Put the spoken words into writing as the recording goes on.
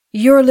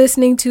You're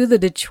listening to the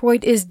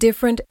Detroit is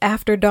Different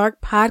After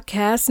Dark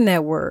Podcast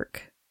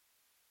Network.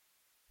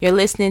 You're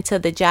listening to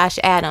the Josh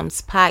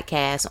Adams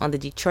podcast on the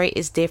Detroit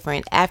is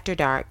Different After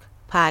Dark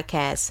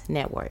Podcast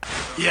Network.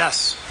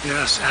 Yes,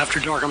 After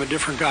Dark. I'm a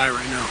different guy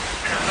right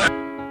now.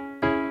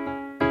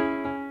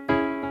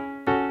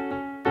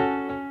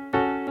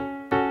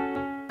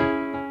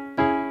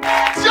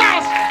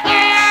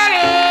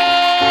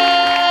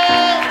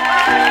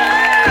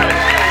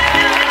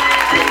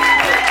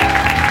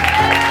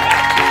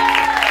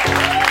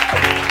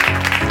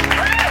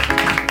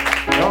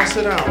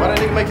 Sit down. Why that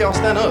nigga make y'all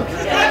stand up?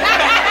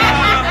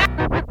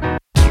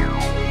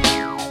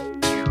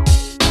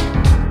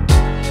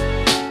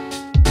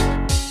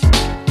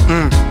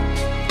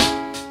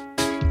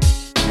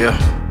 Yeah,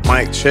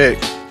 mic check.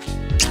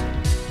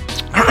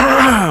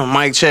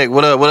 Mic check.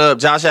 What up?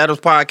 Josh Adams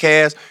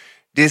podcast.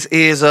 This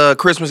is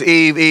Christmas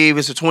Eve.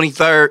 It's the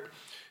 23rd.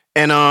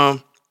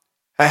 And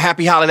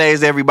happy holidays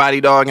to everybody,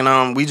 dog.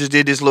 And we just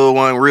did this little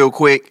one real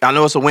quick. I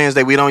know it's a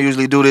Wednesday. We don't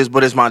usually do this,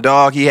 but it's my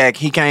dog.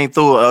 He came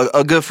through,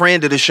 a good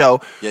friend of the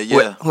show.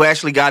 Yeah. Who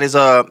actually got his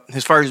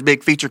first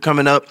big feature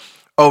coming up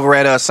over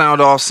at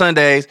Sound Off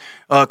Sundays.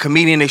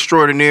 Comedian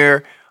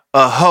extraordinaire,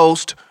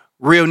 host,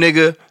 real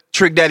nigga,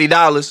 Trick Daddy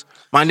Dollars.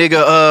 My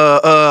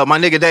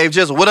nigga Dave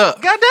Jizzle. What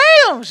up?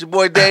 Goddamn, it's your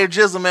boy Dave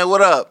Jizzle, man.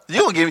 What up?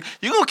 You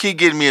gonna keep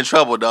getting me in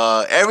trouble,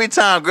 dog. Every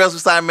time girls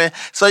was like, man,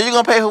 so you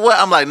gonna pay for what?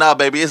 I'm like, nah,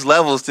 baby, it's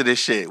levels to this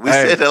shit. We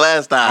said that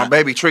last time. My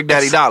baby Trick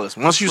Daddy Dollars.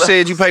 Once you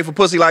said you pay for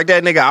pussy like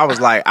that, nigga,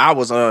 I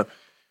was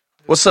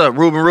what's up,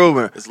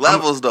 Ruben? It's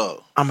levels,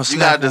 though. You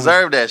gotta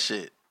deserve that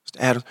shit.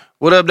 Adams.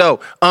 What up,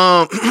 though?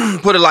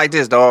 Put it like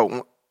this,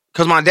 dog.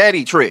 Cause my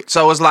daddy tricked.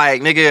 So it's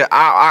like, nigga,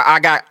 I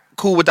got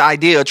cool with the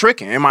idea of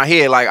tricking in my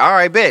head. Like, all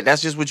right, bet.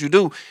 That's just what you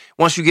do.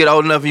 Once you get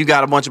old enough and you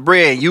got a bunch of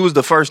bread, and you was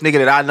the first nigga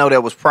that I know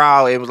that was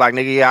proud. It was like,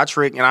 nigga, yeah, I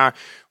trick and I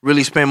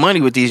really spend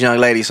money with these young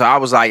ladies. So I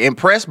was like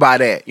impressed by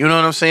that. You know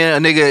what I'm saying?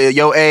 A nigga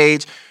your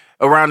age,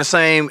 around the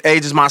same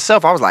age as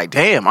myself, I was like,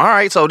 damn, all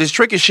right. So this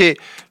tricking shit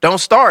don't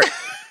start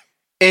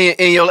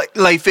in your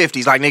late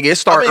 50s. Like, nigga, it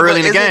start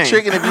early in the game. Is it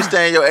tricking if you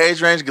stay in your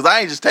age range? Because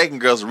I ain't just taking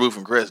girls to Ruth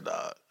and Chris,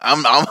 dog.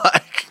 I'm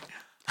like...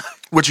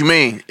 What you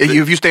mean? If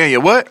you stay in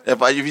your what?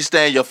 If you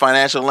stay in your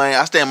financial lane,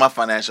 I stay in my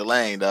financial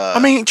lane, dog. I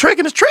mean,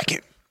 tricking is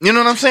tricking. You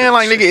know what I'm saying?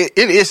 Like, nigga,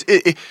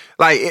 it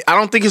like, I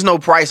don't think it's no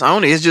price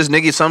on it. It's just,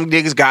 nigga, some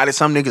niggas got it,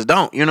 some niggas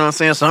don't. You know what I'm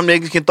saying? Some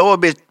niggas can throw a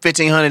bitch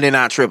 $1,500 and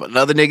not trip.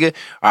 Another nigga,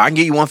 I can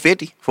give you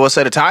 $150 for a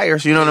set of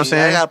tires. You know what I'm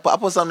saying? I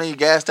put something in your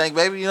gas tank,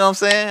 baby. You know what I'm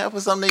saying? I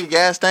put something in your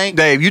gas tank.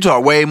 Dave, you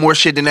talk way more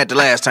shit than that the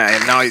last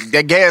time. Now,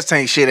 that gas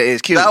tank shit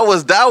is cute.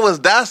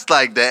 That's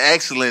like the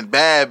excellent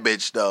bad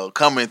bitch, though,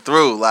 coming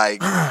through.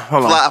 Like,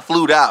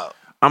 flued out.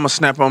 I'm going to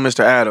snap on Mr.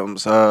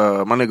 Adams.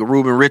 My nigga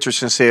Ruben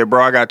Richardson said,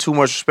 bro, I got too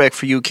much respect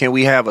for you. Can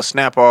we have a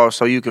snap off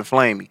so you can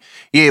flame me?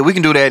 Yeah, we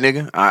can do that,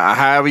 nigga.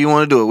 However you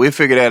want to do it. We'll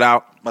figure that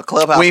out. My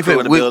clubhouse crew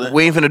in the building.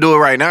 We ain't finna do it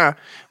right now.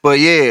 But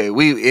yeah,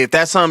 if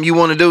that's something you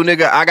want to do,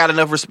 nigga, I got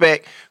enough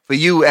respect for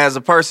you as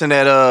a person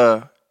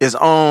that is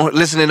on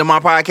listening to my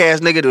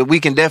podcast, nigga, that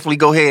we can definitely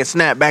go ahead and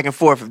snap back and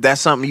forth if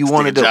that's something you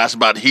want to do. Josh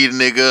about to heat a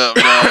nigga up,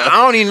 man.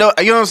 I don't even know.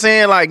 You know what I'm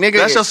saying? Like, nigga.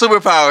 That's your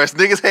superpowers.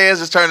 Niggas' hands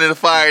just turn into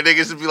fire. Niggas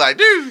just be like,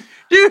 dude.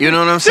 You know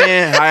what I'm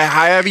saying?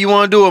 However you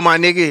want to do it, my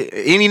nigga.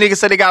 Any nigga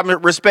say they got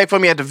respect for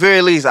me, at the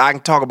very least, I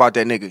can talk about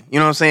that nigga. You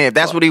know what I'm saying? If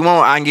that's what he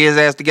want, I can get his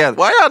ass together.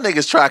 Why y'all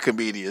niggas try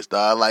comedians,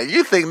 dog? Like,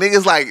 you think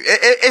niggas like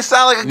it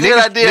sounds like a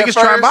good idea. Niggas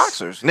try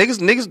boxers.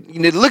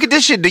 Niggas. Look at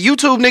this shit. The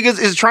YouTube niggas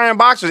is trying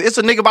boxers. It's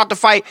a nigga about to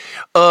fight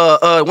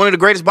one of the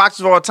greatest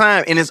boxers of all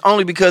time, and it's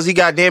only because he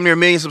got damn near 1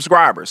 million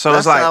subscribers. So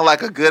it's sound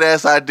like a good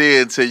ass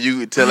idea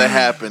until it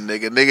happened,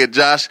 nigga. Nigga,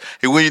 Josh.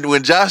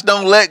 When Josh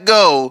don't let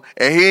go,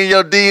 and he in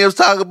your DMs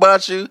talk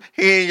about you,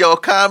 he in your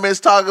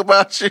comments talk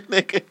about you,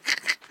 nigga.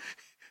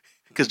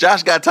 Cause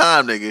Josh got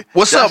time, nigga.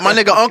 What's up, my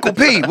nigga Uncle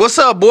P? What's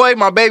up, boy?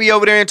 My baby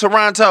over there in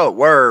Toronto.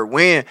 Word,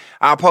 when?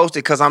 I'll post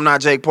it cause I'm not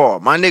Jake Paul.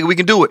 My nigga, we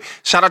can do it.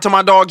 Shout out to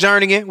my dog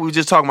Jernigan. We were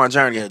just talking about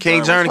Jernigan. Yeah,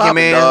 King Jernigan,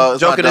 man.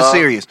 Joking is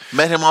serious.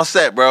 Met him on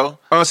set, bro.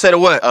 On set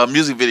of what?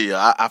 Music video.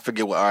 I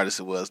forget what artist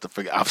it was.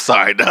 I'm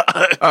sorry, dog.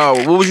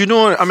 Oh, what was you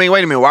doing? I mean,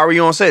 wait a minute. Why were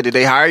you on set? Did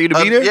they hire you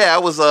to be there? Yeah, I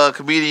was a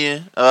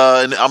comedian.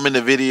 And I'm in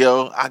the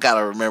video. I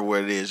gotta remember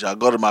what it is, y'all.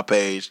 Go to my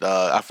page.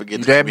 I forget.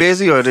 You that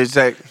busy or did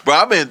you bro,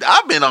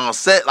 I've been on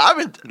set.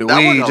 The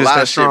weed just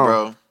that strong,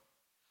 bro.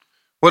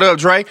 What up,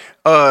 Dre?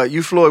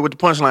 You Floyd with the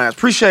punchlines.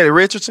 Appreciate it,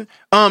 Richardson.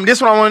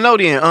 This what I want to know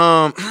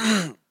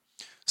then.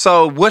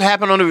 So what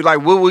happened on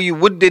the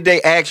what did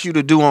they ask you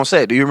to do on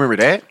set? Do you remember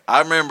that?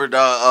 I remember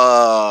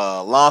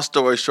long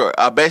story short.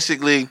 I be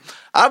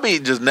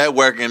just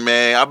networking,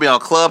 man. I be on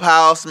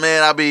Clubhouse,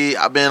 man. I've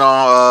been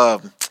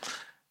on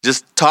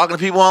just talking to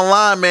people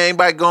online, man.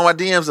 Anybody go on my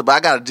DMs? But I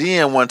got a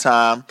DM one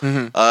time.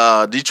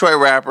 Detroit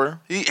rapper.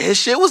 His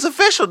shit was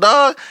official,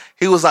 dog.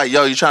 He was like,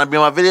 yo, you trying to be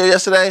on my video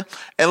yesterday?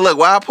 And look,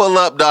 why I pull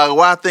up, dog,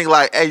 why I think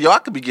like, hey, yo, I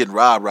could be getting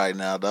robbed right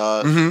now,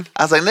 dog.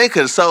 I was like, they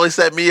could have solely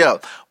set me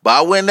up. But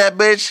I win that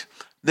bitch.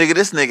 Nigga,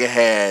 this nigga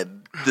had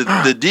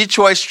the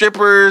Detroit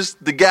strippers,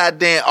 the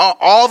goddamn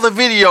all the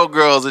video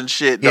girls and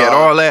shit, dog. Yeah,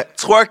 all that.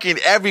 Twerking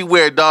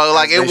everywhere, dog.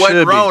 Like, it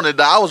wasn't Rona,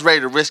 dog. I was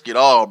ready to risk it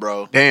all,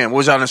 bro. Damn,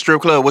 was y'all in a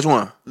strip club? Which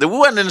one? We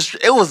wasn't in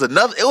it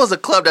was a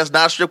club that's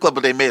not a strip club,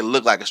 but they made it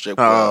look like a strip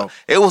club. Oh.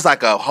 It was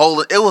like a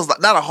hole. It was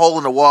not a hole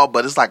in the wall,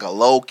 but it's like a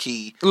low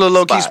key,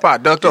 Key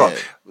spot, ducked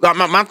off.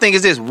 My thing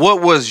is this: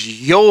 what was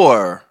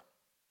your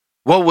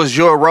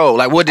role?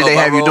 Like, what did they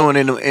have you doing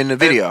in the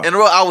video? In the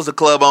role, I was a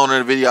club owner in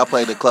the video. I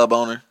played the club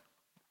owner.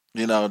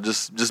 You know,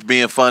 just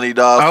being funny,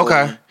 dog.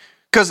 Okay.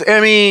 Cause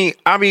I mean,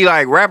 I be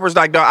like rappers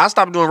like, dog, I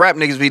stopped doing rap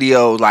niggas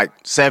videos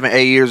like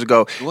 7-8 years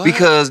ago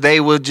because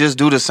they would just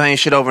do the same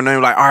shit over and over.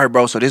 Like, all right,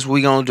 bro, so this what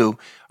we gonna do.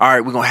 All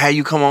right, we're gonna have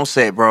you come on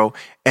set, bro.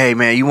 Hey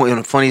man, you one of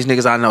the funniest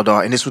niggas I know,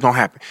 dog, and this was gonna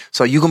happen.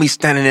 So you gonna be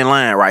standing in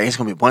line, right? It's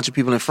gonna be a bunch of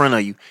people in front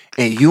of you,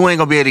 and you ain't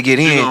gonna be able to get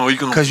in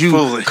cause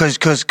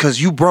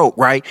you broke,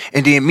 right?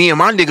 And then me and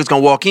my niggas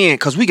gonna walk in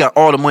cause we got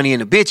all the money in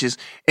the bitches,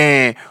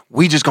 and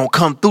we just gonna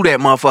come through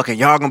that motherfucker, and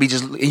y'all gonna be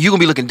and you gonna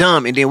be looking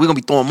dumb, and then we gonna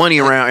be throwing money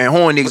around and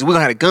horn niggas. We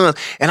gonna have the guns,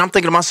 and I'm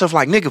thinking to myself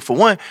like, nigga, for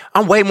one,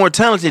 I'm way more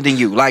talented than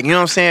you. Like, you know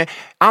what I'm saying?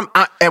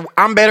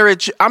 I'm better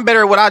at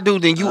what I do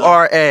than you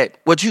are at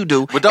what you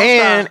do. But don't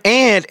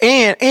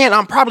and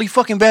I'm probably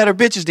fucking better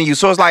bitches than you.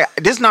 So it's like,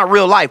 this not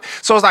real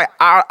life. So it's like,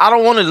 I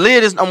don't want to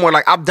live this no more.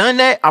 Like, I've done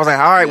that. I was like,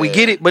 all right, we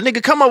get it. But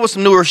nigga, come up with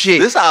some newer shit.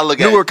 This is how I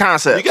look at it. Newer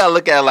concepts. You gotta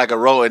look at it like a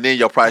role, and then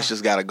your price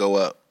just gotta go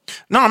up.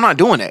 No, I'm not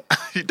doing that.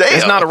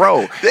 It's not a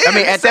role. Damn, I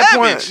mean, at that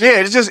point, yeah,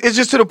 it's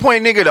just to the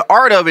point, nigga, the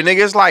art of it,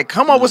 nigga, it's like,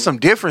 come up with some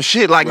different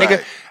shit. Like,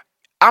 nigga,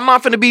 I'm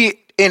not finna be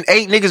in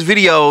 8 niggas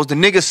videos, the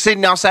niggas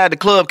sitting outside the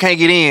club can't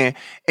get in,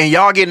 and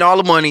y'all getting all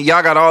the money,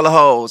 y'all got all the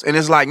hoes. And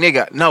it's like,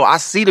 nigga, no, I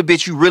see the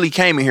bitch you really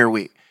came in here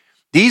with.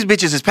 These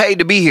bitches is paid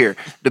to be here.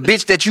 The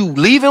bitch that you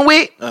leaving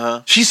with,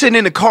 she's sitting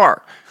in the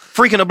car,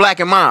 freaking a black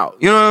and mild.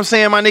 You know what I'm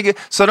saying, my nigga?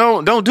 So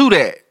don't do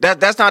that.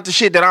 That's not the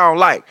shit that I don't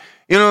like.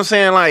 You know what I'm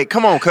saying? Like,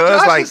 come on, cuz.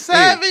 Like,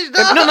 savage,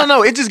 dog.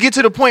 No. It just get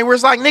to the point where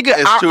it's like, nigga,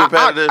 it's too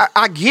repetitive.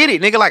 I get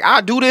it, nigga. Like,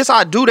 I do this,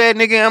 I do that,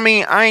 nigga. I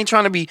mean, I ain't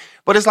trying to be,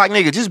 but it's like,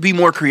 nigga, just be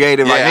more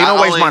creative. Yeah, like, nigga,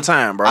 don't waste my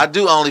time, bro. I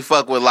do only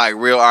fuck with like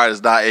real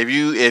artists, dog. If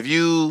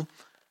you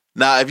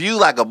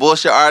like a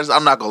bullshit artist,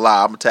 I'm not gonna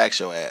lie, I'm gonna tax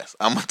your ass.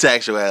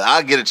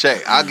 I'll get a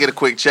check. I'll get a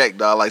quick check,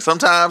 dog. Like,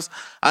 sometimes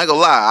I ain't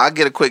gonna lie, I'll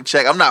get a quick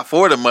check. I'm not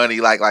for the money.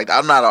 Like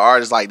I'm not an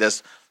artist like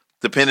that's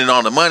depending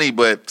on the money,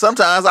 but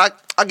sometimes I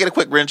get a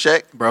quick rent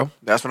check. Bro,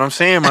 that's what I'm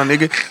saying, my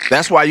nigga.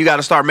 That's why you got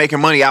to start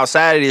making money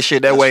outside of this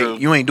shit. That way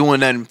you ain't doing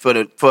nothing for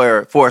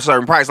a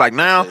certain price. Like,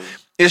 now,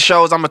 it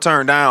shows I'm going to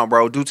turn down,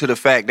 bro, due to the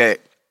fact that,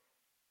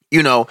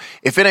 you know,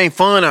 if it ain't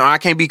fun or I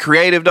can't be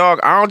creative, dog,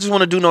 I don't just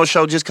want to do no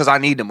show just because I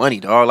need the money,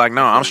 dog. Like,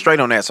 no, I'm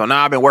straight on that. So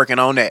now I've been working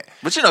on that.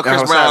 But you know,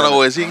 Chris Brown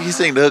always, he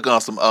sing the hook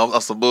on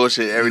some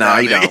bullshit every now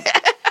and then. He don't.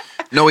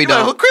 No, he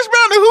don't. Like, Chris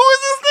Brown, who is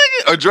this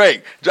nigga? Or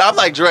Drake? I'm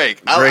like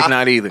Drake.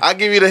 Not either. I'll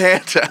give you the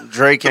hand time.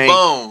 Drake ain't.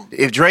 Boom.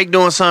 If Drake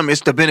doing something,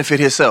 it's to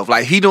benefit himself.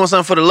 Like, he doing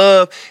something for the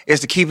love,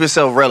 it's to keep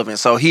himself relevant.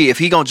 So if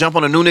he gonna jump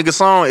on a new nigga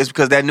song, it's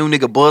because that new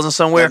nigga buzzing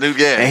somewhere,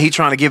 and he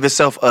trying to give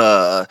himself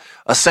a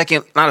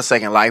second, not a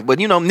second life,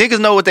 but you know, niggas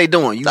know what they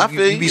doing. You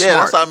be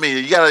smart. That's what I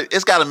mean.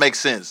 It's gotta make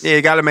sense. Yeah,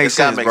 it gotta make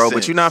sense, bro.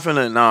 But you're not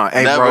finna,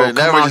 hey, bro,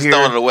 never just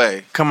throwing it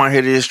away. Come out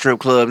here to this strip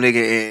club,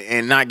 nigga,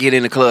 and not get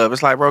in the club.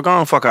 It's like, bro, go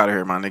on, fuck out of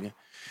here, my nigga.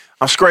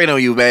 I'm straight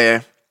on you,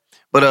 man.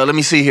 But let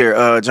me see here.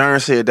 Jern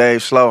said,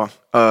 Dave Slow.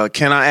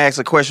 Can I ask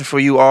a question for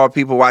you, all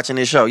people watching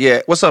this show?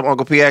 Yeah. What's up,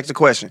 Uncle P? Ask the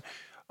question.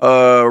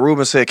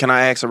 Ruben said, Can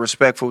I ask a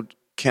respectful?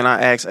 I hate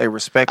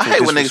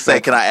when niggas say,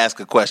 "Can I ask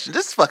a question?"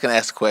 Just fucking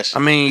ask a question.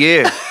 I mean,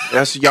 yeah.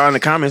 That's y'all in the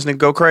comments, nigga,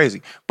 go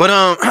crazy. But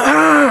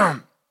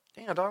damn,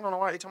 dog, I don't know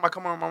why they talking about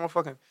come on,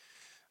 motherfucking.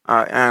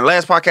 And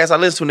last podcast I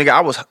listened to, nigga,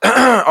 I was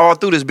all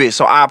through this bitch.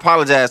 So I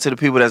apologize to the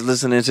people that's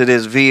listening to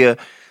this via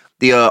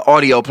the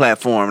audio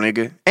platform,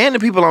 nigga, and the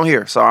people on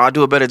here. So I'll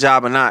do a better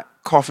job of not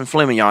coughing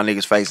phlegm in y'all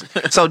niggas' faces.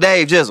 So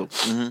Dave Jizzle,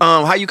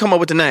 how you come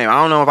up with the name? I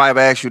don't know if I ever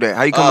asked you that.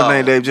 How you come up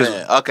with the name Dave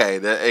Jizzle? Man.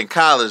 Okay, in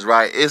college,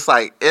 right? It's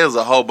like it was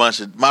a whole bunch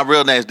of. My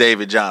real name's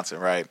David Johnson,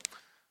 right?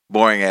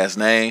 Boring ass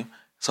name.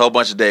 It's a whole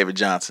bunch of David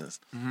Johnsons.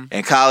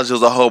 In college, it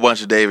was a whole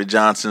bunch of David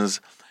Johnsons.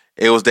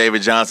 It was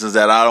David Johnsons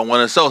that I don't want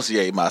to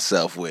associate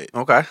myself with.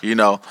 Okay, you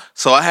know.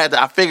 So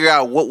I figured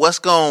out what's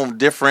gonna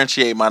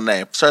differentiate my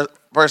name.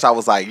 First, I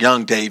was like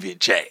Young David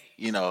J.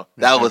 You know,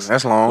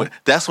 that's long.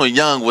 That's when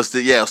Young was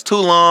it was too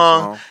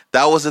long.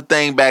 That was the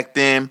thing back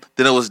then.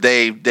 Then it was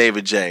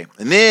David J.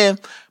 And then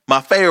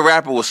my favorite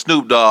rapper was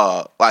Snoop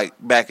Dogg, like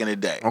back in the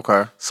day.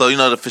 Okay. So, you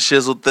know, the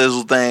Fashizzle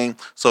Thizzle thing.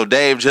 So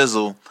Dave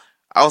Jizzle,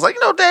 I was like,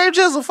 you know, Dave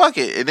Jizzle, fuck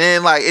it. And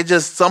then like it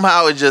just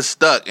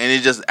stuck. And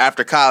it just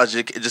after college,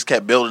 it just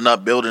kept building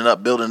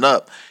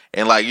up.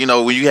 And like, you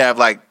know, when you have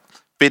like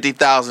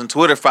 50,000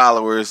 Twitter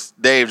followers,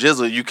 Dave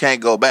Jizzle, you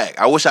can't go back.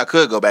 I wish I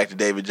could go back to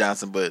David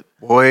Johnson, but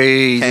boy,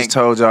 he just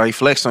told y'all, he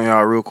flexed on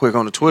y'all real quick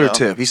on the Twitter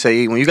tip. He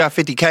said, when you got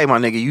 50K, my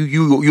nigga,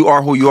 you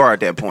are who you are at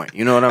that point.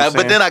 You know what I'm saying?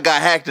 But then I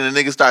got hacked and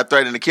the nigga started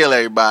threatening to kill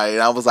everybody.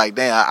 And I was like,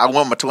 damn, I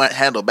want my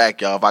handle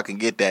back, y'all, if I can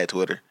get that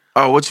Twitter.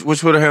 Oh, which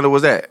Twitter handle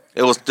was that?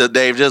 It was the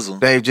Dave Jizzle.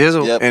 Dave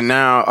Jizzle, Yep. and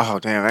now, oh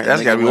damn,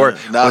 that's nigga gotta be won.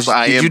 worse. Now it's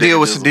I am Dave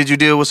Jizzle. Did you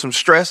deal with some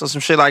stress or some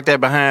shit like that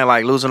behind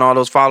like losing all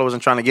those followers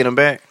and trying to get them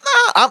back?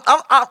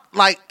 I'm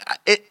like,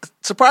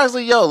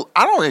 surprisingly, yo,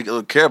 I don't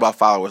really care about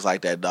followers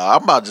like that, dog.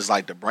 I'm about just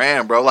like the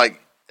brand, bro.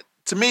 Like,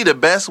 to me, the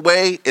best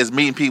way is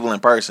meeting people in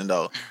person,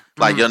 though.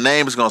 Like, your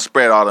name is gonna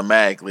spread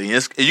automatically.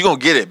 You're gonna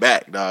get it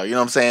back, dog. You know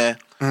what I'm saying?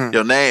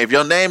 Your name, if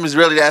your name is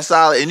really that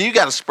solid, and you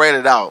got to spread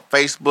it out.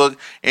 Facebook,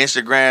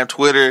 Instagram,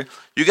 Twitter,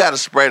 you got to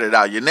spread it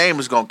out. Your name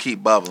is gonna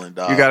keep bubbling,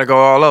 dog. You got to go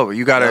all over.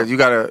 You gotta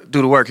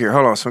do the work here.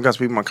 Hold on, some got to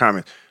speak my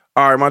comments.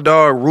 All right, my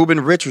dog Ruben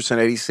Richardson,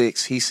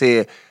 86. He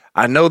said,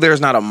 "I know there's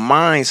not a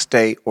mind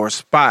state or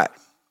spot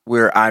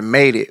where I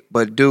made it,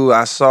 but dude,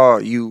 I saw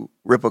you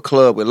rip a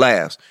club with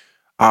laughs."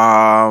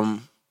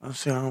 I'm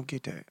saying I don't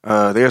get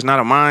that. There's not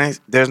a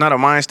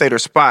mind state or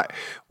spot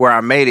where I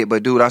made it,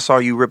 but dude, I saw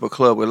you rip a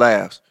club with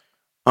laughs.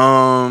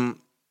 I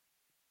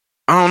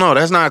don't know.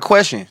 That's not a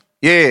question.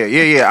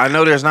 Yeah. I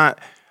know there's not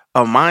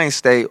a mind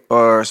state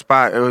or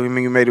spot. I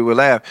mean, you made it with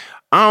laugh.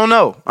 I don't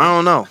know.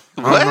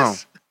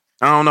 What?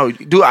 I don't know.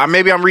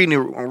 Maybe I'm reading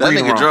it. That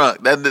nigga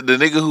drunk. That the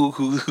nigga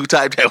who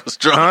typed that was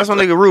drunk. No, that's my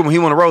nigga Ruben. He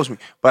want to roast me,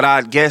 but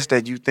I guess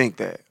that you think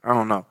that. I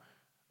don't know.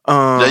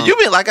 You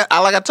been like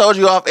I told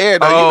you off air,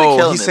 though. You been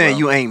killing he's saying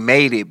you ain't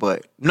made it,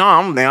 but no,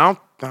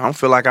 I don't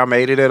feel like I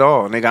made it at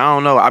all, nigga. I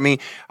don't know. I mean,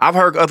 I've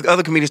heard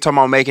other comedians talking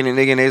about making it,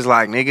 nigga, and it's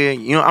like,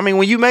 nigga, you know, I mean,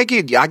 when you make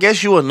it, I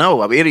guess you will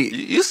know. I mean,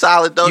 you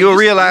solid though. You'll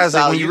realize it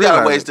when you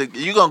got realize ways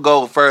you gonna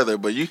go further,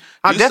 but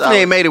I definitely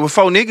ain't made it with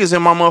 4 niggas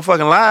in my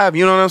motherfucking live.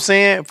 You know what I'm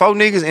saying? 4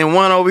 niggas and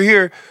one over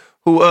here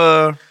who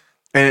and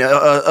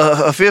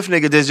a 5th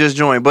nigga that's just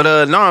joined.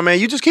 But no, man,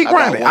 you just keep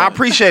grinding. I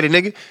appreciate it,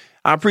 nigga.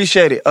 I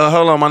appreciate it.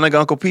 Hold on, my nigga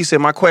Uncle P said,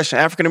 my question,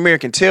 African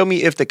American, tell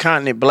me if the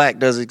continent black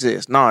does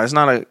exist. No, it's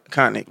not a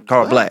continent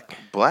called black.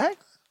 Black?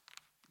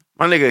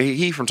 My nigga,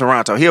 he from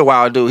Toronto. He a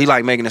wild dude. He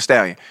like Megan Thee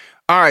Stallion.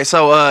 All right,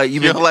 so you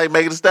don't like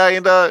Megan Thee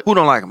Stallion, dog? Who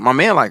don't like her? My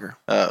man like her.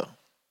 Oh.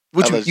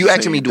 What you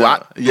asking me, do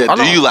I? Yeah,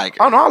 do you like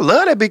her? Oh, no, I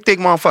love that big thick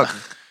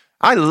motherfucker.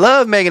 I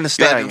love Megan Thee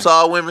Stallion. You like them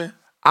tall women?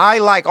 I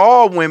like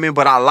all women,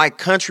 but I like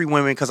country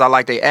women because I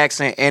like their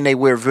accent and they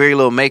wear very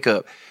little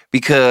makeup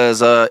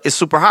because it's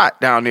super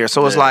hot down there.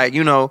 So it's like,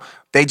 you know,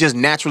 they just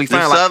naturally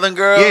find like Southern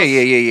girls.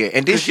 Yeah.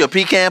 And this your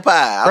pecan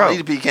pie. I don't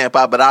eat a pecan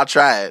pie, but I'll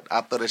try it.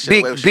 I'll throw that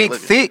shit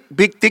away.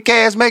 Big thick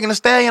ass Megan Thee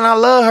Stallion. I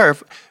love her.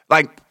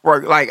 Like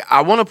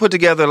I want to put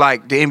together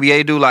like the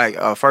NBA do, like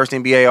a first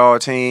NBA all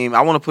team.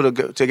 I want to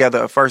put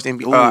together a first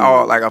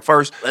NBA like a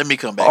first. Let me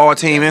come back. All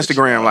team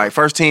Instagram, like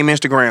first team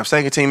Instagram,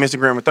 second team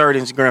Instagram, and third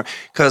Instagram.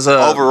 Because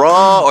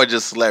overall or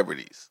just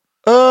celebrities.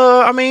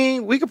 I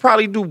mean, we could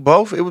probably do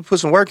both. It would put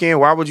some work in.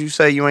 Why would you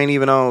say you ain't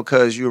even on?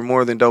 Because you're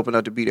more than dope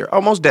enough to be there.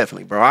 Oh, most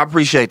definitely, bro. I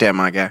appreciate that,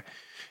 my guy.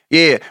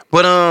 Yeah,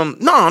 but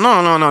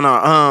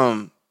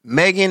no.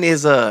 Megan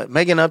is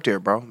Megan up there,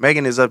 bro.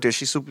 Megan is up there.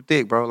 She's super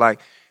thick, bro.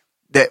 Like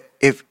that.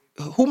 If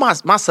who my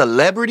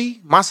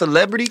celebrity crush?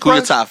 Who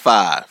your top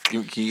 5?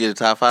 Can you get a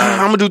top 5? I'm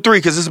gonna do 3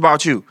 because it's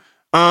about you.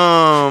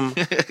 My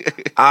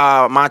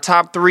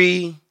top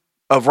 3.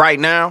 Of right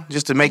now,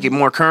 just to make it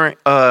more current,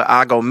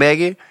 I go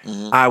Megan.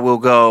 I will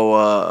go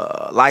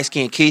light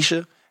skinned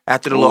Keisha.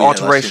 After the little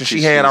alteration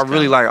she had, I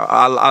really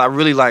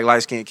like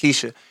light skinned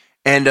Keisha.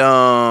 And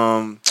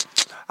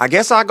I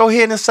guess I'll go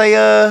ahead and say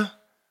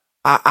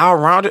I'll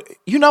round it.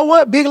 You know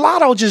what? Big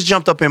Lotto just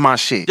jumped up in my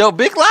shit. Yo,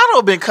 Big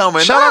Lotto been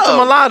coming. Shout out to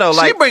Mulatto.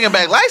 She bringing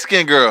back light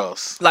skinned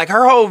girls. Like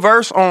her whole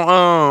verse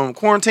on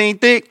Quarantine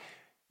Thick.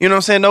 You know what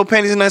I'm saying? No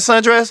panties in that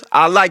sundress.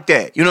 I like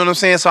that. You know what I'm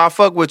saying? So I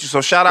fuck with you. So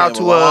shout out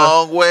to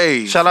long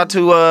way. Shout out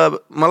to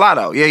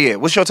Mulatto. Yeah.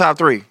 What's your top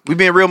 3? We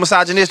being real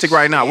misogynistic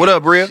right now. What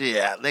up, Bria?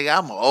 Yeah, nigga,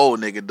 I'm an old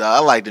nigga, dog. I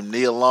like them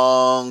Nia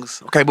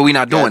Longs. Okay, but we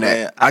not doing that.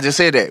 Man. I just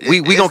said that.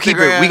 We gonna keep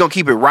it. We gonna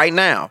keep it right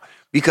now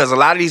because a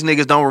lot of these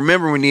niggas don't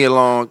remember when Nia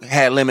Long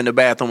had Lim in the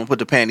bathroom and put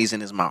the panties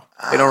in his mouth.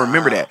 They don't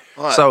remember that.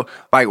 What? So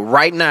like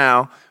right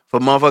now,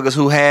 for motherfuckers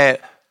who had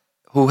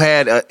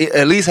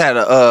at least had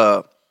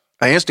a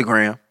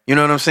Instagram. You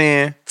know what I'm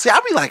saying? See,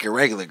 I be liking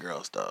regular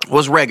girls, though.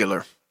 What's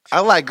regular? I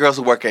like girls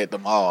who work at the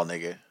mall,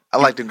 nigga. I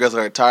like them girls who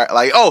are tired.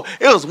 Like,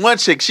 it was one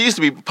chick. She used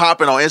to be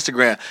popping on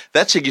Instagram.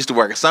 That chick used to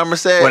work at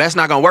Somerset. Well, that's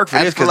not going to work for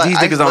this because these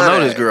niggas don't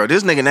know this girl.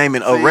 This nigga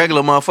naming a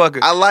regular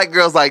motherfucker. I like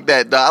girls like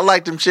that, dog. I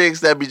like them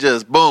chicks that be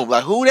just, boom.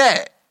 Like, who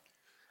that?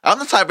 I'm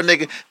the type of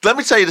nigga. Let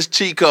me tell you this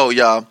cheat code,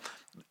 y'all.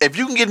 If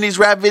you can get in these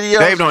rap videos,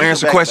 Dave don't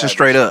answer questions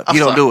straight up. He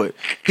don't do it.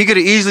 He could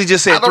have easily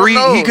just said 3.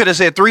 He could have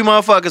said 3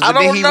 motherfuckers, but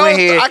then he went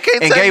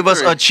ahead and gave us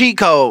a cheat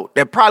code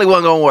that probably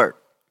wasn't gonna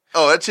work.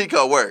 Oh, that cheat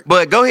code worked.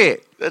 But go ahead.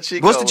 That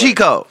cheat What's the cheat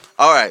code?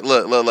 All right,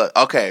 look.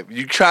 Okay,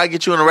 you try to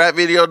get you in a rap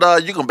video,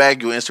 dog. You can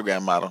bag you an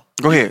Instagram model.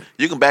 Go ahead.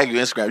 You can bag you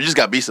Instagram. You just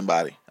gotta be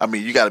somebody. I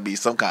mean, you gotta be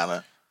some kind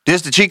of.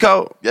 This the cheat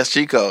code? That's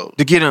cheat code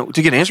to get an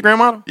Instagram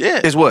model.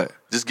 Yeah. Is what?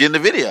 Just get in the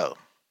video.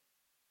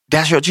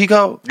 That's your cheat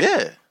code?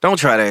 Yeah. Don't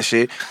try that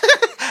shit.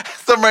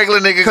 some regular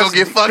nigga gonna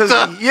get fucked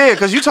up. Yeah,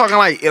 because you talking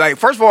like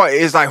first of all,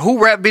 it's like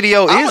who rap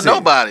video is it?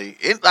 Nobody.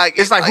 It's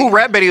like who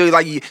rap video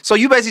like so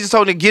you basically just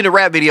told me to get a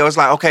rap video. It's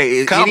like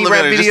okay, any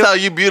rap video. Just tell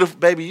you beautiful,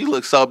 baby. You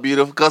look so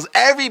beautiful. Because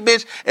every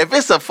bitch, if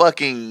it's a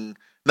fucking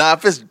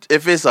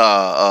if it's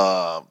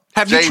a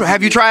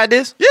have you tried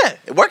this? Yeah,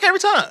 it worked every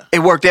time. It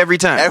worked every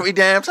time. Every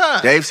damn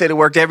time. Dave said it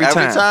worked every time.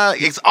 Every time.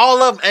 It's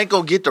all of them ain't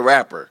gonna get the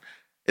rapper.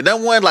 And that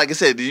one, like I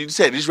said, you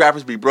said these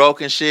rappers be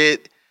broke and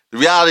shit. The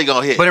reality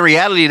gonna hit. But in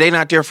reality, they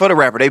not there for the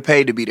rapper. They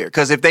paid to be there.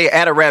 Because if they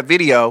add a rap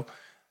video,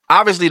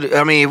 obviously,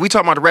 I mean, if we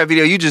talking about the rap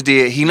video you just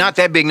did, he not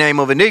that big name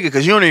of a nigga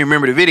because you don't even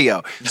remember the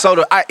video. So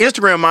the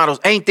Instagram models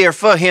ain't there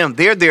for him.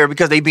 They're there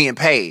because they being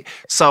paid.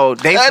 So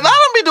they. A lot of them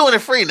be doing it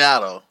free now,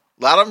 though.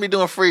 A lot of them be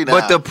doing free now.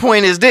 But the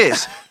point is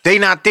this. They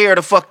not there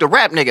to fuck the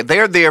rap nigga.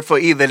 They're there for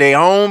either their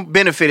own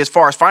benefit as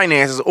far as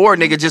finances or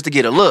nigga just to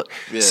get a look.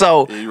 Yeah,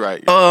 so, you're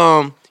right.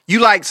 You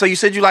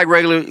said you like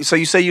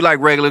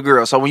regular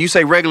girls. So when you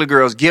say regular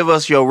girls, give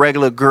us your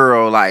regular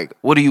girl. Like,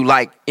 what do you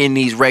like in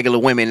these regular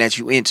women that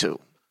you into?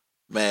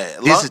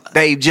 Man, this is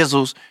Dave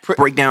Jizzle's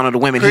breakdown of the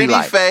women he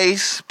like.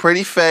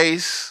 Pretty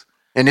face.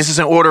 And this is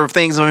in order of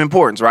things of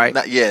importance, right?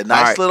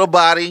 Nice little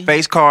body.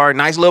 Face card,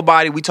 nice little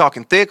body. We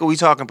talking thick or we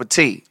talking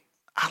petite?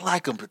 I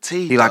like them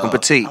petite. You like them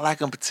petite? I like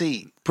them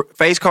petite.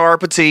 Face card,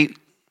 petite.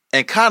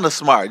 And kind of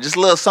smart, just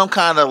some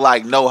kind of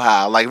like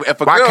know-how. Like if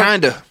a girl,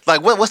 kinda?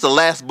 Like what's the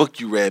last book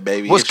you read,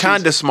 baby? What's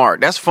kind of smart?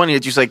 That's funny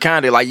that you say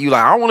kinda. Like you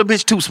like I don't want a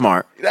bitch too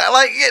smart.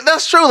 Like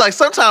that's true. Like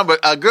sometimes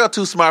a girl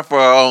too smart for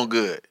her own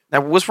good.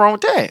 Now what's wrong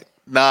with that?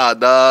 Nah,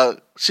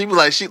 dog. She be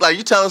like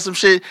you tell her some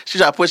shit. She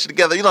try to push it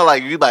together. You know,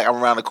 like you like I'm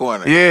around the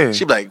corner. Yeah.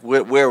 She be like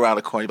we're around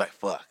the corner. You be like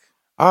fuck.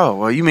 Oh,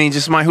 well, you mean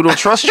just somebody who don't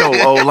trust your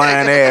old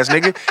lying ass,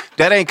 nigga?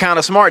 That ain't kind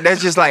of smart.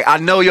 That's just like, I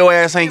know your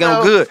ass ain't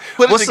gonna good.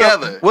 Put it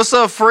together. What's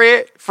up,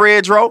 Fred?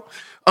 Fred Dro?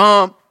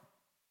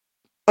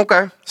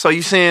 Okay. So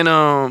you saying,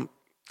 I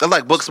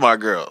like book smart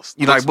girls.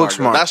 You like book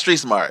smart. Not street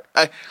smart.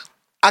 I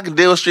can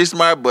deal with street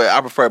smart, but I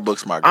prefer book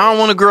smart girls. I don't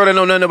want a girl that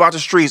know nothing about the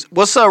streets.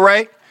 What's up,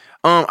 Ray?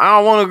 I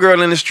don't want a girl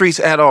in the streets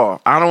at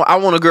all. I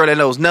want a girl that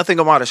knows nothing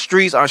about the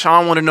streets. I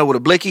don't want to know what a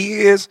blicky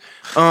is.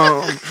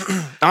 I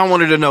don't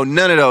want her to know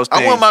none of those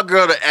things. I want my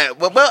girl to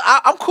well,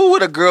 I'm cool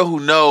with a girl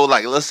who know,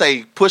 like, let's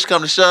say push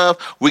come to shove,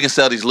 we can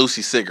sell these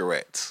Lucy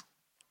cigarettes.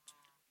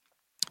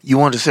 You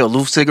want to sell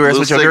loose cigarettes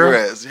with your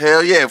cigarettes. Girl?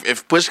 Hell yeah.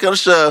 If push comes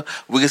to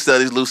shove, we can sell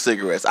these loose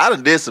cigarettes. I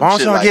done did some shit like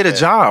that. Why don't y'all get a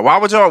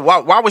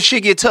job? Why would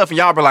shit get tough and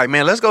y'all be like,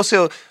 man, let's go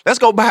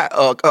buy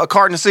a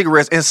carton of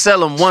cigarettes and sell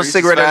them one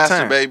cigarette at a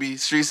time. Baby.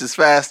 Streets is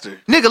faster.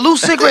 Nigga,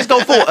 loose cigarettes go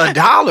for $1,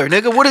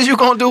 nigga. What is you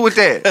gonna do with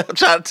that? I'm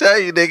trying to tell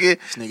you, nigga.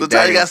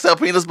 Sometimes you gotta sell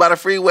peanuts by the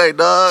freeway,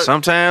 dog.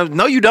 Sometimes.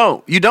 No, you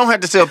don't. You don't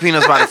have to sell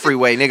peanuts by the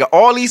freeway, nigga.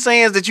 All these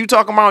sayings that you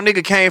talking about,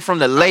 nigga, came from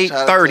the late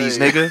 30s,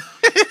 nigga.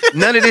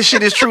 None of this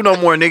shit is true no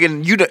more, nigga.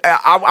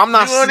 I'm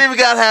not. You don't even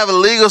gotta have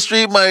illegal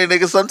street money,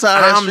 nigga.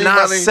 Sometimes I'm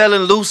not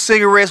selling loose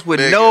cigarettes with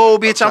nigga, no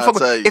bitch. I'm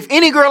fucking. If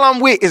any girl I'm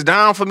with is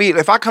down for me,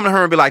 if I come to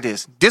her and be like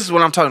this is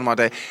what I'm talking about.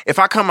 That if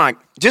I come like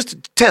just to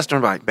test her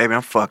and be like, baby,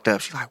 I'm fucked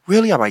up. She's like,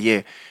 really? I'm like,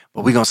 yeah.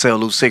 But we gonna sell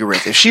loose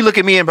cigarettes. If she look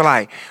at me and be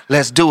like,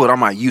 let's do it,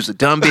 I'm like, use a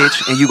dumb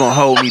bitch and you gonna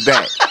hold me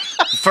back.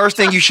 The first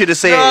thing you should have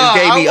said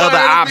is gave me other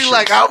options. Be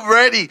like, I'm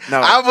ready. No.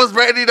 I was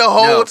ready the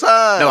whole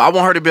time. No, I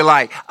want her to be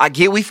like, I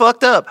get we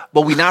fucked up,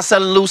 but we not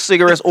selling loose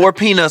cigarettes or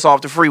peanuts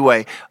off the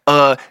freeway.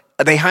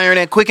 They hiring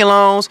at Quicken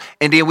Loans,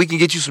 and then we can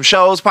get you some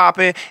shows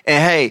popping.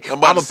 And hey, I'm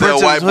about to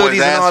sell white boys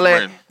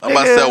aspirin. I'm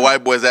about to sell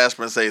white boys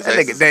aspirin. That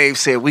nigga Dave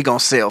said we gonna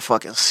sell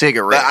fucking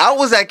cigarettes. Now,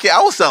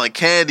 I was selling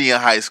candy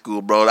in high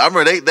school, bro. I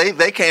remember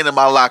they came to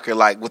my locker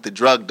like with the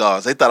drug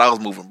dogs. They thought I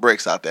was moving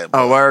bricks out there.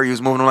 Oh, where you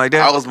was moving them like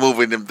that? I was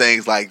moving them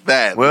things like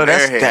that. Well,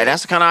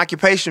 that's the kind of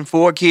occupation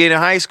for a kid in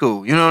high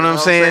school. You know what I'm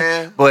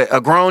saying? But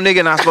a grown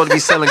nigga not supposed to be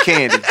selling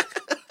candy.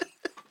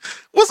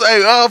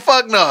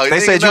 Fuck no. They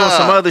said you want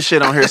some other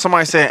shit on here.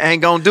 Somebody said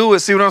ain't gonna do it.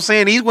 See what I'm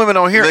saying? These women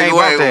on here ain't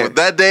about that.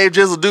 That Dave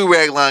Jizzle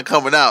do-rag line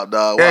coming out,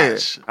 dog.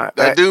 Watch.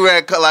 That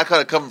do-rag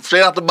like come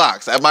straight out the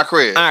box at my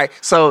crib. All right.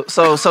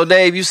 So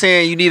Dave, you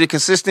saying you need a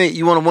consistent,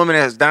 you want a woman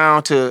that's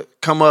down to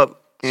come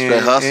up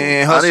and hustle.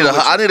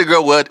 I need a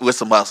girl with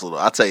some hustle, though.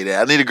 I'll tell you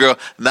that. I need a girl,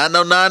 not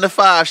no 9 to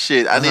 5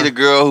 shit. I need a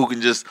girl who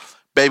can just,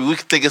 baby, we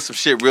can think of some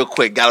shit real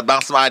quick. Gotta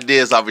bounce some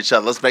ideas off each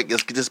other. Let's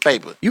get this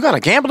paper. You got a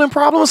gambling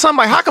problem or something?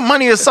 Like, how come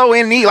money is so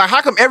in need? Like,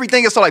 how come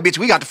everything is so like, bitch,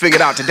 we got to figure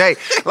it out today?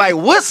 Like,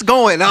 what's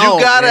going on?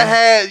 You gotta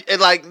have,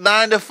 like,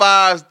 9 to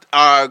 5s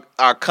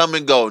are come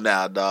and go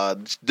now,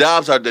 dog.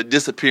 Jobs are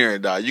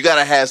disappearing, dog. You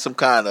gotta have some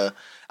kind of,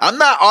 I'm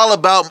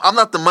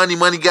not the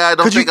money guy.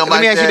 Don't think I'm like that.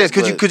 Let me ask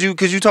you this.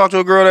 Could you talk to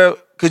a girl that,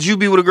 could you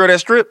be with a girl that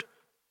stripped?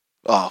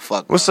 Oh,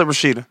 fuck. What's up,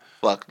 Rashida?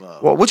 Fuck no.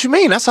 Well, what you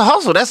mean? That's a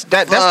hustle. That's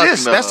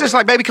this. No. That's just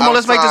like, baby, come on,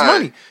 let's make this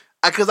money.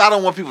 Because I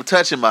don't want people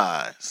touching my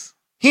eyes.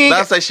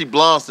 Not say she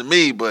belongs to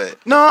me, but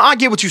no, I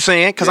get what you're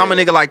saying because I'm a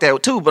nigga like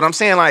that too. But I'm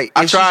saying like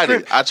I tried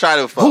it.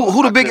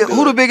 Who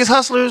the biggest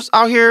hustlers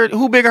out here?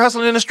 Who bigger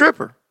hustler than a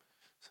stripper?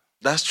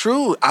 That's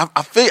true.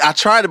 I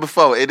tried it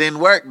before. It didn't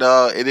work,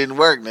 dog. It didn't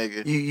work,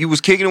 nigga. You was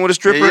kicking it with a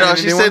stripper. You know, and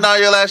it she didn't sitting work?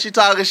 on your lap, she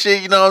talking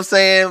shit, you know what I'm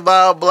saying?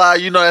 Blah, blah,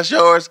 you know that's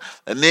yours.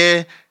 And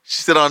then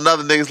she sit on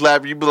another nigga's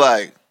lap, you be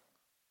like,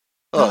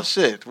 oh,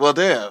 shit. Well,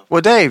 damn.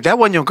 Well, Dave, that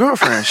wasn't your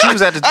girlfriend. She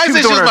was at the. I she didn't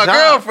say she doing was her my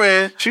job.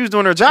 girlfriend. She was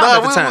doing her job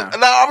at the time.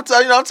 No, I'm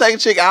telling you, I'm taking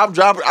chick. I'm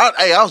dropping.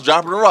 I was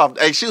dropping her off.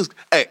 Hey, she was.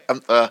 Hey,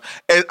 and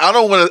I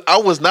don't want to. I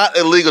was not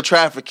illegal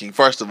trafficking,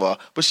 first of all,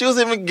 but she was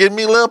even giving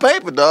me a little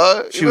paper,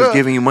 dog. She was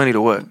giving you money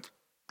to what?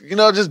 You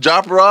know, just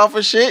drop her off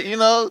and shit. You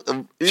know,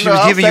 She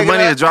was giving you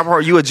money to drop her.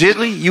 You a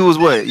jiddly? You was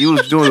what? You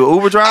was doing the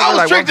Uber driver? I was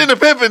Like, tricked what? into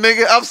pimping,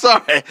 nigga. I'm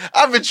sorry.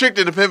 I've been tricked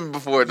into pimping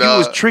before, dog. You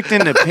was tricked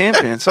into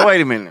pimping. So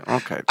wait a minute.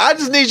 Okay. I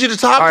just need you to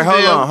talk All right,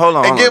 to hold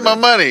them on, and get my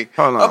Dave. money.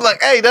 Hold on. I'm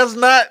like, hey, that's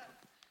not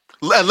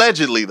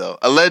allegedly though.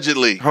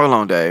 Allegedly. Hold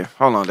on, Dave.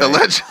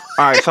 Allegedly.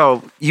 All right.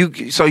 So you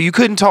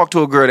couldn't talk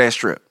to a girl that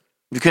strip.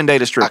 You couldn't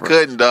date a I stripper.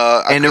 couldn't,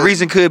 dog. And the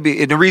reason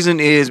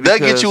is because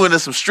they'll get you into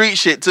some street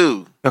shit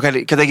too. Okay,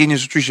 because they get you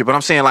some street shit. But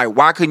I'm saying, like,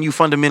 why couldn't you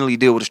fundamentally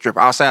deal with a stripper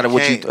outside of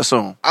what you Can't.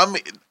 assume? I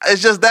mean,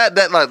 it's just that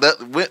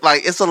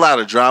it's a lot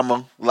of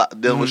drama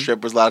dealing with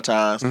strippers a lot of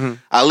times.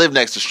 I live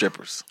next to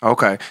strippers,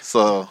 Okay,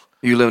 so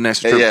you live next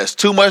to strippers. yeah, it's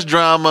too much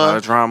drama. A lot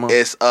of drama.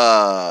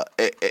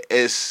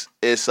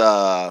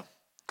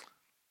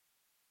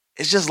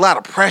 It's just a lot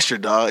of pressure,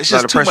 dog. It's A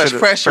lot just of too much pressure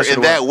pressure in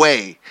to that what?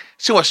 way.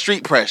 She wants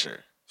street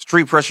pressure.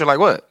 Street pressure, like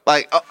what?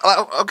 Like,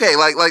 okay,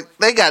 like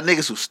they got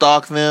niggas who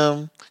stalk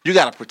them. You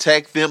gotta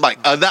protect them. Like,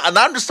 and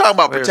I'm just talking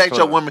about Where's protect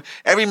your club? woman.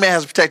 Every man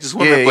has to protect his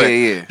woman, Yeah, but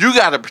yeah. you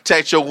gotta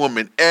protect your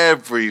woman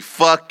every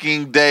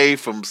fucking day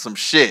from some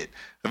shit.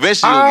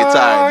 Eventually, you'll get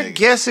tired, I nigga.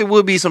 guess it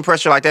would be some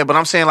pressure like that, but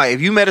I'm saying, like, if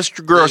you met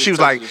a girl, Yeah, she was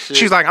pressure like, shit.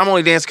 she's like, I'm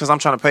only dancing because I'm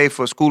trying to pay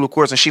for school, of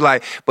course, and she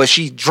like, but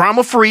she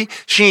drama free.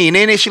 She ain't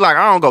in it. She like,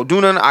 I don't go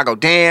do nothing. I go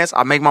dance.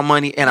 I make my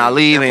money and I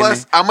leave. And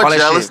plus, I'm all a that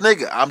jealous shit.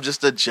 nigga. I'm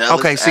just a jealous.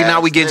 Okay, see, now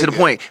we ass getting to the nigga.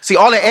 point. See,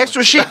 all that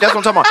extra shit, that's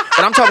what I'm talking about.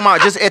 But I'm talking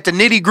about just at the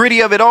nitty gritty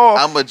of it all.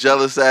 I'm a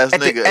jealous ass At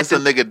the- nigga. at It's a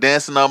the- nigga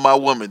dancing on my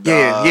woman,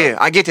 dog. Yeah,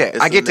 I get that.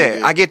 It's I a get that.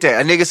 nigga. I get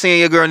that. A nigga seeing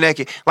your girl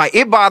naked. Like,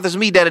 it bothers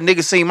me that a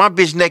nigga seen my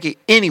bitch naked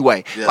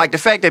anyway. Yeah. Like, the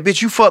fact that, bitch,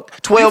 you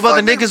fucked 12 other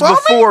fucked niggas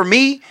before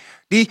me?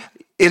 before me.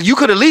 If you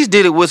could at least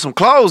did it with some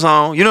clothes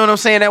on. You know what I'm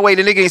saying? That way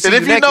the nigga ain't see And you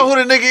if you naked. know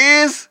who the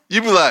nigga is,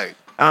 you be like,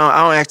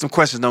 I don't ask them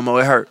questions no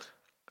more. It hurt.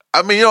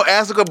 I mean, you don't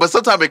ask them, but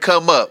sometimes it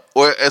come up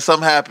or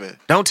something happen.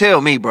 Don't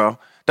tell me, bro.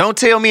 Don't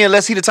tell me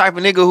unless he the type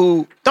of nigga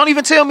who... Don't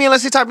even tell me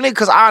unless he the type of nigga,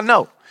 because I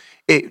know.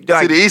 See,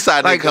 the east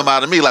side nigga come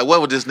out of me like,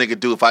 what would this nigga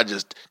do if I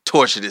just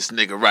torture this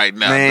nigga right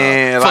now?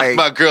 Man, dog? like- Fuck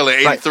my girl at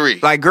 83.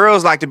 Like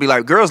girls like to be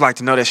like, girls like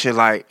to know that shit,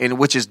 like, and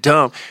which is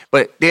dumb,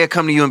 but they'll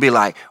come to you and be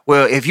like,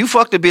 well, if you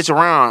fucked a bitch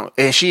around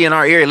and she in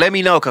our area, let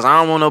me know, because I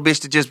don't want no bitch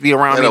to just be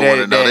around They me don't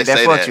wanna know. They that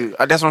say fucked that. you.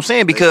 That's what I'm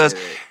saying, because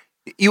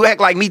you act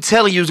like me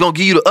telling you is gonna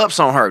give you the ups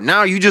on her.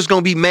 Now you just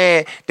gonna be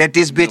mad that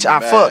this bitch I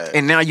mad. fucked,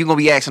 and now you gonna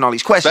be asking all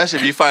these questions. Especially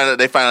if you find out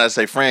they find out to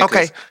say friend.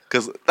 Okay.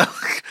 Because a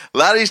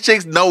lot of these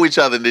chicks know each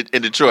other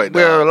in Detroit.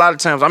 Well, a dog. lot of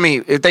times, I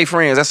mean, if they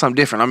friends, that's something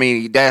different. I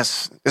mean,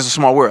 it's a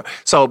small world.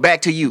 So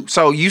back to you.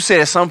 So you said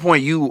at some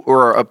point you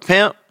were a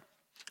pimp.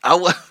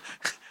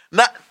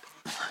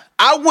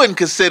 I wouldn't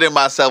consider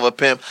myself a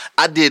pimp.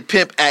 I did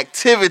pimp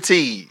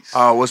activities.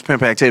 What's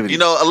pimp activity? You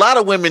know, a lot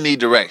of women need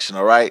direction,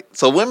 all right?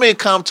 So women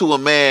come to a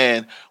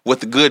man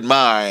with a good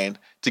mind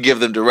to give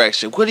them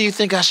direction. What do you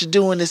think I should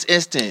do in this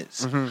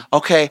instance?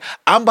 Okay,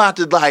 I'm about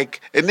to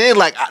and then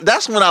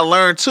that's when I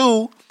learned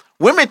too.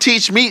 Women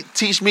teach me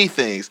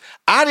things.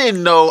 I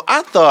didn't know.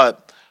 I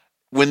thought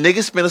when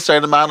niggas spend a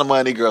certain amount of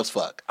money, girls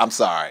fuck. I'm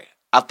sorry.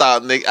 I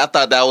thought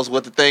that was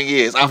what the thing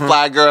is. I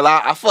fly a girl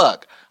out, I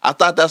fuck. I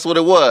thought that's what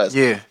it was.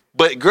 Yeah.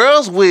 But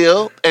girls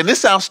will, and this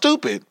sounds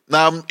stupid.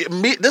 Now,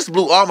 this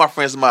blew all my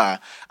friends' mind.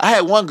 I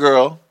had one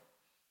girl,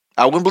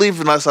 I wouldn't believe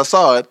it unless I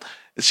saw it.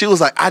 She was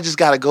like, I just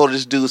got to go to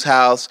this dude's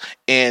house,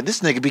 and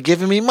this nigga be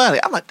giving me money.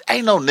 I'm like,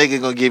 ain't no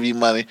nigga gonna give you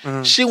money.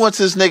 She went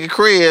to this nigga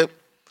crib,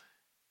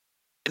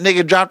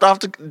 nigga dropped off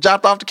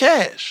the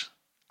cash.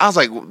 I was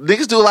like,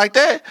 niggas do it like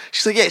that?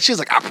 She said, yeah. She was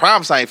like, I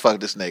promise I ain't fuck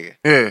this nigga.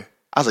 Yeah.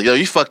 I was like, yo,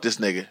 you fuck this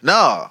nigga.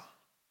 No.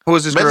 Who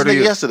was this Met girl this to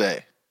nigga you?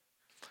 yesterday.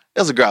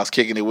 There was a girl I was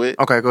kicking it with.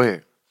 Okay, go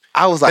ahead.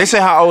 I was like, They say,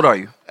 how old are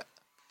you?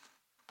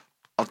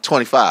 I'm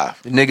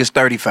 25. The nigga's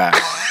 35.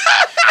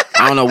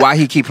 I don't know why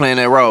he keep playing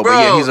that role, but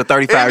yeah, he's a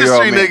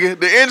 35-year-old man. Nigga,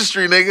 the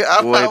industry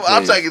nigga. Boy,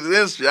 I'm please. taking the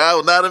industry. I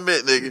will not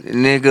admit, nigga.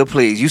 Nigga,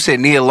 please. You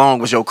said Nia Long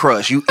was your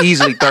crush. You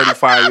easily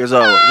 35 years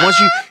old. Once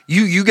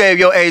you gave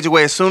your age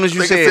away as soon as you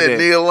Nigga said that.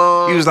 Nia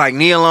Long. You was like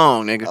Nia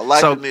Long, nigga. I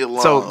like the Nia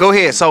Long. So go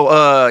ahead.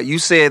 So you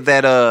said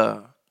that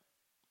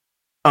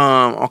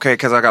okay,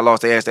 because I got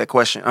lost to ask that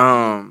question.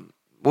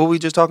 What were we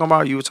just talking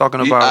about? You were talking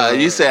about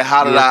you said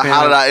how did you a pimp?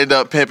 I end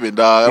up pimping,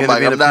 dog? I'm You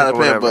like, ended I'm up not a pimp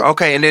or pimp, whatever. but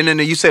Okay, and then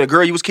you said a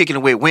girl you was kicking it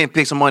with went and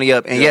picked some money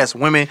up, and Yeah. yes,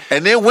 women.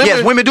 And then women-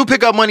 Yes, women do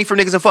pick up money from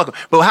niggas and fuck them.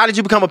 But how did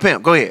you become a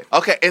pimp? Go ahead.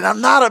 okay, and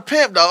I'm not a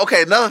pimp, dog.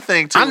 Okay, another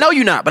thing too. I know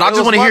you're not, but I There just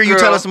was want to one hear you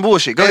girl- tell us some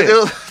bullshit. Go ahead.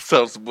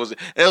 Tell us some bullshit.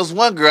 There was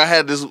one girl. I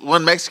had this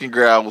one Mexican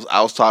girl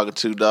I was talking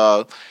to,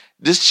 dog.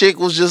 This chick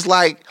was just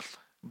like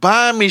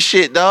buying me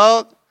shit,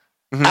 dog.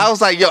 I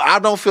was like, yo, I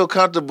don't feel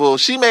comfortable.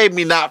 She made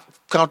me not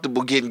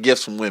comfortable getting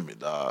gifts from women,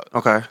 dog.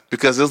 Okay.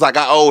 Because it was like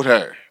I owed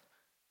her.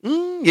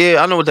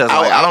 Yeah, I know what that's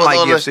like. I don't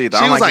like gifts either.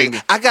 She I don't was like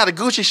like, I got a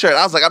Gucci shirt.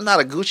 I was like, I'm not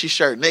a Gucci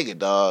shirt nigga,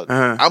 dog.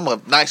 I'm a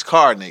nice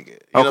car nigga. You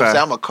know what I'm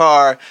saying? I'm a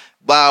car,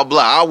 blah,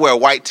 blah. I'll wear a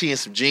white tee and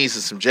some jeans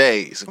and some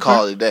J's and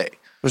call it a day.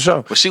 For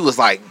sure. But she was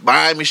like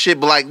buying me shit.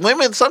 But like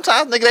women,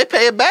 sometimes, nigga, they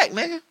pay it back,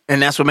 nigga.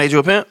 And that's what made you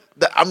a pimp?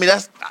 I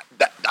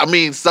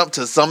mean, some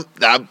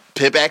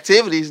pimp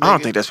activities. Nigga. I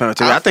don't think that's pimp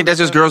activity. I think that's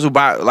just girls who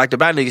like to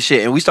buy nigga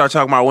shit. And we start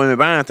talking about women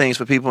buying things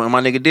for people, and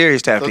my nigga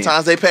Darius tapped in.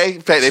 Sometimes they pay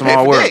for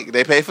dick.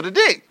 They pay for the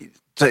dick.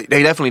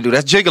 They definitely do.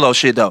 That's gigolo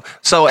shit, though.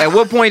 So at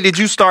what point did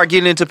you start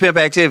getting into pimp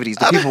activities?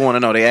 The people want to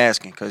know. They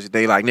asking because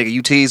they like, nigga,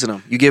 you teasing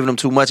them. You giving them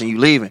too much and you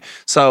leaving.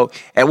 So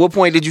at what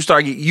point did you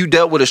start? You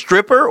dealt with a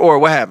stripper or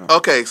what happened?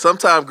 Okay,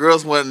 sometimes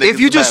girls want niggas. If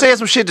you just said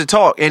some shit to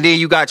talk and then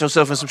you got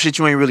yourself in some shit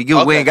you ain't really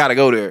good, we ain't got to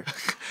go there.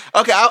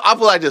 Okay, I'll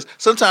put it like this.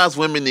 Sometimes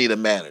women need a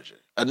manager.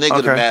 A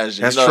nigga to manage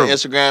them. That's true. The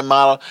Instagram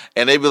model.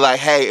 And they be like,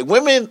 hey,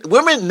 women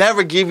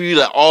never give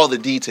you all the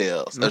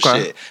details of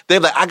shit. They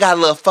be like, I got a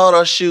little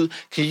photo shoot.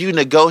 Can you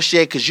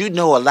negotiate? Because you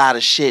know a lot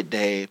of shit,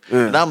 Dave.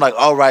 Yeah. And I'm like,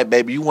 all right,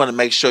 baby, you want to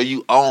make sure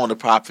you own the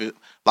profit.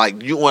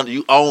 Like, you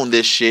own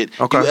this shit.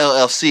 Okay. You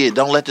LLC it.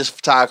 Don't let this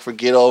photographer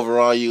get over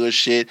on you and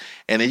shit.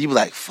 And then you be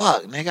like,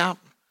 fuck, nigga,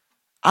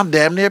 I'm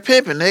damn near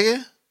pimping,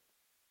 nigga.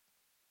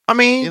 I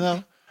mean, you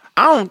know?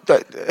 I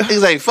don't.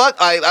 He's like, fuck.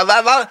 I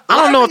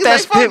don't know if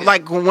that's pimp.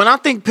 Like, when I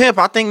think pimp,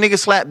 I think niggas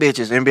slap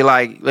bitches and be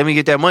like, let me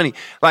get that money.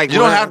 Like, you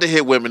don't have to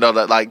hit women though.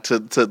 That like to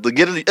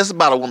get it. It's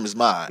about a woman's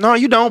mind. No,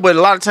 you don't. But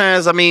a lot of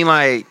times, I mean,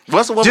 like,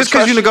 just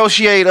because you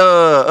negotiate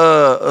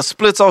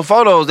splits on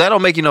photos, that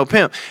don't make you no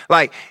pimp.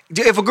 Like,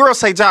 if a girl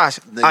say, Josh,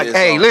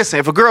 hey, listen,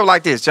 if a girl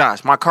like this,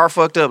 Josh, my car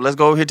fucked up. Let's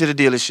go over here to the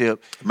dealership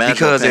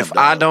because if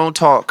I don't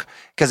talk.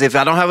 Because if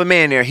I don't have a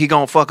man there, he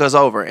gonna fuck us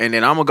over. And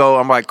then I'm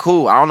like,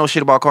 cool, I don't know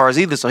shit about cars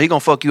either, so he gonna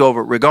fuck you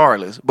over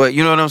regardless. But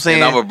you know what I'm saying?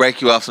 And I'm gonna break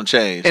you off some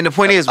change. And the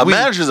point is, a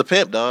manager's a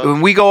pimp, dog.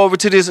 When we go over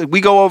to this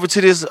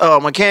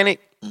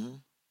mechanic,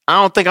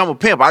 I don't think I'm a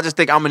pimp. I just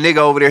think I'm a nigga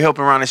over there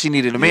helping around and she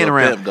needed a man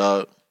around. Pimp,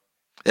 dog.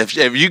 If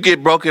you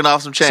get broken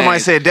off some change. Somebody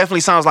said it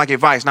definitely sounds like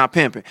advice, not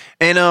pimping.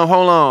 And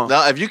hold on.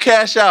 No, if you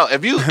cash out,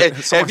 if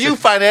you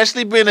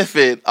financially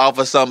benefit off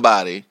of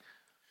somebody,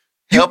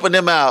 helping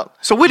them out.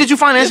 So where did you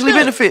financially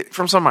benefit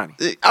from somebody?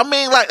 I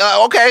mean, like,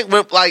 okay,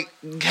 like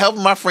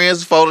helping my friends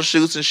with photo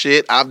shoots and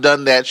shit. I've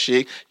done that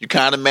shit. You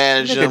kind of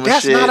manage them and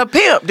that's shit. That's not a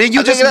pimp. Then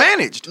you just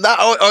managed.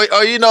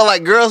 Or you know,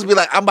 like girls be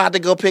like, I'm about to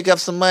go pick up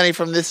some money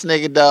from this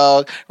nigga,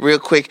 dog, real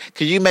quick.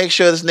 Can you make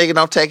sure this nigga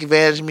don't take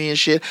advantage of me and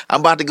shit? I'm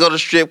about to go to the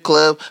strip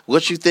club.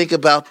 What you think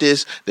about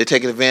this? They're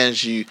taking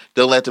advantage of you.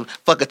 Don't let them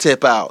fuck a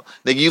tip out.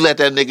 Nigga, you let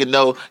that nigga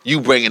know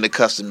you bringing the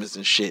customers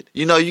and shit.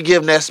 You know, you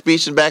give them that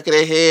speech in the back of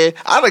their head.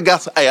 I done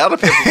got some, I done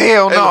pimped.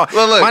 Hell no.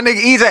 Look. My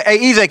nigga EJ,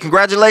 EJ,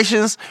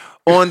 congratulations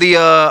on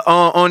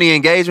the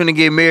engagement and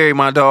getting married,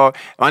 my dog.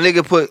 My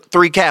nigga put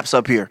 3 caps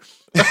up here.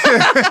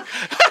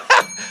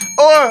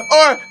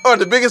 or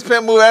the biggest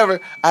pimp move ever.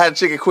 I had a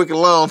chicken Quicken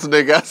Loans,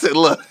 nigga. I said,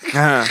 look.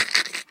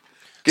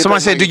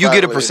 Somebody said, do you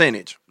get a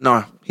percentage?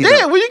 No.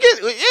 When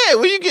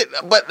you get,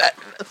 but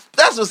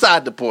that's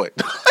beside the point.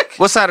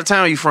 What side of town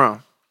are you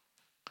from?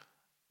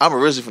 I'm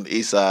originally from the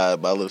east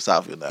side, but I live in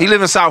Southfield now. He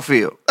live in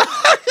Southfield.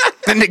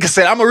 That nigga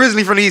said, I'm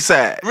originally from the east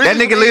side. That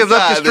nigga lives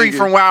up the street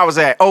from where I was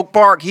at. Oak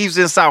Park, he's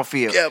in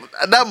Southfield. Yeah,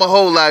 but not my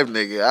whole life,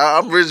 nigga.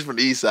 I'm originally from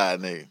the east side,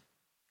 nigga.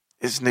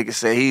 This nigga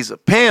said he's a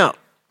pimp.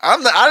 I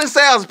didn't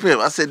say I was a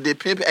pimp. I said did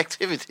pimp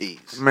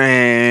activities.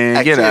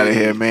 Man, get out of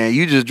here, man.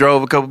 You just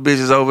drove a couple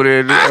bitches over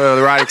there to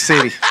Erotic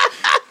City.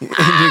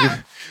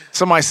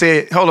 Somebody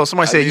said, hold on,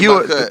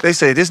 they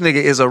said this nigga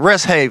is a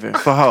rest haven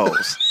for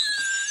hoes.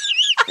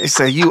 They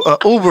say you a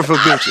Uber for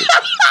bitches.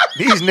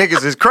 These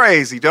niggas is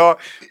crazy, dog.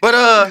 But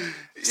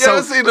you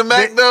ever seen the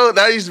Mac though?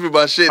 That used to be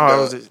my shit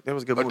though. That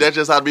was a good movie. But that's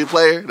just how to be a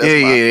player. That's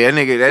that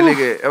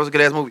nigga, that was a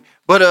good ass movie.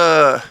 But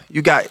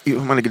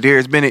my nigga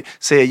Darius Bennett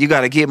said you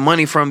got to get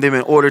money from them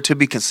in order to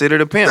be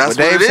considered a pimp. That's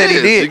but Dave said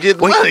he did. You get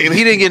money.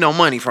 He didn't get no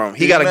money from him.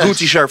 He got a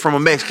Gucci shirt from a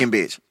Mexican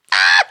bitch.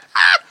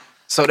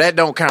 So that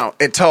don't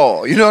count at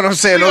all. You know what I'm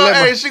saying?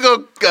 She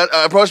gonna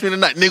approach me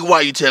tonight. Nigga,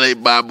 why you tell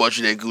everybody I bought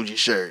you that Gucci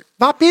shirt?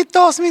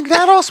 Papitos,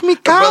 migaros,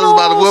 micaros. Brother's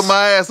about to whip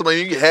my ass. I'm like,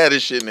 you can have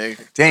this shit,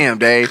 nigga. Damn,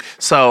 Dave.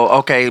 So,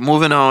 okay,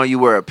 moving on. You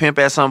were a pimp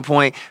at some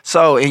point.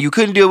 So, and you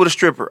couldn't deal with a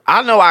stripper.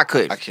 I know I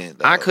couldn't. I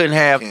can't. I couldn't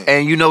have.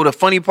 And you know the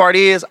funny part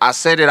is, I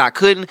said that I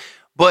couldn't,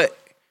 but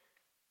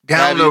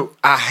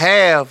I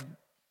have.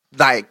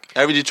 Like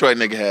every Detroit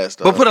nigga has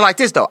though. But put it like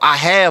this though, I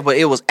have, but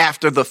it was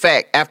after the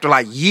fact, after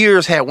like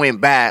years had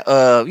went by. You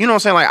know what I'm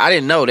saying? Like I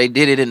didn't know they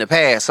did it in the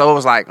past, so it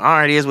was like, all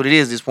right, it is what it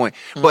is at this point.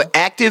 Mm-hmm. But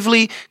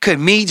actively, could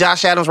me,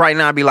 Josh Adams, right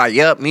now be like,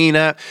 yep, me and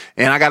that,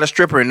 and I got a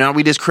stripper, and now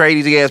we this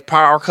crazy ass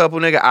power couple,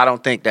 nigga. I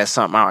don't think that's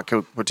something I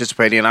could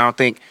participate in. I don't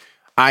think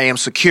I am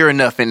secure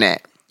enough in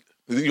that.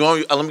 Let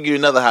me give you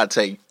another hot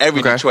take.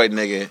 Every Detroit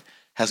nigga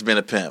has been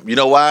a pimp. You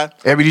know why?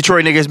 Every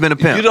Detroit nigga has been a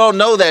pimp. You don't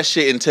know that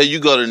shit until you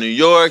go to New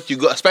York.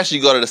 Especially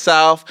you go to the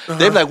South.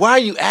 They be like, "Why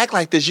you act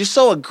like this? You're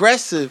so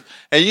aggressive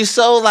and you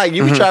so like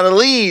you be trying to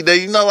lead."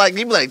 You know, like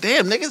you be like,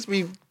 "Damn, niggas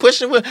be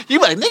pushing." You be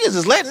like, "Niggas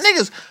is letting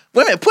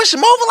women push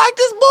them over like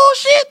this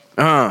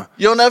bullshit."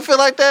 You don't ever feel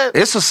like that?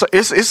 It's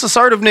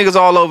assertive niggas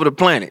all over the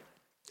planet.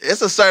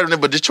 It's assertiveness,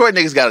 but Detroit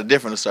niggas got a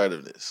different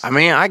assertiveness. I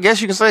mean, I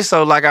guess you can say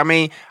so. Like, I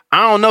mean,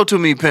 I don't know too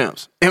many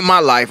pimps in my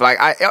life. Like,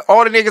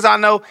 all the niggas I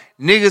know,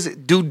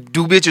 niggas do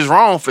bitches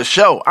wrong for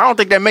sure. I don't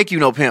think that make you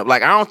no pimp.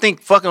 Like, I don't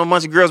think fucking a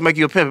bunch of girls make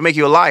you a pimp. It make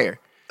you a liar.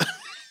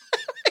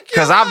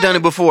 Because I've done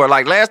it before.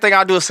 Like, last thing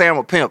I do is say I'm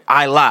a pimp.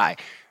 I lie.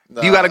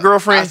 Nah, you got a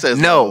girlfriend? I said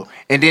no. So.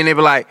 And then they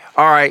be like,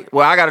 all right,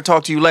 well, I got to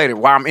talk to you later.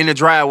 While I'm in the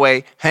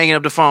driveway, hanging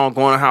up the phone,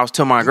 going to the house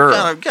to my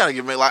girl. You gotta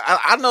give me, like,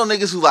 I know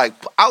niggas who, like,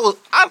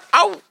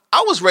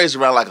 I was raised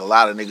around like a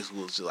lot of niggas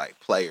who was just like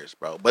players,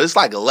 bro. But it's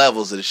like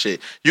levels of the shit.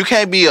 You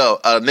can't be a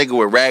nigga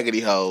with raggedy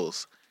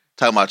hoes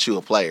talking about you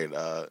a player,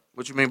 dog.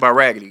 What you mean by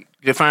raggedy?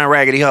 Define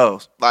raggedy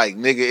hoes. Like,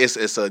 nigga,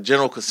 it's a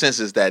general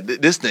consensus that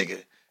this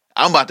nigga,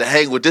 I'm about to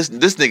hang with this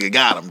nigga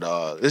got him,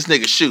 dog. This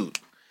nigga shoot.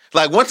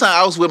 Like, one time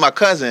I was with my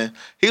cousin.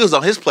 He was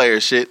on his player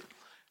shit.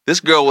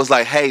 This girl was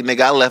like, "Hey,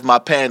 nigga, I left my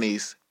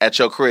panties at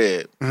your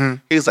crib."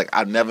 He was like,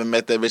 "I never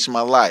met that bitch in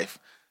my life."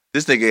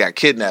 This nigga got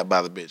kidnapped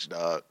by the bitch,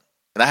 dog.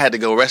 And I had to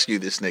go rescue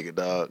this nigga,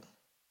 dog.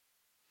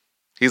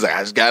 He's like,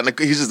 I got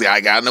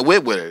in the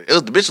whip with her.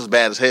 The bitch was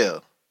bad as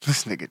hell.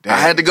 This nigga, Dave. I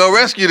had to go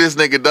rescue this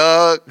nigga,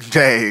 dog.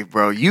 Dave,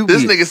 bro,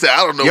 this nigga said,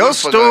 I don't know. Your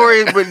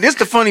story, but this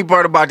the funny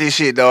part about this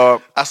shit,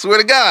 dog. I swear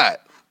to God.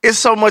 It's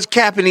so much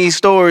cap in these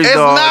stories,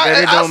 dog,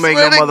 that it don't make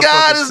no motherfucking sense.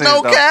 I swear to God, it's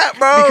no cap,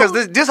 bro.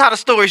 Because this how the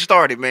story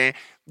started, man.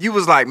 You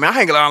was like, man, I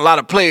hang around a lot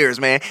of players,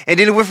 man. And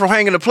then it went from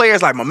hanging to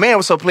players, like, my man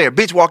was so player.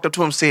 Bitch walked up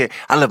to him and said,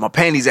 "I left my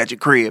panties at your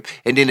crib."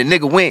 And then the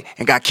nigga went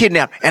and got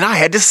kidnapped. And I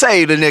had to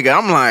save the nigga.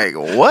 I'm like,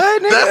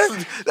 what,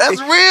 nigga? That's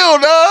real,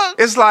 dog.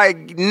 It's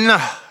like, no,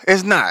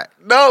 it's not.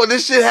 No,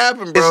 this shit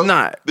happened, bro. It's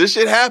not. This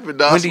shit happened,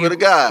 dog. I swear to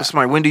God.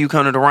 When do you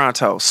come to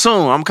Toronto?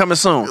 Soon. I'm coming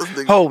soon.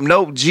 Hope,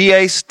 nope.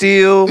 GA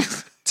still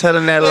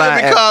telling that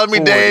lie. Be calling me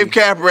Dave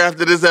Capper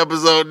after this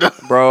episode, dog.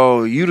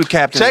 Bro, you the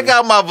captain. Check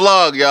out my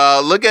vlog,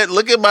 y'all. Look at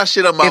my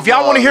shit on my vlog. If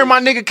y'all want to hear my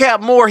nigga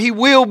Cap more, he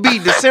will be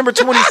December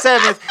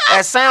 27th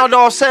at Sound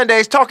Off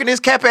Sundays talking this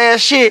cap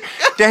ass shit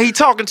that he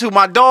talking to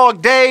my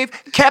dog Dave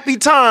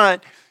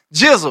Capitan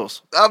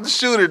Jizzles. I'm the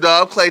shooter,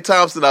 dog. I'm Clay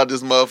Thompson out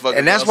this motherfucker.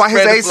 And that's why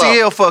his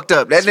ACL fucked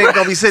up. That nigga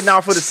gonna be sitting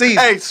out for the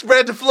season. Hey,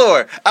 spread the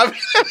floor.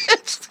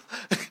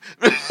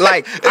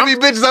 Like,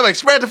 bitches, I'm like,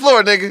 spread the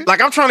floor, nigga.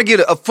 Like, I'm trying to get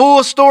a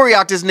full story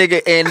out this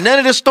nigga, and none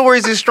of the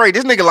stories is straight.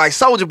 This nigga like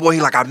Soulja Boy.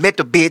 He like, I met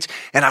the bitch,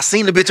 and I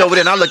seen the bitch over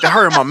there, and I looked at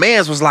her, and my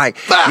mans was like,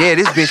 yeah,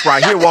 this bitch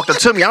right here walked up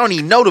to me. I don't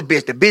even know the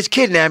bitch. The bitch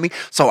kidnapped me,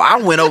 so I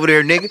went over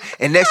there, nigga.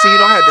 And next thing you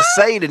know, I had to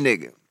say the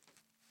nigga.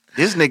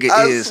 This nigga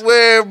I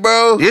swear,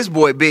 bro. This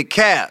boy big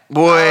Cap,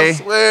 boy. I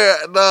swear,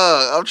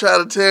 dog. I'm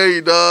trying to tell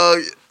you, dog.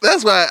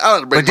 That's why I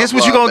don't bring. But this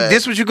what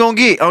you gonna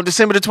get on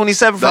December the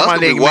 27th from my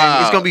nigga,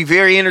 man. It's gonna be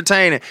very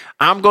entertaining.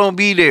 I'm gonna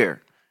be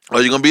there. Oh,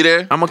 you gonna be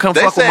there? I'm gonna come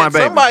fuck with my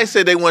baby. Somebody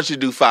said they want you to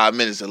do 5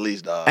 minutes at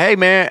least, dog. Hey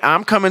man,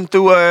 I'm coming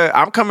through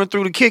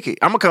to kick it.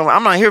 I'm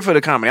not here for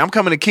the comedy. I'm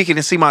coming to kick it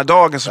and see my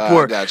dog and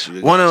support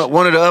one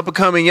of the up and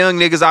coming young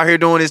niggas out here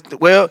doing this.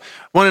 Well,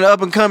 one of the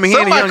up and coming.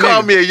 Somebody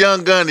called me a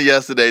young gunner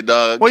yesterday,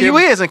 dog. Well, you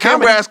is in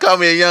comedy. Kim Brass called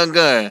me a young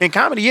gun. In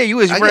comedy, yeah,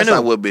 you is. I guess I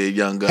would be a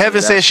young gun.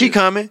 Heaven said she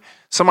coming.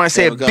 Somebody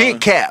said big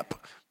Cap.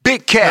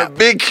 Big Cap.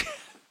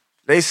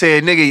 They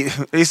said,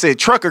 nigga, they said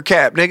trucker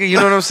cap, nigga. You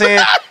know what I'm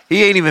saying?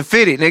 He ain't even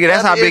fitted, nigga.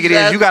 That's how big it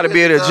is. You got to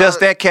be able to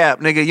adjust that cap,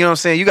 nigga. You know what I'm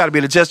saying? You got to be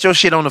able to adjust your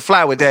shit on the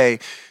fly with Dave.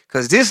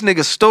 Because this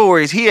nigga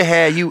stories, he'll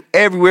have you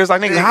everywhere. It's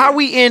like, nigga, how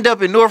we end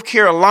up in North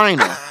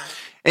Carolina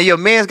and your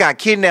man's got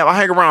kidnapped? I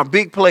hang around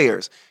big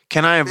players.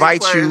 Can I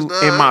invite you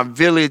in my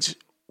village,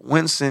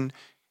 Winston,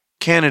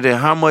 Canada?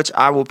 How much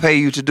I will pay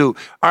you to do?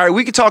 All right,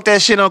 we can talk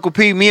that shit, Uncle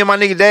P. Me and my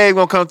nigga Dave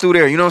gonna come through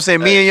there. You know what I'm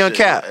saying? Me and Young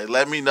Cap. Hey,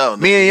 let me know.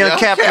 Me and Young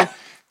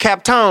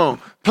Captain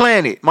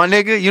Planet, my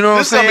nigga. You know what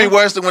I'm saying? This gonna be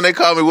worse than when they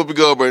called me Whoopi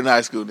Goldberg in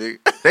high school, nigga.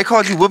 They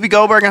called you Whoopi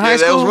Goldberg in high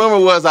school? That was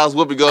rumor was I was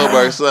Whoopi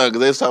Goldberg's son because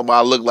they was talking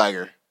about I look like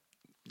her.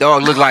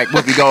 Dog look like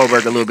Whoopi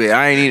Goldberg a little bit.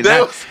 I ain't even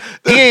that.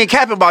 He ain't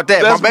capping about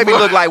that. My baby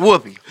look like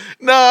Whoopi.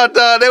 No,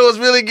 dog, they was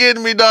really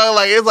getting me, dog.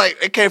 Like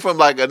it came from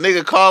like a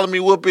nigga calling me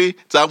Whoopi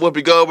to I'm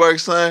Whoopi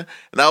Goldberg's son.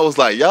 And I was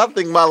like, y'all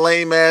think my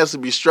lame ass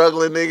would be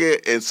struggling,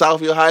 nigga, in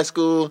Southfield High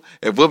School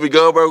if Whoopi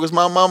Goldberg was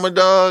my mama,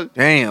 dog?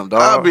 Damn, dog.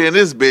 I'll be in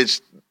this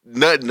bitch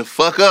nothing to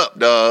fuck up,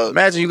 dog.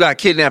 Imagine you got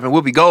kidnapped and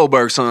Whoopi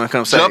Goldberg's son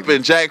come save you.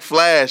 Jumping Jack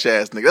Flash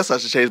ass nigga. That's how I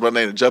should change my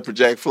name to Jumping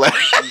Jack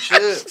Flash. You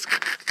should.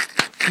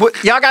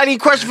 What, y'all got any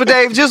questions for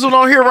Dave Jizzle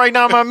on here right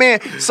now, my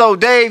man? So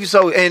Dave,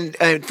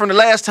 and from the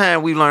last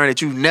time we learned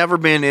that you've never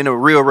been in a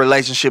real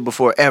relationship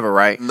before ever,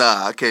 right?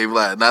 Nah, I can't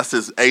lie. Not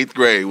since 8th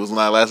grade was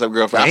my last time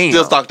girlfriend. Damn. I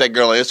still stalk that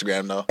girl on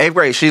Instagram though. 8th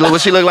grade.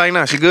 What she look like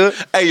now? She good?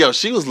 Hey yo,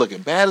 she was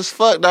looking bad as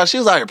fuck, dog. She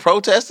was out here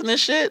protesting and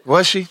shit.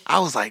 Was she? I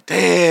was like,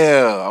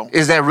 damn.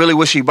 Is that really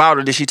what she bought,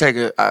 or did she take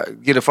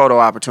get a photo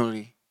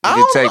opportunity?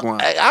 You could take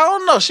one. I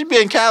don't know. She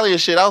be in Cali and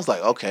shit. I was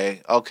like,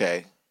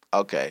 okay.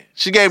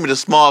 She gave me the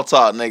small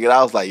talk, nigga.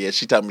 I was like, yeah,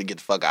 she told me to get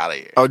the fuck out of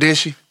here. Oh, did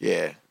she?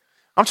 Yeah.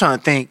 I'm trying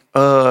to think.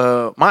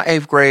 My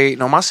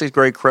 6th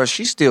grade crush,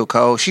 she's still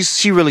cold.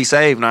 She really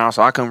saved now,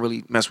 so I couldn't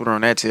really mess with her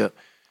on that tip.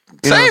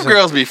 Save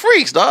girls be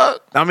freaks, dog.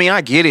 I mean,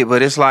 I get it,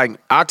 but it's like,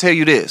 I'll tell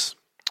you this.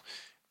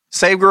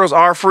 Save girls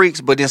are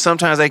freaks, but then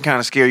sometimes they kind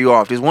of scare you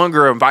off. This one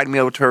girl invited me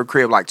over to her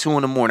crib like 2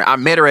 a.m. I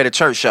met her at a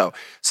church show.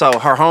 So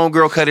her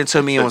homegirl cut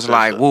into me and was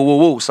like, woo, woo,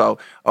 woo. So,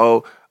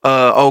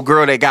 old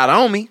girl that got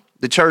on me,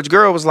 the church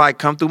girl was like,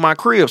 come through my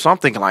crib. So I'm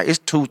thinking like, it's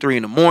 2, 3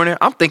 in the morning.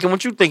 I'm thinking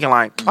what you thinking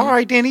like, all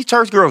right, then these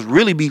church girls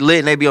really be lit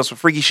and they be on some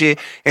freaky shit.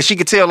 And she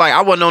could tell like,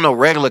 I wasn't on no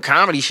regular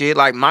comedy shit.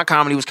 Like my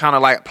comedy was kind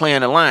of like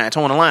towing the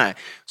line.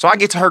 So I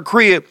get to her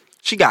crib.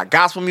 She got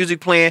gospel music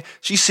playing.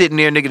 She's sitting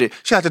there, nigga.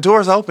 She got the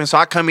doors open. So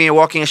I come in,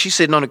 walk in. She's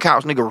sitting on the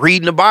couch, nigga,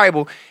 reading the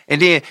Bible.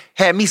 And then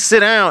had me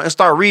sit down and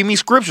start reading me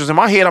scriptures. In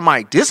my head, I'm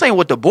like, this ain't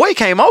what the boy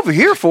came over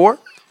here for.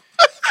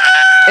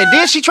 And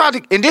then she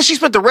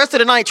spent the rest of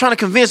the night trying to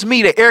convince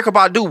me that Erykah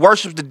Badu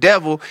worships the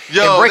devil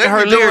and breaking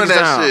her lyrics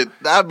down. Shit.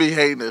 I be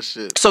hating that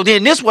shit. So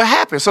then this what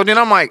happened. So then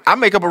I'm like, I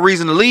make up a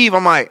reason to leave.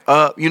 I'm like,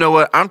 you know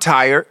what? I'm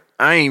tired.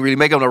 I ain't really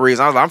make up no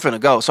reason. I was like, I'm finna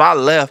go. So I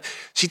left.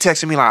 She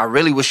texted me like, I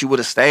really wish you would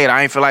have stayed.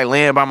 I ain't feel like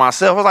laying by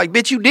myself. I was like,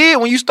 bitch, you did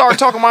when you started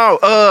talking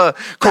about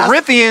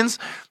Corinthians.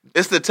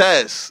 It's the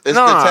test. It's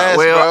the test,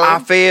 well, bro. I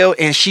failed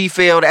and she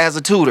failed as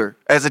a tutor,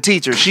 as a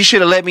teacher. She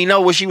should have let me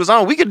know what she was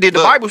on. We could did the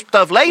Bible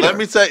stuff later. Let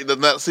me tell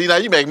you. See, now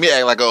you make me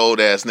act like an old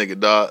ass nigga,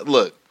 dog.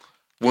 Look,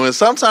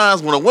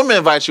 sometimes when a woman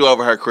invites you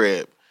over her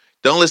crib,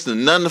 don't listen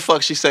to none of the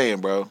fuck she's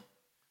saying, bro.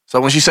 So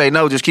when she say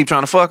no, just keep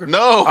trying to fuck her? No.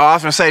 Oh, I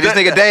was gonna say, this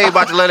nigga Dave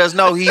about to let us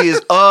know he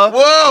is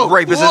a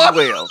rapist as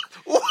well.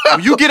 Whoa.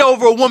 When you get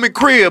over a woman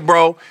crib,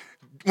 bro,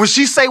 when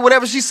she say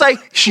whatever she say,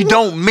 she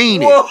don't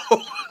mean it.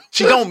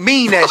 She don't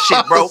mean that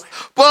shit, bro.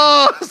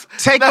 Pause.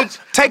 Take the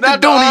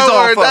doonies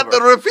off of her. Not the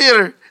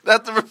repeater.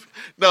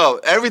 No,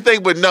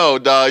 everything but no,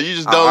 dog. You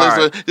just don't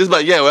listen. Right. Just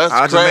like, yeah, well,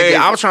 that's crazy.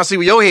 I was trying to see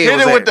where your head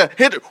was at.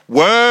 Hit it.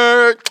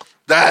 Word.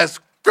 That's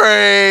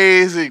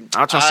crazy.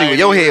 I was trying to see where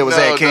your head was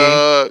at, King.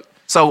 Dog.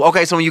 So,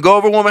 okay, so when you go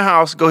over a woman's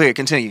house, go ahead,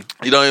 continue.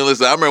 You don't even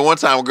listen. I remember one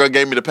time a girl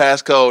gave me the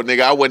passcode,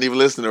 nigga. I wasn't even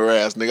listening to her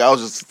ass, nigga. I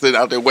was just sitting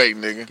out there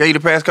waiting, nigga. Gave you the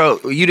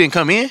passcode? You didn't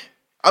come in?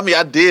 I mean,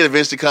 I did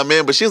eventually come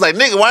in, but she was like,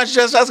 nigga, why don't you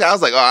just ask? I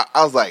was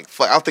like,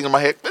 fuck. I was thinking in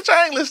my head, bitch,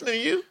 I ain't listening to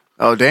you.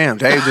 Oh, damn.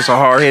 Dave just a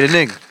hard-headed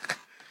nigga.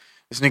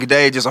 This nigga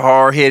Dave just a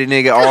hard-headed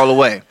nigga all the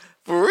way.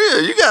 For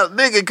real. You got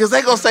nigga, because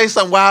they gonna say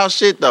some wild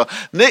shit, though.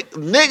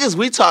 Niggas,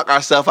 we talk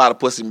ourselves out of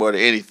pussy more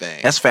than anything.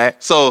 That's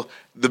fact. So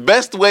the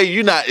best way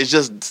is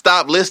just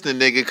stop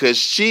listening, nigga, because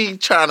she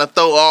trying to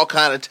throw all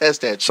kind of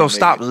tests at you. So nigga.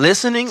 Stop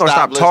listening or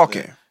stop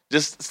talking?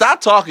 Just stop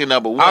talking,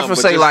 number one. I was gonna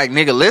say, like,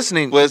 nigga,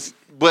 listening.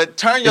 But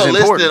turn your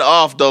listening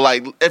off, though.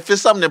 Like, if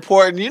it's something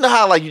important, you know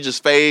how, like, you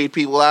just fade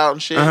people out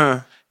and shit? Uh-huh.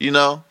 You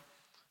know?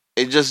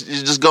 You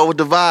just go with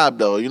the vibe,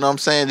 though. You know what I'm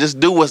saying? Just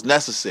do what's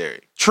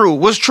necessary. True.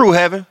 What's true,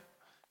 Heaven?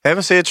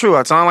 Heaven said true.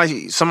 I sound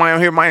like somebody on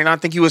here might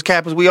not think you as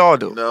cap as we all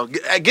do. No,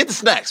 get the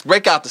snacks.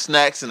 Break out the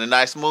snacks in a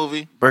nice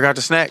movie. Break out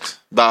the snacks.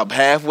 About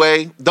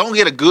halfway. Don't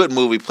get a good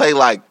movie. Play,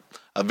 like,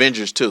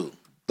 Avengers 2.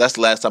 That's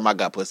the last time I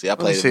got pussy. I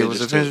played Avengers 2.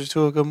 Was Avengers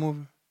 2 a good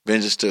movie?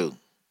 Avengers 2.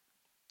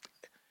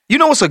 You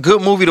know what's a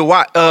good movie to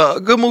watch? A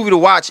good movie to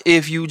watch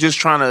if you just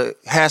trying to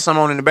have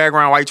something on in the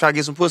background while you try to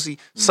get some pussy?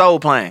 Soul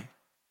Plane.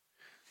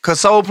 Cause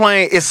Soul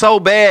Plane is so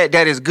bad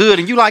that it's good,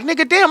 and you like,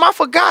 nigga, damn, I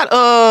forgot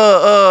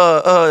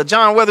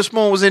John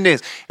Witherspoon was in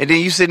this. And then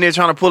you sitting there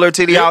trying to pull her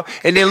titty out,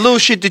 and then little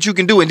shit that you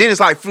can do, and then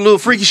it's like little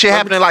freaky shit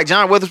happening, like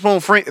John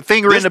Witherspoon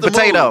finger in the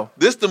potato.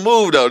 This the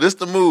move, though. This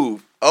the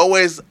move.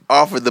 Always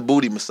offer the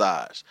booty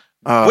massage.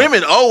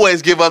 Women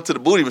always give up to the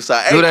booty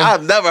massage. Hey,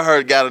 I've never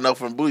heard got enough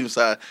from booty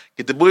massage.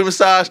 Get the booty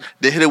massage,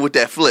 then hit it with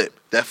that flip.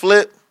 That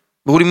flip.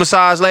 Booty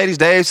massage, ladies.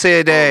 Dave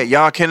said that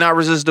y'all cannot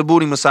resist the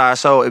booty massage.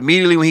 So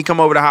immediately when he come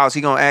over the house, he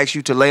gonna ask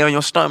you to lay on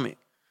your stomach.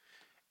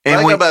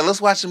 And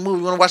let's watch a movie.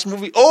 You want to watch a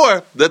movie?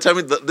 Or they'll tell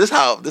me this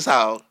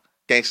how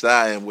gangsta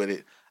I am with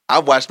it. I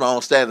watched my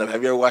own stand up.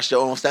 Have you ever watched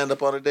your own stand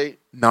up on a date?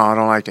 No, I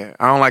don't like that.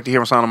 I don't like to hear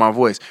the sound of my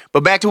voice.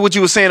 But back to what you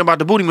were saying about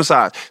the booty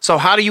massage. So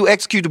how do you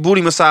execute the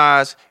booty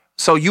massage?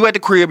 So you at the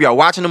crib, y'all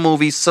watching the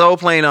movie, Soul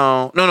Plane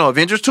on. No,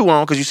 Avengers 2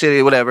 on, because you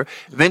said whatever.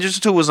 Avengers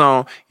 2 was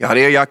on. Y'all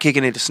there, y'all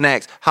kicking into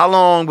snacks. How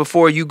long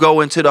before you go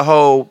into the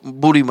whole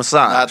booty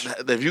massage?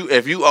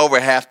 If you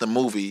over half the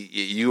movie,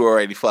 you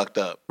already fucked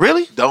up.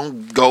 Really?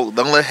 Don't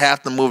let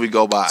half the movie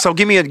go by. So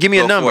give me a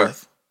number.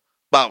 Forth.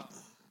 About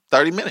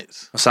 30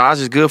 minutes.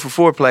 Massage is good for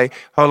foreplay.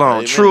 Hold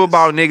on. True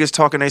about niggas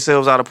talking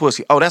themselves out of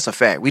pussy. Oh, that's a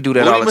fact. We do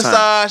that all the time.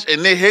 Massage,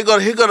 and then here go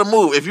the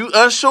move. If you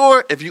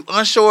unsure,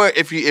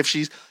 if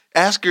she's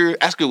ask her,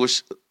 don't ask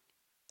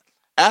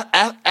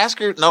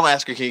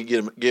her, can you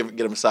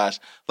get a massage?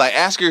 Like,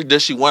 ask her,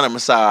 does she want a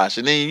massage?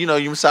 And then,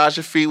 you massage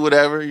your feet,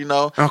 whatever,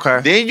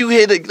 Okay. Then you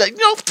hit it, like,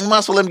 you might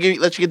as well let you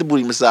get the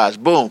booty massage.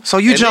 Boom. So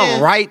you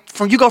jump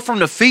you go from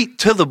the feet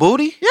to the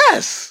booty?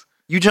 Yes.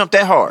 You jump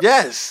that hard?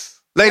 Yes.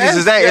 Ladies,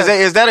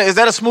 is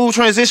that a smooth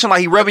transition?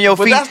 Like he rubbing your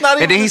feet, that's not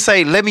even and then he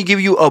say, "Let me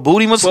give you a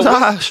booty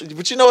massage."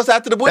 But you know what's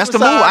after the booty That's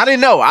massage? the move. I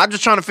didn't know. I'm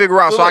just trying to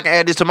figure out so I can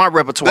add this to my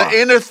repertoire.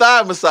 The inner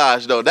thigh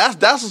massage, though. That's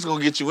what's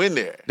gonna get you in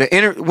there.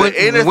 When do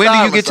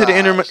you get to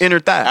the inner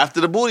thigh? After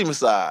the booty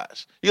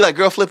massage. You like,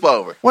 girl, flip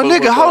over. Well,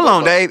 nigga, hold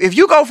on, Dave. If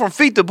you go from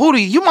feet to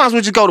booty, you might as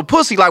well just go to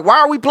pussy. Like,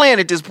 why are we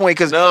playing at this point?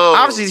 Because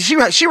obviously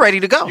she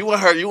ready to go. You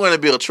want to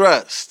build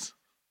trust.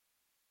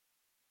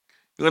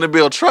 You want to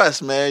build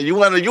trust, man. You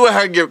want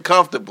her to get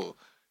comfortable.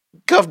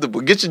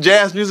 Get your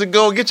jazz music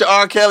going. Get your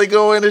R. Kelly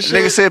going and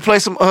shit. Nigga said play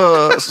some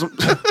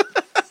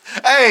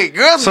hey,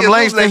 girls, some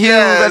Langston Hughes.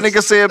 That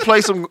nigga said play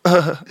some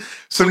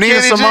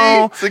Nina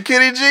Simone. Some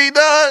Kenny G,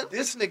 dog.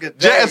 This nigga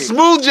Dave.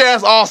 Smooth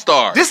jazz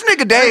all-star. This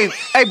nigga Dave.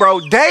 Hey,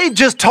 bro, Dave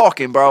just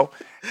talking, bro.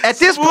 At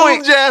this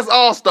point, jazz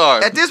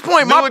all-star. At this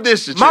point, my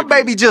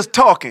baby just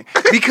talking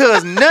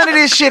because none of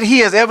this shit he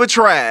has ever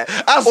tried.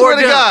 I swear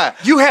to God,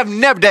 you have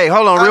never. Dave,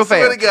 hold on, real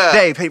fast.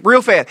 Dave, hey,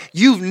 real fast.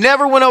 You've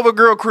never went over a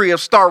girl crib,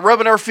 start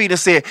rubbing her feet, and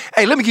said,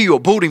 "Hey, let me give you a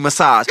booty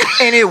massage,"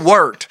 and it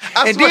worked.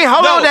 And then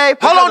hold on,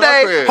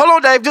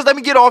 Dave. Just let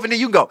me get off, and then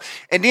you can go.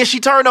 And then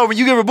she turned over, and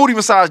you give her a booty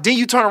massage. Then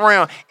you turn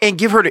around and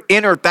give her the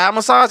inner thigh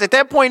massage. At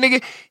that point,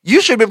 nigga, you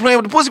should have been playing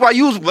with the pussy while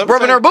you was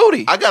rubbing her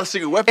booty. I got a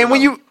secret weapon. And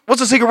when you. What's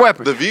a secret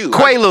weapon? The View.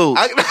 Quaaludes.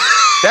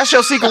 That's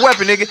your secret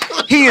weapon, nigga.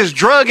 He is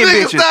drugging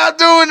bitches. Stop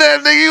doing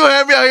that, nigga. You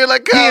have me out here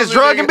like he is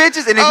drugging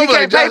bitches, and if he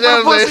can't pay for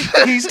the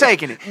pussy, he's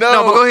taking it.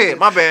 No, but go ahead.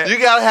 My bad. You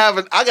gotta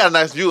have I got a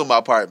nice view in my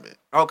apartment.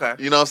 Okay.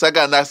 You know what I'm saying? I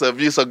got a nice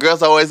view. So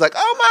girls always like,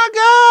 oh my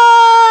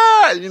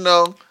God. You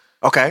know.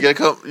 Okay. You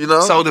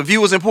know? So the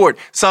view is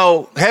important.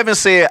 So Heaven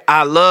said,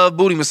 I love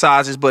booty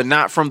massages, but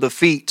not from the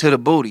feet to the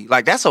booty.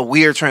 Like, that's a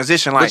weird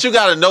transition. Like, but you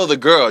got to know the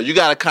girl. We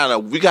got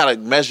to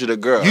measure the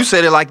girl. You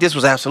said it like this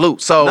was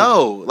absolute. So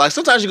no. Like,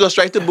 sometimes you go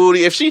straight to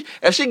booty. If she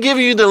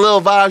giving you the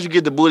little vibes, you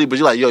get the booty, but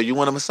you're like, yo, you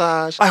want a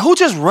massage? Like, who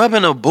just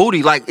rubbing a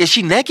booty? Like, is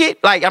she naked?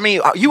 Like, I mean,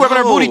 you rubbing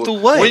her booty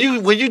through what?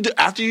 When you do,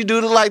 after you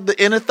do the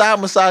inner thigh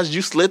massage,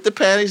 you slit the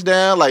panties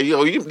down. Like,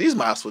 yo, these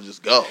might as well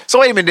just go.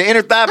 So wait a minute,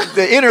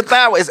 the inner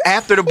thigh is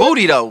after the booty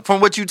though,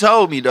 from what you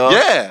told me, dog.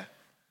 Yeah.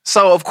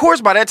 So of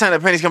course by that time the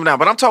panties coming down.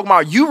 But I'm talking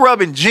about you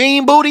rubbing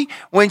jean booty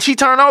when she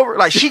turn over.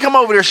 Like she come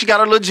over there, she got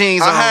her little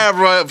jeans on. I have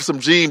rubbed some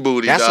jean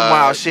booty. That's some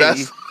wild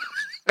shit.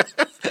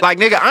 Like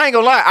nigga, I ain't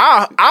gonna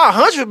lie. I'll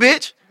hunt you,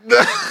 bitch.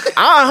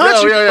 I'll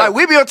hunt you. Like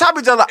we be on top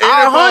of each other.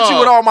 I'll hunt you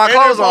with all my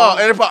clothes on.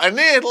 And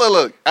then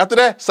look. After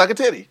that, suck a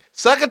titty.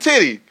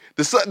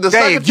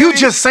 Dave, you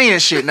just saying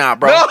shit now,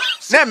 bro. No,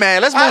 nah,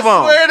 man, let's move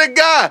on. I swear to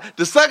God,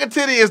 the suck a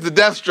titty is the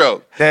death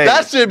stroke. Dave,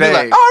 that should be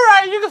like, all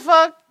right, you can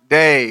fuck.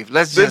 Dave,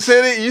 let's just stop.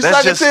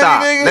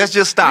 Nigga? Let's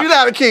just stop. You're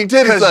not a king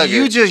titty sucker.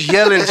 You just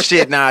yelling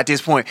shit now at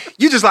this point.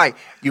 You just like,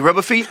 you rub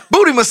her feet,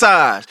 booty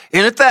massage,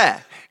 inner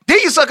thigh. Then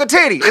you suck a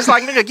titty. It's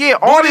like, nigga, yeah,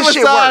 all this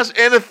shit works. Booty massage,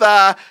 inner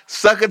thigh,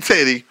 suck a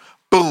titty,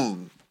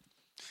 boom.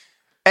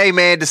 Hey,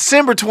 man,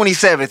 December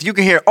 27th, you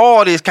can hear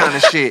all this kind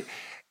of shit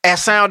at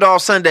Sound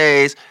Off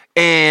Sundays.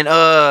 And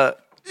this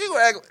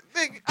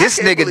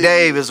nigga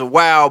Dave is a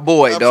wild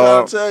boy, dog. I'm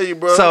trying to tell you,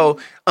 bro.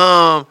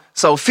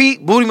 So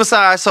feet, booty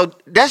massage. So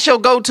that's your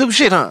go-to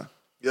shit, huh?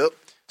 Yep.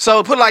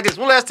 So put it like this.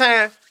 One last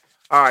time.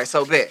 All right,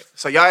 so bet.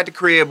 So y'all at the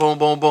crib, boom,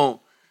 boom, boom.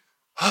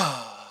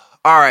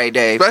 All right,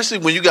 Dave. Especially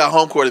when you got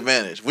home court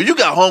advantage.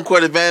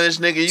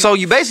 Nigga. So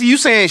you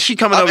saying she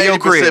coming over your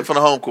crib. 80% from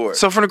the home court.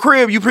 So from the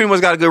crib, you pretty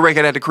much got a good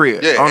record at the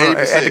crib. Yeah,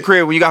 80%. At the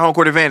crib when you got home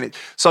court advantage.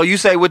 So you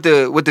say with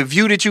the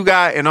view that you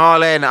got and all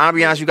that and the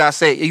ambiance you got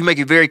set, you make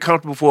it very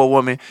comfortable for a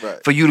woman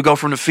for you to go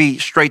from the feet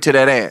straight to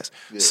that ass.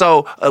 Yeah.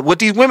 So what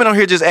these women on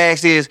here just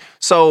asked is,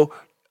 so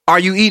are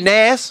you eating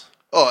ass?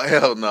 Oh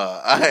hell no!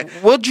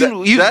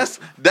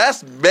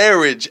 That's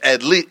marriage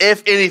at least,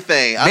 if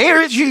anything.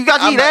 Marriage? You got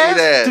to eat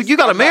ass? You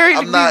got to marry?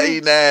 I'm not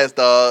eating ass,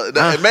 dog.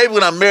 Maybe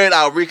when I'm married,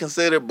 I'll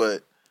reconsider.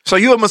 But so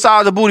you a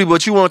massage the booty,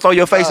 but you want to throw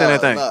your face in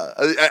that thing?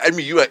 I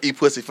mean, you eat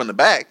pussy from the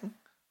back.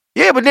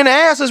 Yeah, but then the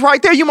ass is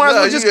right there. You might as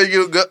well just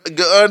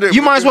go under.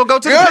 You might as well go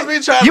to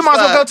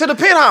the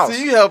penthouse.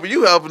 See, you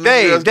helping.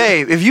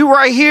 Dave, if you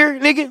right here,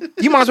 nigga,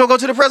 you might as well go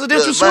to the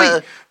presidential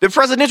suite. The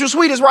presidential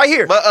suite is right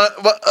here. My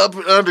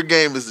under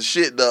game is the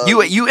shit, dog.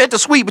 You at the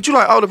suite, but you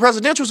like, oh, the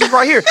presidential is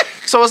right here.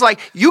 So it's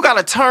like you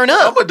gotta turn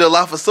up. I'm a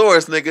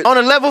Dilophosaurus, nigga. On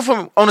a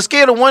level on a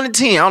scale of 1 to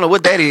 10, I don't know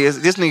what that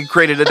is. This nigga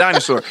created a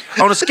dinosaur.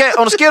 On a scale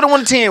of 1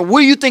 to 10,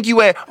 where do you think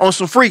you at on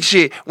some freak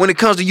shit when it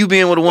comes to you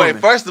being with a woman?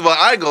 Wait, first of all,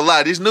 I ain't gonna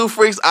lie. These new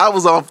freaks, I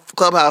was on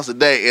Clubhouse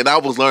today and I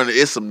was learning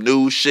it's some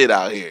new shit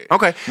out here.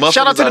 Okay.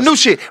 Shout out to the new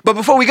shit. But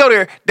before we go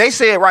there, they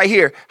said right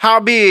here, how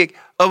big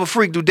of a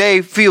freak do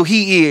Dave feel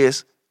he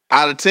is?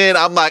 Out of 10,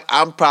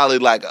 I'm probably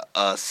like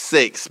a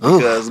 6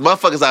 because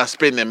motherfuckers are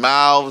spitting their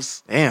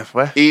mouths. Damn,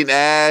 what? Eating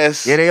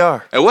ass. Yeah, they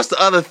are. And what's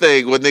the other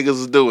thing what niggas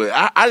is doing?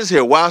 I just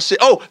hear wild shit.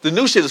 Oh, the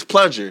new shit is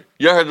plunger.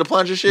 You ever heard of the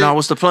plunger shit? No,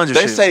 what's the plunger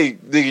shit? They say,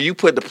 nigga, you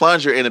put the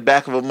plunger in the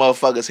back of a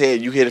motherfucker's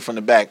head, you hit it from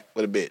the back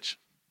with a bitch.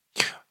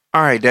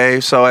 All right,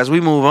 Dave. So as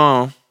we move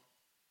on.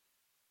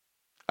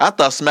 I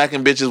thought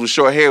smacking bitches with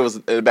short hair was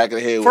in the back of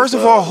the head. First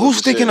of all, who's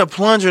sticking a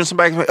plunger in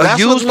somebody's head?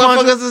 That's what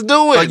motherfuckers is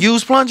doing. A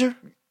used plunger?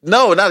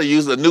 No, not a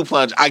user, a new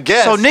plunger. I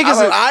guess. So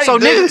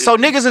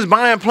niggas is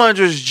buying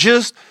plungers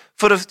just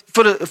for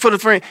the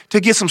friend to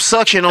get some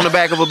suction on the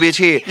back of a bitch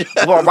head.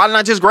 Well, why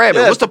not just grab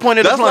it? What's the point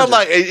of the plunger? That's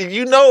what I'm like.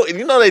 You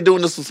know they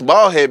doing this with some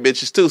bald head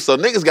bitches too. So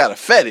niggas got a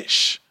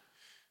fetish.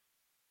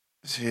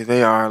 See,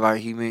 they are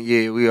like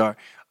we are.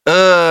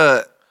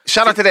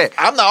 Shout out to that.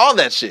 I'm not on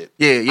that shit.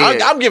 Yeah.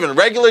 I'm giving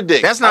regular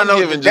dick. That's not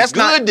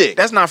good dick.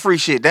 That's not free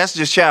shit. That's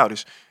just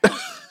childish.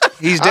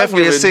 He's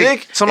definitely a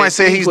sick. Somebody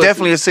said he's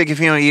definitely a sick if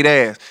he don't eat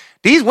ass.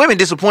 These women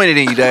disappointed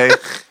in you, Dave.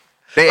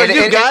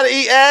 You gotta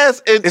eat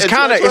ass. It's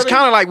kind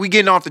of like we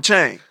getting off the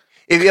chain.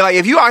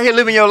 If you out here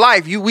living your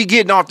life, we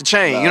getting off the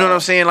chain. You know what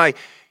I'm saying? Like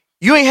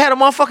you ain't had a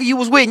motherfucker you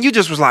was with, and you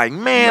just was like,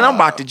 man, I'm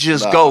about to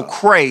just go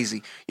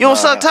crazy. You don't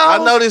suck toes? I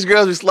know these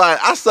girls be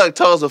sliding. I sucked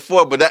toes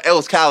before, but it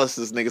was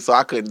calluses, nigga, so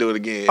I couldn't do it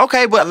again.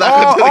 Okay, but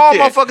all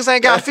motherfuckers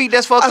ain't got feet.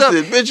 That's fucked up.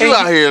 I said, bitch, you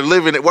out here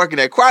working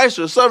at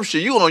Chrysler or some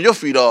shit. You on your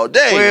feet all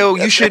day. Well,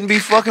 you shouldn't be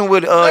fucking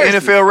with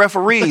NFL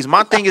referees.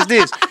 My thing is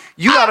this.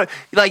 You gotta,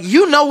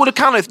 you know what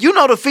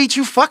the feet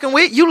you fucking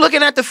with. You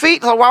looking at the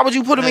feet, so why would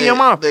you put them in your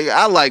mouth? Nigga,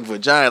 I like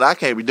vagina. I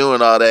can't be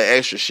doing all that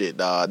extra shit,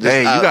 dog. You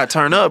gotta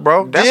turn up,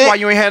 bro. That's why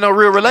you ain't had no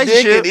real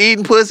relationship. Dick and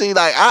eating pussy,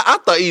 like I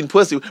thought eating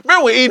pussy.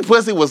 Remember when eating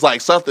pussy was like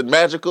something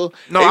magical?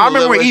 No, I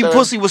remember eating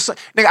pussy was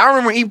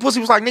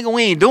like, nigga,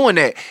 we ain't doing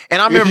that.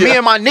 And I remember me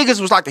and my niggas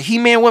was like the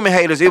He-Man women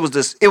haters. It was the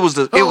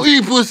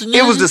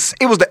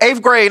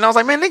 8th grade, and I was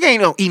like, man, nigga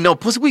ain't eating no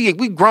pussy. We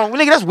grown,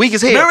 nigga. That's weak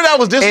as hell. Remember that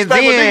was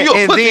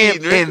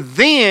disrespectful. And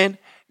then,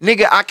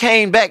 nigga, I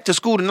came back to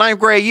school the 9th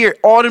grade year.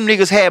 All them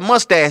niggas had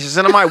mustaches,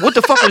 and I'm like, what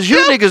the fuck was you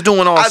niggas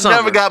doing all summer? I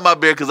never got my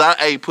beard because I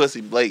ate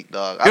pussy late,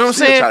 dog. You know what I'm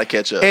saying? Trying to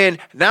catch up. And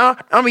now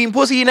I'm eating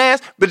pussy eating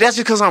ass, but that's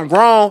just because I'm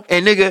grown.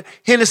 And nigga,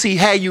 Hennessy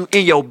had you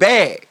in your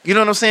bag. You know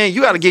what I'm saying? You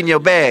got to get in your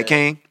bag,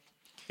 King.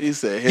 He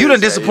said, you done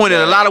disappointed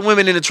a lot of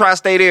women in the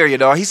tri-state area,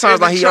 dog. He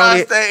sounds like he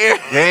only. Damn.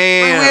 We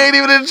ain't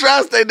even in the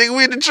tri-state, nigga.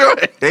 We in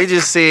Detroit. They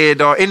just said,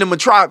 dog, in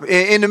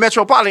the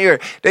metropolitan area,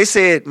 they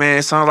said, man,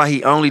 it sounds like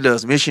he only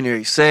does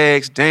missionary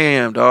sex.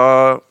 Damn,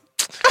 dog.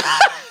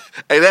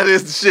 Hey, that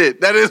is the shit.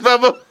 That is,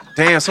 Pepper.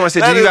 Damn, somebody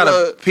said, do you got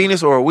a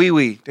penis or a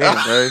wee-wee?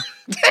 Damn, Dave.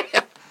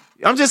 Damn.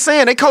 I'm just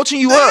saying, they coaching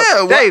you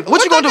up. Dave,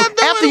 what you gonna do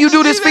after you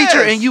do this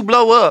feature and you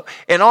blow up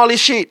and all this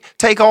shit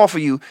take off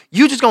of you?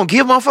 You just gonna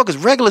give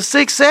motherfuckers regular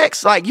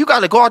sex? Like, you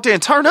gotta go out there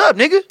and turn up,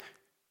 nigga.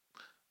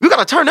 You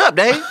gotta turn up,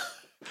 Dave.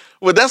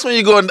 Well, that's when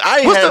you go. I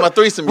ain't had my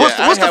threesome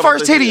yet. What's the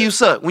first titty you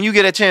suck when you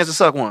get a chance to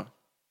suck one?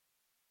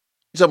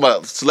 You talking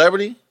about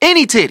celebrity?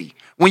 Any titty.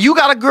 When you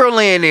got a girl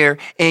laying there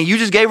and you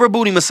just gave her a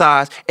booty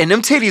massage and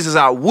them titties is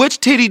out, which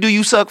titty do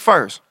you suck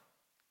first?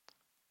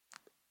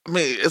 I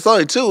mean, it's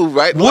only two,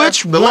 right? The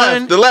left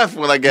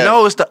one, I guess.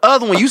 No, it's the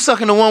other one. You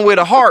sucking the one with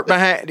a heart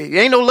behind it.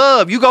 Ain't no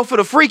love. You go for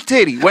the freak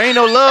titty. Where ain't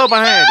no love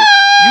behind it.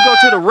 You go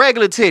to the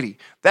regular titty.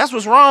 That's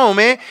what's wrong,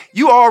 man.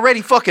 You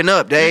already fucking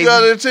up, Dave. You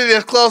go to the titty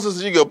that's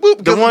closest and you go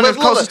boop. The one that's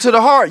closest to the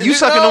heart. You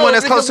sucking the one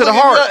that's close to the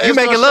heart. You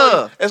making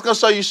love. It's going to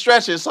show you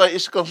stretching, so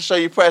it's going to show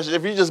you pressure.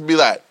 If you just be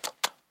like,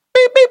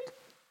 beep, beep,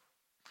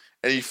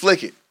 and you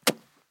flick it.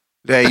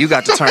 Dave, you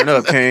got to turn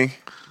up, King.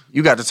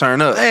 You got to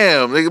turn up.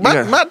 Damn, nigga.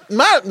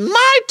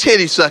 My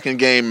titty sucking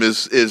game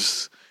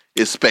is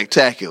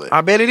spectacular. I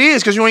bet it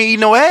is, because you ain't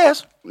eating no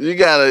ass. You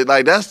gotta,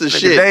 that's the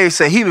shit. Dave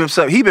said he been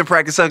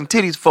practicing sucking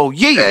titties for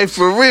years. Hey,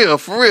 for real.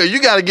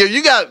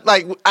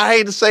 I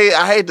hate to say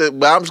it,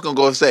 but I'm just gonna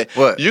go and say it.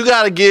 What? You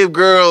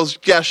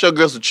gotta show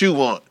girls what you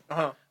want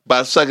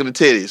by sucking the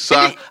titties.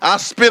 So I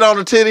spit on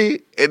the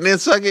titty and then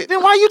suck it.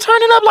 Then why you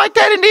turning up like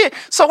that and then?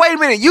 So wait a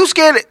minute, you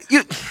scared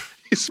you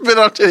spit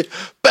on titty.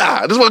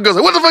 Bah, this one goes,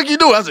 what the fuck you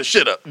doing? I said,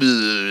 shut up.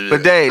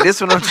 But Dave, this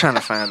is what I'm trying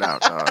to find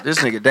out, dog. This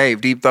nigga Dave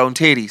deep throating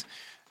titties.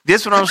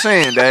 This what I'm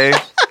saying, Dave.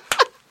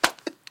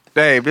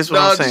 Dave, this what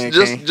I'm saying,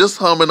 King. Just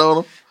humming on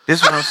them.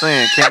 This what I'm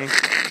saying, King.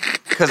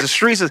 Because the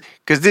streets is,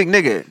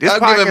 nigga, this I'm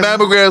giving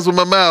mammograms with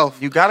my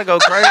mouth. You gotta go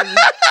crazy.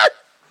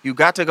 You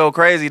got to go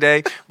crazy,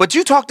 Dave. But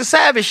you talk the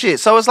savage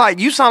shit, so it's like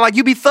you sound like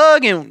you be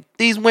thugging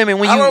these women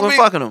when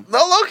fucking them. No,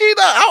 low key,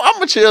 dog.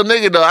 I'm a chill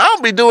nigga, dog. I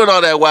don't be doing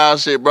all that wild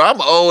shit, bro. I'm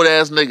an old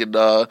ass nigga,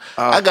 dog.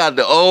 I got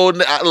the old.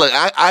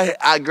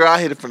 I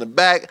hit it from the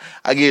back.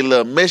 I get a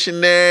little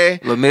missionary.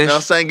 You know what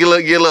I'm saying? Get a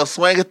little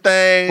swinger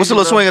thing. What's a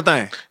little swinger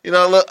thing? You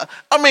know, look.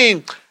 I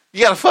mean,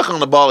 you gotta fuck on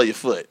the ball of your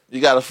foot. You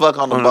gotta fuck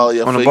on the ball of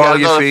your foot. You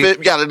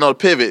gotta know the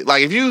pivot.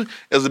 Like if you,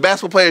 as a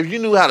basketball player, if you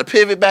knew how to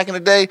pivot back in the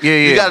day,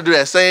 you gotta do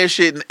that same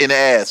shit in the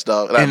ass,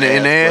 dog. In the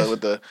ass?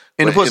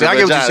 In the pussy. I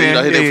get what you're saying.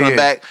 Hit it from the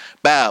back,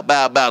 bow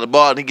the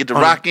ball, and then get the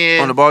rock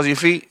in. On the balls of your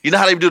feet? You know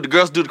how they do the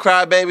girls do the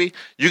cry baby?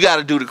 You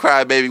gotta do the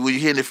cry baby when you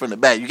hitting it from the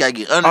back. You gotta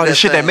get under that. Oh, the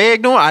shit that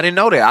Meg doing? I didn't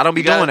know that. I don't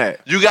be doing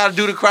that. You gotta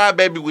do the cry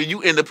baby when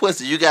you in the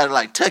pussy. You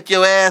gotta tuck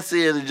your ass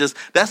in and just,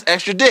 that's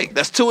extra dick.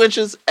 That's 2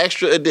 inches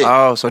extra a dick.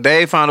 Oh, so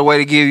Dave found a way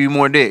to give you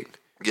more dick.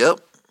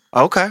 Yep.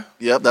 Okay.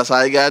 Yep, that's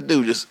how you gotta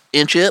do. Just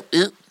inch up.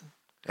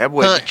 That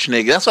boy hunch,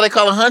 nigga. That's what they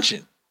call it,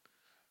 hunching.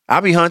 I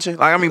be hunching.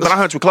 Like, I mean, but I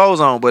hunch with clothes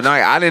on. But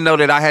I didn't know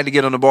that I had to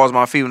get on the balls of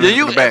my feet when I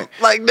you the back.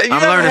 like you I'm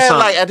ever learning had, something.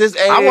 like at this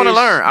age. I want to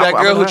learn. That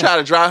girl who learn. tried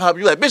to dry hump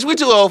you, like, bitch, we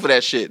too old for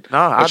that shit. No,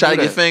 I try to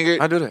do get that. fingered.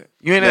 I do that.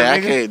 You ain't Man, that I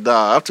nigga? can't.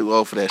 Nah, I'm too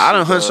old for that. I shit,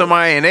 done hunched dog.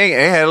 somebody and they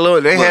had a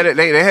little. They had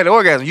the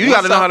orgasm. You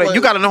got to know how to.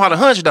 You got to know how to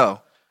hunch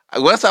though.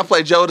 Once I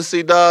play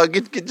Jodeci, dog,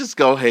 just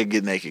go ahead and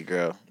get naked,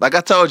 girl. Like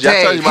I told you,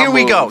 Hey, my here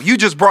we move. go. You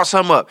just brought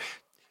something up.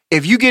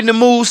 If you get in the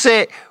mood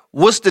set,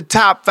 what's the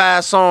top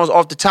 5 songs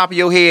off the top of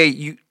your head?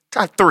 You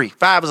top 3.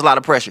 5 is a lot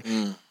of pressure.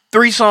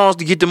 3 songs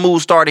to get the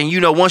mood started. And you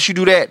know, once you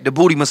do that, the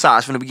booty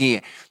massage from the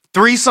beginning.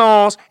 3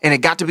 songs, and it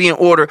got to be in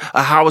order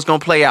of how it's gonna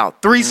play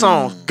out. 3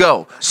 songs,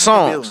 go.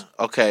 Songs.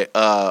 Okay,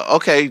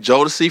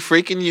 Jodeci,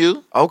 Freaking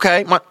You.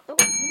 Okay,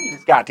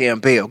 this goddamn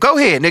bell. Go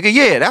ahead, nigga.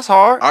 Yeah, that's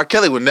hard. R.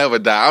 Kelly would never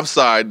die. I'm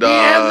sorry, dog.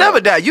 Yeah, never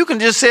die. You can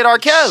just say R.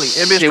 Kelly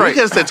and be Shit, we straight.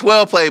 could have said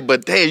 12 play,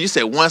 but damn, you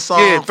said 1 song.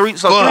 Yeah, 3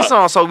 Fuck.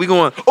 songs. So we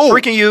going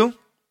Freaking You.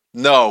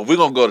 No, we're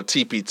gonna go to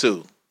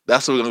TP2.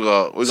 That's what we're gonna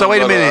go. We're So gonna wait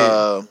a go minute.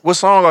 To, what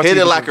song are Hit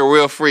It TP2? Like a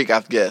Real Freak, I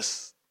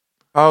guess.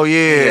 Oh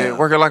yeah. Yeah.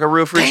 Working like a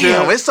real freak.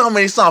 Damn, shit. it's so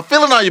many songs.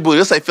 Feeling on your booty.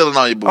 Let's say feeling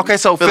on your booty. Okay,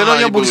 so feeling on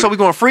your booty. So we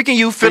going Freaking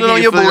You, feeling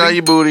on your Feeling booty. on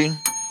your booty.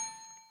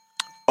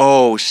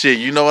 Oh shit!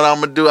 You know what I'm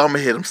gonna do? I'm gonna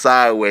hit him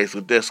sideways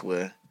with this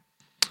one.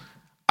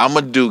 I'm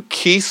gonna do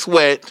Keith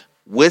Sweat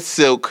with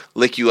Silk,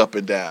 Lick You Up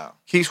and Down.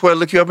 Keith Sweat,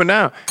 look you up and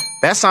down.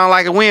 That sound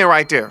like a win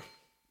right there.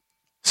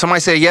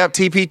 Somebody said, "Yep,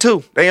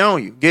 TP2. They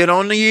own you. Get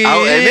on the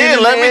Oh, and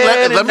then let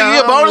me give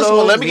you a bonus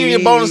one. Let me give you a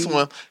download bonus me.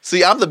 one.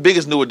 See, I'm the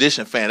biggest New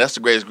Edition fan. That's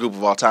the greatest group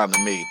of all time to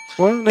me.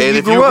 Well, And nigga,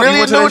 if grew you're up, really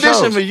went a to New their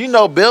Edition shows. fan, you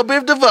know Bill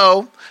Biv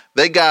DeVoe.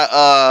 They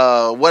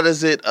got what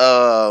is it?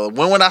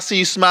 When I See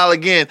You Smile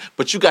Again.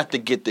 But you got to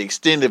get the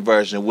extended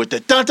version with the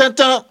dun dun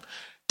dun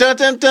dun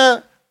dun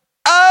dun.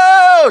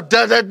 Oh,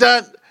 dun dun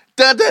dun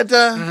dun dun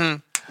dun. Mm-hmm.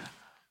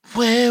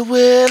 When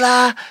will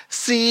I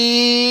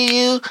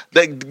see you?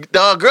 The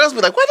girls be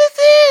like, what is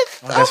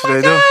this? Well, that's oh what my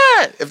they do.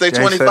 God. If they They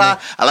ain't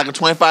 25, I like them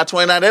 25,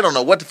 29, they don't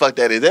know what the fuck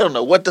that is. They don't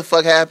know what the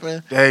fuck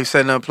happened. Dave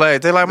setting up plays.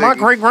 They like, my Nigga.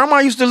 great grandma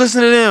used to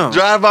listen to them.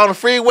 Drive on the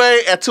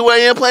freeway at 2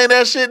 a.m. playing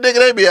that shit, nigga,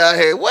 they be out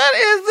here. What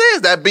is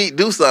this? That beat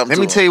do something Let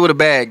to me them. tell you what a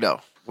bag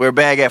though. Where a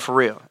bag at for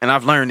real. And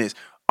I've learned this.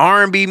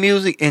 R&B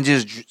music and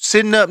just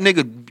sitting up,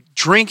 nigga,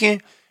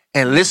 drinking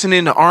and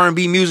listening to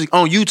R&B music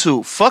on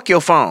YouTube. Fuck your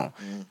phone.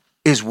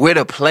 Is where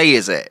the play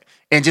is at.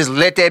 And just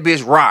let that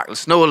bitch rock.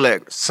 Snow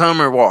Allegra,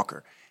 Summer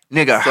Walker,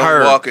 nigga, Summer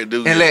her. Walker,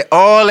 dude, and yeah. let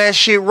all that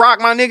shit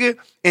rock, my nigga.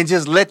 And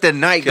just let the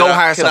night go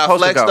how it's Can I supposed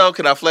flex to go. though?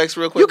 Can I flex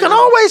real quick? You can man?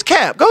 always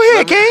cap. Go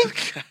ahead, King.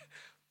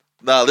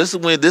 No, this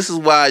is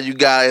why you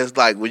guys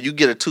like when you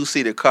get a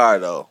 2-seater car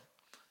though,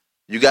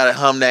 you gotta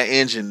hum that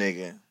engine,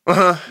 nigga.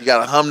 You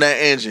gotta hum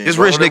that engine. This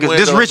Roll rich the nigga,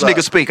 this windows rich up.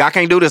 nigga speak. I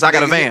can't do this. I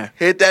got a Nigga, van.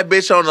 Hit that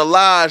bitch on the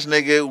lodge,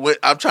 nigga.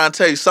 I'm trying to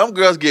tell you, some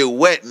girls get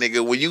wet,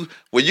 nigga.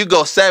 When you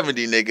go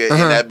 70, nigga, in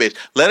that bitch.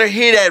 Let her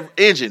hear that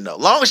engine though.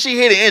 Long as she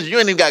hear the engine, you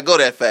ain't even gotta go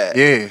that fast.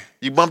 Yeah.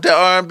 You bump that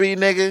R&B,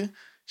 nigga.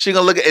 She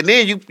gonna look at, and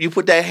then you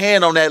put that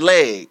hand on that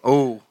leg.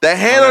 Oh. That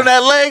hand on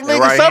that leg, That nigga.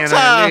 right hand on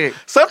that leg.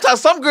 Sometimes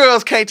some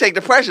girls can't take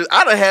the pressure.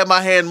 I done had my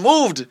hand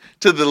moved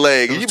to the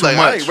leg, and was you be too like,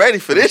 I much. ain't ready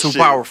for It was this too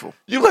shit. powerful.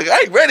 You be like, I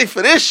ain't ready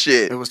for this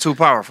shit. It was too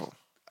powerful.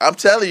 I'm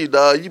telling you,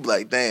 dog. You be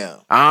like, damn.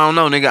 I don't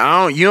know,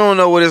 nigga. You don't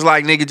know what it's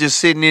like, nigga, just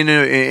sitting in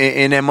there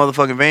in that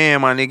motherfucking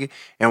van, my nigga.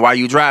 And while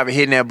you driving,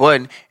 hitting that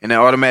button, and that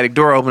automatic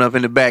door open up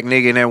in the back,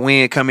 nigga, and that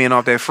wind come in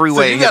off that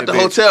freeway. So you and got hit the bitch.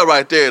 hotel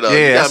right there, though. You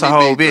Yeah, got that's a me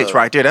whole beat, bitch though.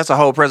 right there. That's a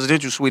whole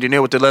presidential suite in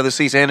there with the leather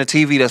seats and the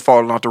TV that's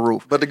falling off the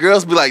roof. But the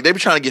girls be like, they be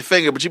trying to get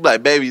fingered, but you be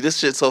like, baby, this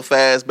shit so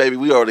fast, baby,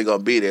 we already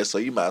gonna be there, so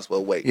you might as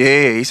well wait.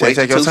 Yeah, he said Wait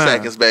take your your 2 time.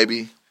 seconds,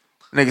 baby.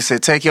 Nigga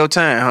said take your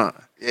time, huh?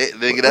 Yeah,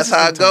 nigga, that's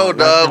how it What's go, this dog.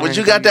 talking When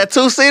you about? got that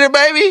 2-seater,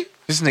 baby.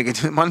 This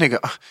nigga, my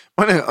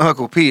nigga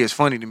Uncle P is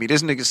funny to me.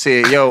 This nigga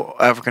said, yo,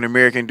 African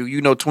American, do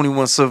you know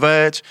 21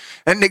 Savage?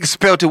 That nigga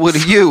spelled it with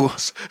a U.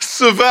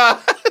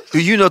 Survive. Do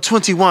you know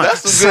 21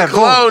 That's some good Savage?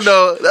 cologne,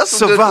 though. That's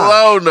some good Savage.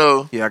 cologne,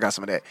 though. Yeah, I got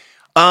some of that.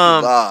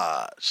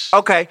 Gosh.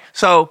 Okay,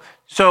 so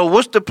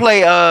what's the play?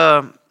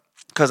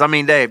 Because I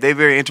mean, Dave, they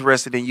very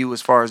interested in you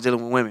as far as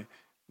dealing with women.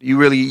 You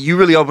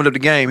really opened up the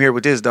game here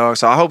with this, dog.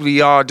 So hopefully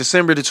y'all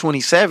December the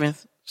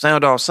 27th,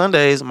 Sound Off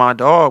Sundays. My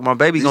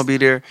baby's gonna be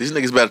there. These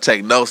niggas better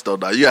take notes, though,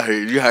 dog. You out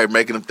here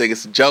making them think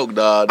it's a joke,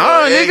 dog.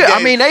 Oh, It ain't nigga, I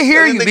game. mean they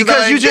hear These you niggas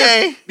because ain't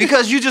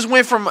game. you just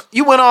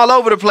went all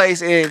over the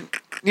place and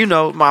you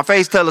know my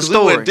face tell a We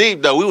story. went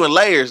deep, though. We went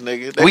layers,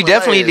 nigga. They We went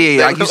definitely layers. did.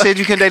 They Like you went said,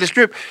 you can date a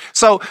strip.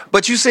 So,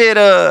 but you said,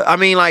 I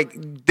mean,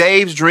 like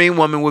Dave's dream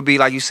woman would be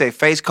like you said,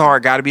 face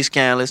card, got to be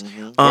scandalous.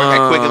 Work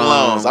at Quicken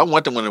Loans. I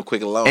want them when they're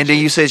Quicken Loans. And then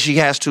you said she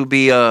has to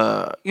be,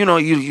 you know,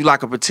 you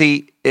like a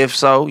petite. If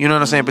so, you know what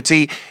I'm saying.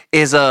 Petite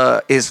is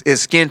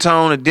skin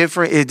tone a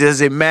different?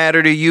 Does it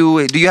matter to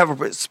you? Do you have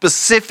a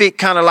specific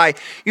kind of like,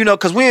 you know,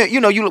 because when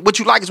you know what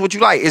you like is what you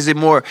like. Is it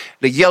more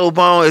the yellow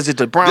bone? Is it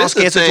the brown This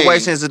skin the thing.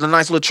 situation? Is it the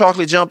nice little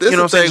chocolate jump? This You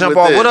know what the I'm saying? thing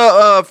Jump with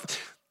off. this.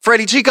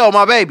 Freddie Chico,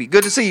 my baby.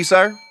 Good to see you,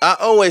 sir. I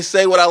always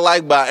say what I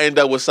like, but I end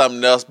up with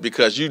something else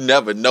because you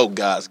never know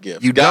God's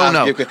gift. You God's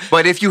don't know. gift.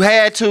 But if you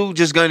had to,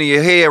 just gun to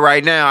your head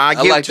right now, I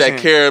like that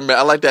caramel.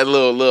 I like that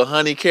little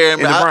honey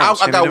caramel.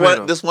 I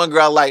got this one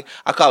girl I like.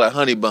 I call her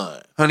Honey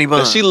Bun. Honey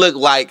Bun. She looked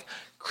like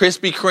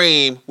Krispy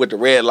Kreme with the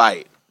red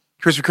light.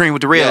 Krispy Kreme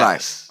with the red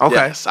light. Okay.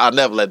 Yes, I'll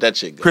never let that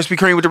chick go. Krispy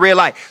Kreme with the red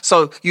light.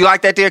 So you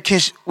like that there?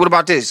 What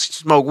about this?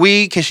 Smoke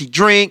weed? Can she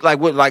drink? Like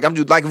what? Like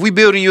if we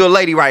building you a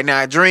lady right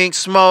now, drink,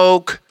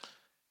 smoke.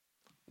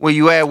 Where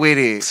you at with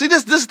it? See,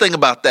 this thing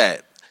about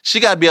that.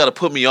 She got to be able to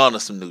put me on to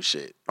some new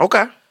shit.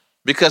 Okay.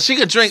 Because she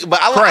can drink, but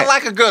I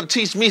like a girl to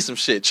teach me some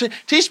shit.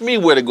 Teach me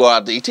where to go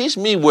out to eat. Teach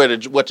me what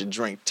to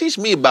drink. Teach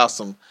me about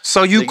some.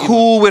 So you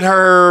cool with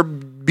her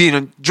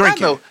being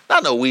drinking?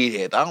 Not no weed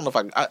head. I don't know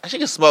if she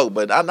can smoke,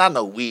 but I'm not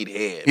no weed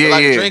head. Yeah, but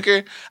like a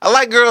drinker. I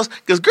like girls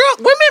because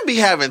women be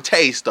having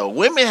taste though.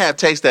 Women have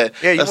taste that.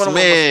 Yeah, you want to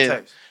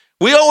taste.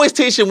 We always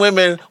teaching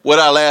women what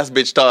our last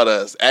bitch taught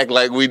us. Act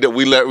like we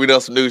know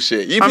some new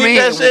shit. You peep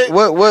that shit?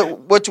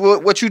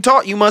 What you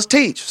taught, you must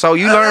teach. So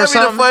you learn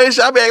something. I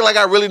be acting like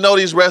I really know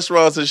these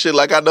restaurants and shit.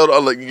 Like I know,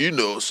 like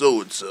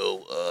so and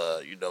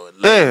so.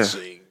 In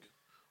Lansing,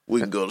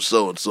 we can go to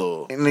so and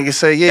so. And niggas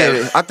say,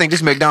 yeah, I think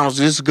this McDonald's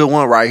this is a good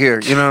one right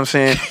here. You know what I'm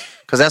saying?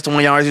 Because that's the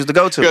one y'all always used to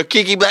go to. Girl,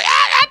 Kiki be like,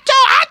 I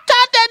taught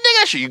that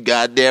nigga. Shit, you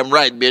goddamn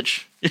right,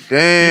 bitch.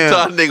 Damn. You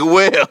taught a nigga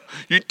well.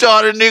 You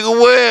taught a nigga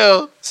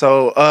well.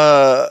 So,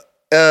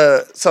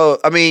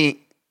 I mean,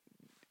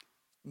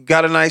 you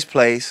got a nice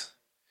place,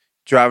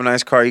 drive a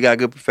nice car, you got a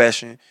good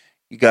profession,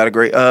 you got a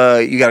great,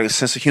 you got a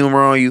sense of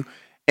humor on you.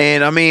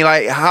 And I mean,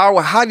 like,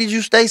 how did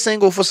you stay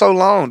single for so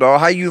long, dog?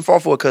 How you even fall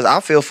for it? Because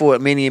I fell for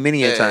it many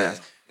a times.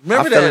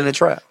 I fell in the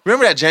trap.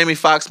 Remember that Jamie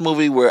Foxx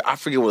movie where I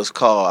forget what it's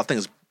called? I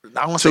think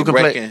I want to say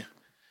Breaking.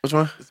 Which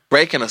one?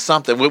 Breaking or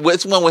something.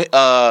 Which one with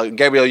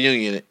Gabrielle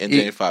Union and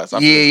Jamie Foxx?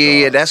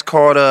 Yeah. That's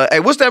called. Hey,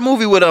 what's that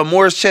movie with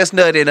Morris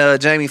Chestnut and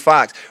Jamie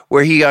Foxx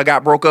where he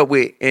got broke up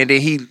with, and then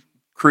he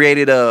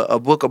created a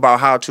book about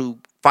how to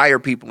fire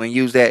people and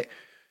use that,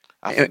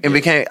 and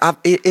became.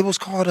 It was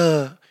called.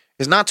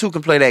 It's not Two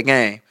Can Play That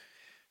Game,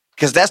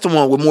 because that's the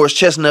one with Morris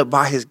Chestnut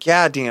by his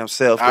goddamn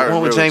self. The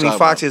one with Jamie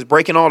Foxx is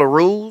breaking all the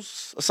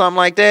rules or something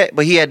like that,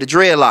 but he had the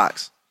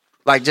dreadlocks,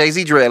 like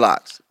Jay-Z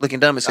dreadlocks. Looking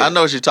dumb as hell. I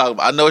know what you're talking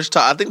about.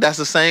 I think that's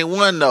the same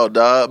one though,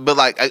 dog. But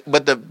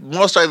the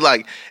most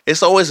like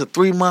it's always a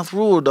 3-month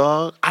rule,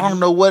 dog. I don't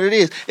know what it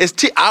is.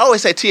 I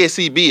always say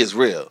TSCB is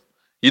real.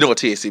 You know what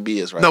TSCB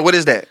is, right? No, what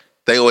is that?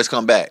 They always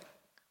come back.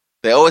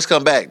 They always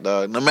come back,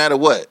 dog. No matter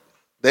what,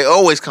 they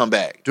always come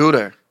back. Do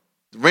they?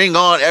 Ring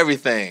on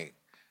everything.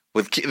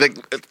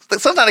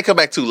 Sometimes they come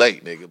back too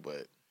late, nigga.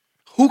 But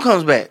who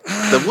comes back?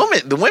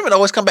 The women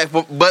always come back.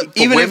 But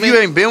even if you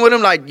ain't been with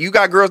them, like you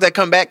got girls that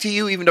come back to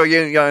you, even though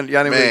y'all didn't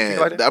really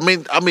feel like that.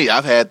 I mean,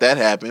 I've had that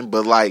happen,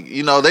 but like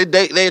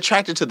they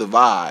attracted to the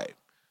vibe.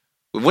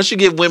 But once you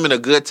give women a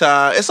good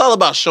time, it's all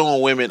about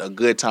showing women a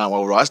good time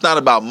overall. It's not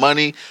about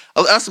money.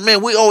 Us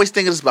men, we always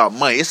think it's about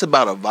money. It's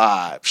about a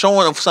vibe.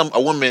 Showing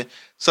a woman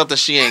something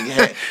she ain't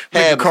had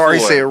before. Corey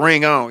said,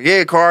 "Ring on."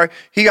 Yeah, Corey.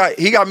 He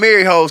got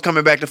married hoes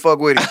coming back to fuck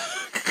with him.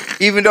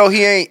 Even though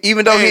he ain't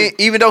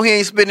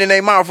spitting in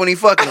their mouth when he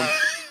fucking them.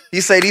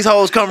 He say these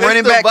hoes come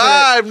running back.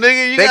 Vibe,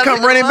 nigga. They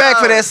come running back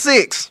for that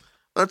 6.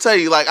 I'll tell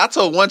you, like I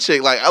told one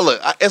chick, like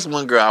it's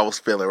one girl I was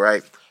feeling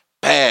right,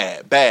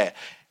 bad.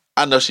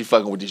 I know she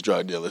fucking with these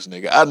drug dealers,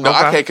 nigga. I know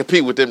I can't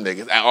compete with them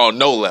niggas on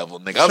no level,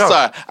 nigga. I'm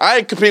sorry, I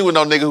ain't competing with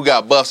no nigga who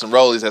got buffs and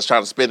rollies that's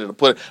trying to spin it and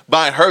put it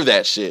buying her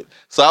that shit.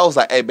 So I was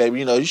like, hey baby,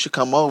 you should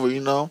come over.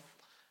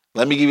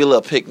 Let me give you a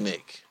little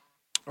picnic.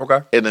 Okay.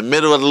 In the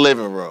middle of the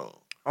living room.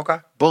 Okay.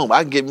 Boom,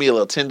 I can get me a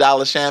little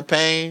 $10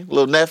 champagne, a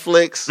little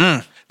Netflix.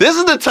 This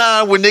is the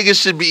time when niggas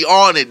should be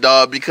on it,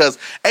 dog, because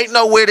ain't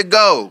nowhere to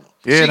go.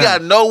 Yeah, she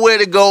got nowhere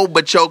to go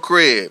but your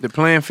crib. The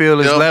playing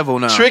field is level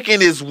now.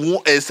 Tricking is a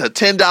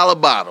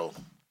 $10 bottle.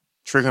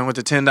 Tricking with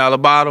the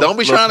 $10 bottle. Don't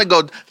be trying to go.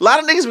 A lot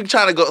of niggas be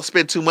trying to go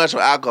spend too much on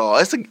alcohol.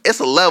 It's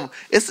a level.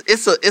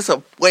 It's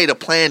a way to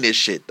plan this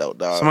shit though,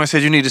 dog. Somebody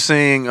said you need to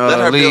sing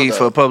lead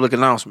for a public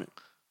announcement.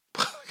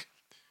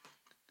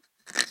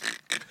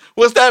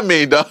 What's that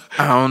mean, dog?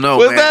 I don't know.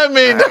 What's that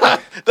mean, dog?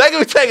 That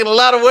can be taken a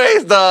lot of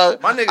ways, dog.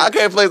 I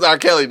can't play R.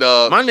 Kelly,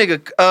 dog. My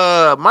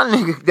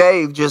nigga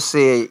Dave just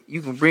said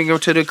you can bring her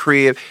to the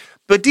crib.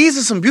 But these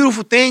are some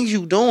beautiful things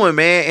you doing,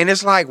 man. And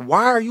it's like,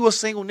 why are you a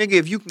single nigga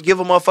if you can give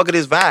a motherfucker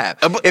this vibe?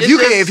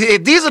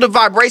 If these are the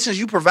vibrations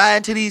you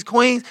provide to these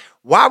queens,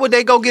 why would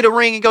they go get a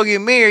ring and go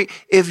get married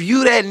if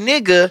you that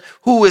nigga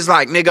who is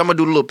like, nigga, I'm gonna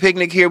do a little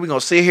picnic here, we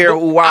gonna sit here.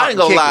 I ain't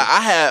gonna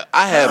lie,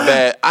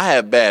 I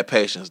have bad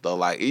patience though.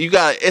 Like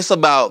it's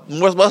about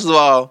most of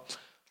all,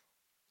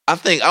 I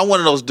think I'm one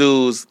of those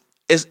dudes.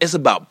 It's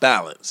about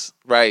balance,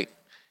 right?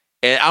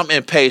 And I'm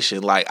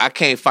impatient. Like I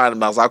can't find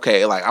them. I was like,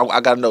 okay, like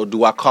I gotta know.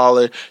 Do I call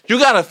her? You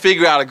gotta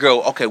figure out a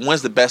girl. Okay,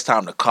 when's the best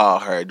time to call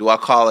her? Do I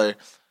call her?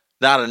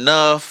 Not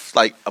enough,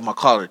 like am I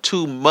calling her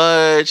too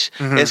much?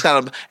 Mm-hmm. It's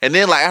kind of, and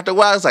then like after a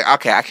while, it's like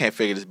okay, I can't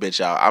figure this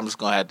bitch out. I'm just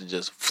gonna have to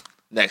just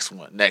next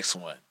one.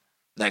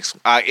 Next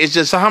one. It's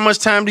just So how much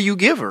time do you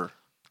give her?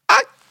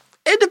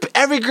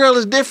 every girl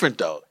is different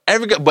though.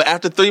 Every girl, but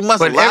after 3 months,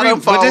 But a lot of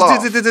them fall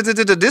off.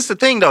 this the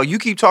thing though. You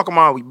keep talking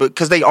about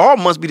because they all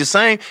must be the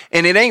same,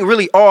 and it ain't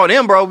really all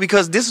them, bro.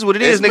 Because this is what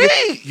it is, It's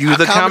nigga. me. You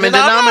the I common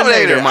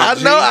denominator, my I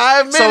G. know,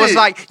 I admit So it's it.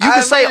 like you I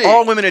can say admit it.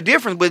 all women are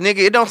different, but nigga,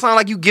 it don't sound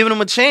like you giving them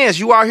a chance.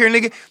 You out here,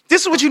 nigga.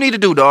 This is what you need to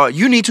do, dog.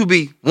 You need to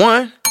be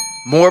 1,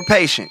 more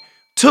patient.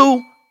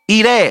 2,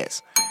 eat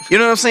ass. You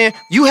know what I'm saying?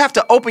 You have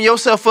to open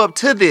yourself up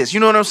to this. You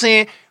know what I'm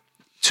saying?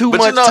 Too But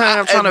much you know,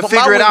 time trying to my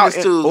figure it out.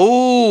 weakness too-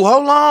 Ooh,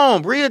 hold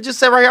on. Bria just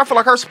said right here, I feel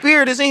like her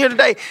spirit is in here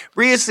today.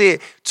 Bria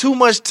said, too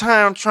much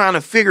time trying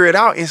to figure it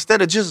out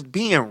instead of just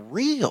being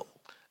real.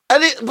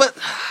 But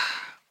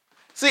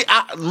see,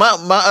 my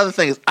other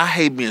thing is I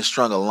hate being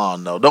strung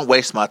along. though. Don't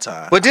waste my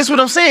time. But this is what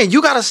I'm saying.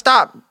 You got to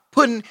stop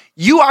putting,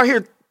 you out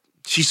here,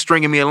 she's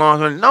stringing me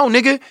along. No,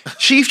 nigga,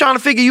 she's trying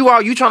to figure you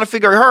out. You trying to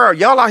figure her out.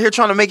 Y'all out here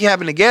trying to make it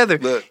happen together.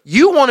 Look.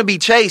 You want to be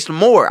chased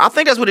more. I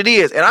think that's what it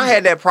is. And I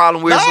had that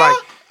problem where it's Nah, like,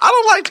 I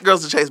don't like the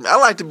girls to chase me. I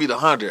like to be the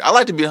hunter.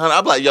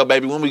 I'm like, yo,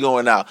 baby, when we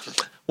going out?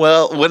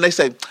 Well, when they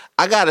say,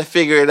 I got to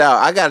figure it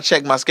out. I got to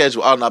check my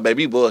schedule. Oh, no,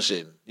 baby, you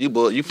bullshitting. You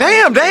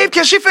damn, Dave,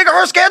 can she figure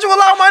her schedule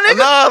out, my nigga?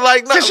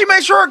 No. Can she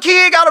make sure her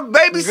kid got a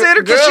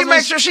babysitter? Can she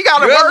make sure she got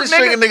to work, Girls be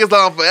stringing nigga?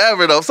 niggas on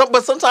forever, though.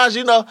 But sometimes,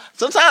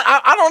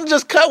 I don't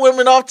just cut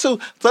women off, too.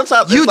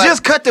 Sometimes You it's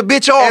just like, cut the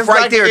bitch off it's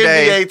right like there, the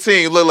Dave. NBA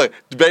team. Look,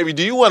 baby,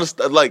 do you want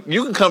to,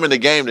 you can come in the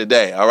game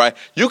today, all right?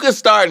 You can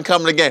start and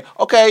come in the game.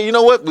 Okay, you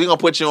know what? We're going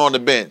to put you on the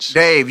bench.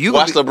 Dave, you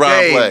Watch gonna be, LeBron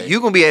Dave, play.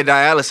 you gonna be at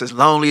dialysis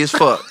lonely as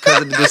fuck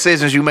because of the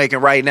decisions you making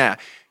right now.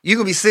 You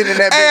gonna be sitting in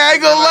that. Hey, I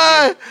ain't gonna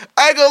lie.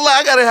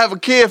 I gotta have a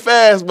kid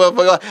fast,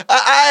 motherfucker.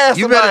 I asked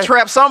You somebody, better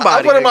trap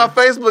somebody, I put in my nigga.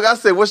 Facebook. I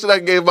said, "What should I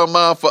give my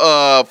mom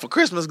for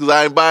Christmas? Because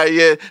I ain't buy it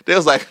yet." They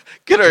was like,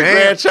 "Get her a Damn.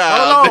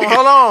 grandchild."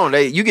 Hold on.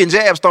 You getting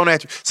jabs thrown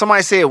at you.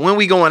 Somebody said, when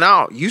we going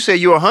out, you said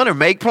you're a hunter,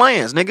 make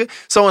plans, nigga.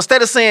 So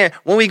instead of saying,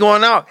 when we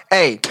going out,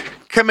 hey,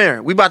 come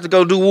here, we about to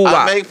go do woo I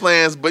wop. make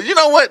plans, but you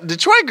know what?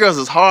 Detroit girls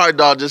is hard,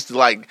 dog. Just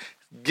to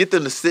get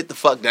them to sit the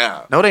fuck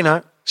down. No, they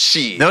not.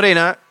 Shit. No, they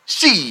not.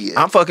 Shit.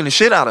 I'm fucking the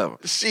shit out of them.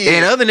 Shit.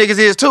 And other niggas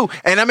is too.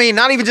 And I mean,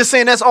 not even just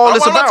saying that's all I'm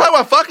it's not about. talking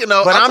about fucking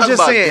though. But I'm talking just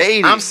about saying,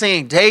 dating. I'm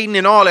saying dating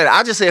and all that.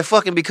 I just said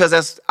fucking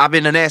because I've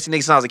been a nasty nigga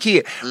since I was a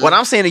kid. What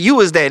I'm saying to you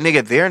is that,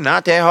 nigga, they're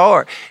not that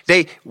hard.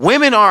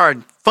 Women are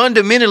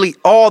fundamentally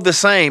all the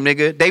same,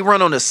 nigga. They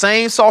run on the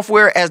same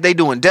software as they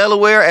do in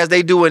Delaware, as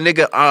they do in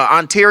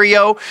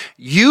Ontario.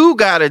 You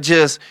gotta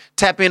just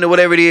tap into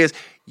whatever it is.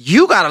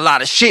 You got a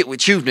lot of shit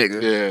with you,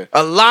 nigga. Yeah.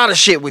 A lot of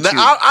shit with Now, you.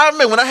 I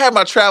remember when I had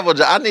my travel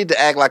job, I need to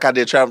act like I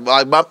did travel.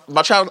 Like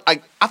my travel,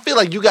 I feel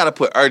like you got to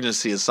put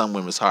urgency in some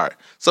women's heart.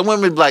 Some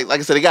women, like I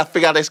said, they got to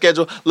figure out their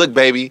schedule. Look,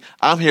 baby,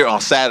 I'm here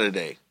on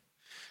Saturday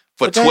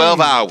for 12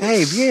 hours.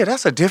 Dave, yeah,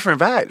 that's a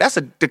different vibe.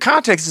 The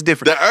context is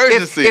different. The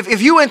urgency.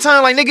 If you in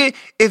town, like nigga,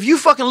 if you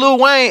fucking Lil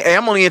Wayne, hey,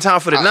 I'm only in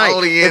town for the night.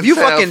 If you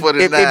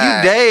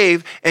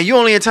Dave and you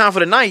only in town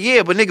for the night,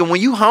 yeah, but nigga,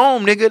 when you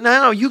home, nigga,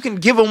 now you can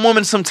give a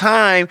woman some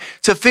time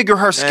to figure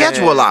her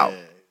schedule out.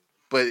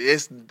 But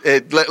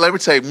let me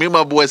tell you, me and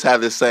my boys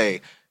have this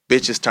saying,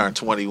 bitches turn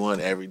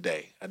 21 every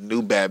day. A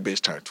new bad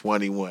bitch turn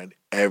 21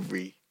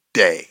 every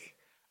day.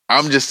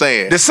 I'm just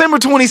saying. December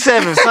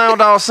 27th,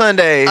 Sound Off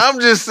Sunday.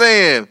 I'm just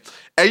saying.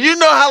 And you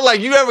know how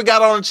you ever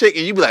got on a chick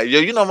and you be like, yo,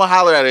 you know I'm gonna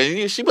holler at her.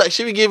 And she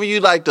be giving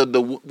you like the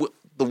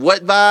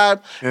what vibe.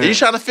 Yeah. And you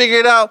trying to figure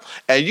it out.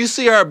 And you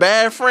see her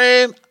bad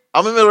friend.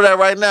 I'm in the middle of that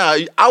right now.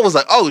 I was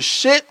like, oh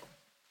shit.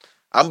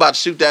 I'm about to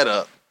shoot that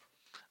up.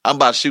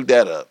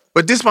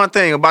 But this my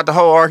thing about the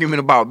whole argument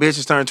about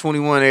bitches turn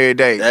 21 every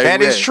day.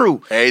 That is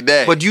true. Every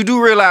day. But you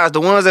do realize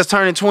the ones that's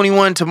turning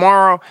 21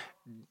 tomorrow,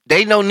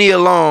 they know Nia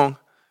Long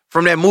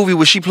from that movie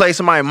where she played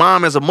somebody's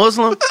mom as a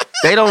Muslim.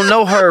 They don't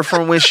know her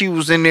from when she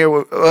was in there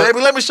with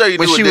baby, let me show you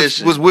when New she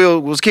Edition.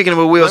 was kicking it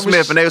with Will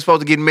Smith and they were supposed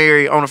to get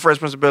married on the Fresh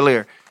Prince of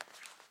Bel-Air.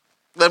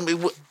 Let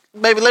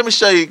me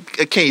show you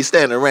Can You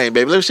Stand the Rain,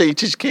 baby. Let me show you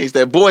Teach Can You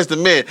Stand. Boys to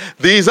Men.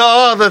 These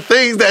are the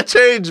things that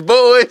change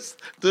boys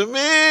to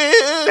men.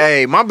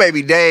 Hey, my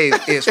baby Dave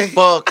is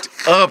fucked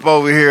up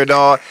over here,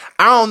 dog.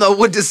 I don't know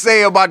what to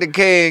say about the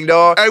king,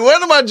 dog. Hey,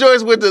 one of my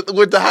joys with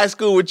the high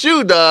school with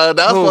you, dog.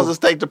 I was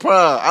supposed to take the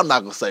prom. I'm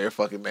not gonna say her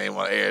fucking name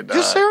on air, dog.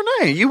 Just say her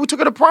name. You took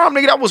her to prom,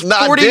 nigga. That was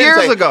 40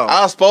 years ago.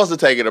 I was supposed to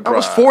take her to prom. That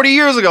was 40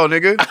 years ago,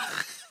 nigga.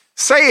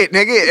 Say it,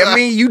 nigga. I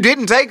mean, you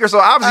didn't take her, so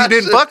obviously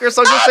you didn't fuck her,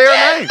 so just say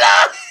her name.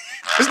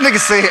 This nigga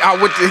said,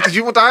 because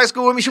you went to high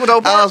school with me, she went to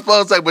Oak Park? I was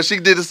supposed to take, but she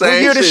did the same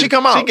What year did she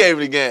come out? She gave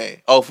me the game.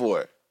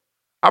 04.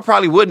 I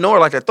probably wouldn't know her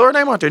like that. Throw her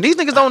name out there. These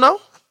niggas don't know.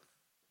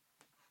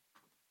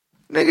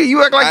 Nigga,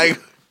 you act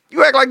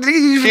like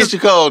these. Keisha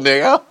Cole,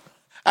 nigga.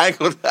 I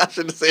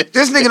should have said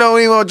this nigga don't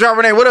even want to drop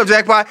her name. What up,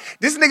 Jackpot?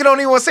 This nigga don't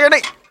even want to say her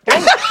name.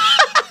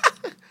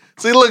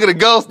 See, look at the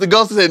ghost. The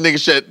ghost said, "Nigga,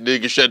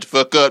 shut the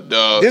fuck up,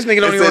 dog." This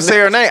nigga don't even say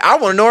her name. I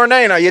want to know her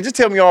name now. Yeah, just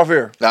tell me off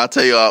here. I'll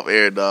tell you off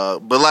air,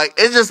 dog. But like,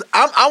 it's just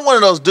I'm one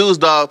of those dudes,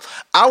 dog.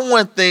 I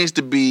want things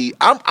to be.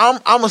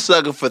 I'm a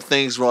sucker for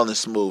things running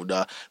smooth,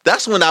 dog.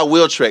 That's when I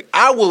will trick.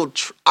 I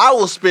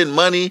will spend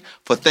money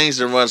for things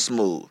to run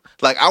smooth.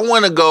 Like I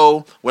want to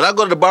go when I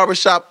go to the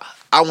barbershop.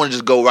 I want to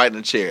just go right in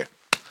the chair.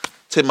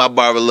 Tip my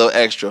barber a little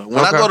extra.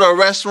 When I go to a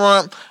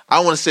restaurant, I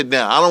want to sit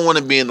down. I don't want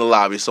to be in the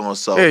lobby, so and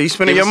so. Yeah, you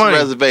spending your money.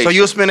 So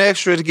you'll spend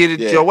extra to get it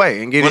your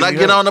way and get when it. I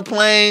get on the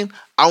plane,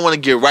 I want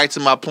to get right to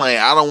my plane.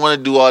 I don't want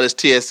to do all this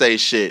TSA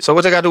shit. So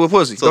what they got to do with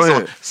pussy? Go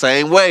ahead.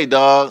 Same way,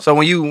 dog. So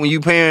when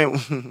you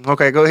paying,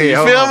 okay, go ahead.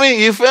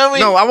 You feel me?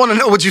 No, I want to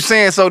know what you're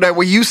saying so that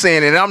when you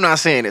saying it, and I'm not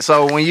saying it.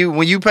 So when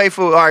you pay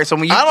for, all right. So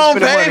when you I don't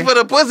pay for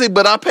the pussy,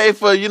 but I pay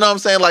for, you know what I'm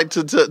saying, like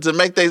to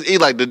make things eat.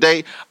 Like the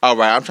day, all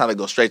right, I'm trying to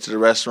go straight to the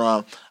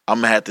restaurant. I'm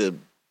gonna have to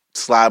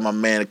slide my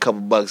man a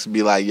couple bucks and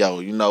be like, yo,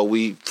 you know,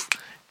 we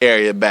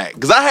area back.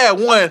 Because I had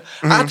one,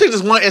 I took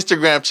this one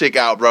Instagram chick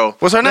out, bro.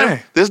 What's her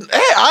name?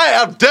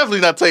 I'm definitely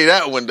not tell you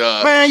that one,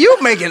 dog. Man, you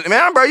making,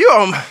 man, bro, you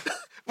on.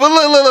 But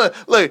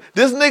look,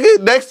 this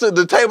nigga next to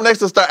the table next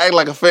to start acting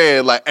like a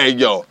fan, like, hey,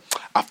 yo,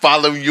 I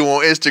follow you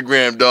on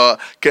Instagram, dog.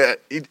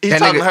 He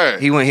talking to her.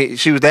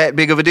 She was that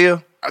big of a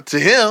deal? To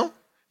him.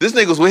 This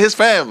nigga was with his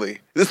family.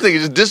 This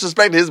nigga just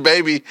disrespected his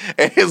baby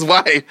and his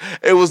wife.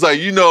 It was like,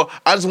 you know,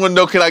 I just want to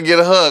know, can I get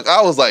a hug?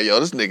 I was like, yo,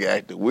 this nigga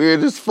acting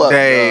weird as fuck.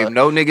 Damn,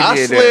 no nigga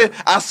did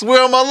that. I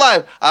swear on my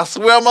life.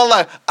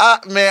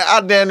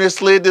 I damn near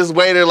slid this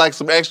waiter like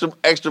some extra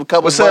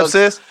couple What's bucks. up,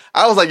 sis?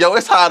 I was like, yo,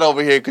 it's hot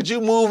over here. Could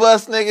you move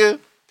us, nigga?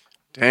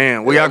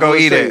 Damn, where y'all go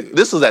eat at?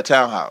 This was at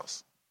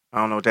Townhouse. I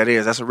don't know what that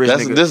is. That's a rich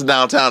nigga. This is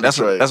downtown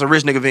Detroit. That's a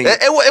rich nigga venue.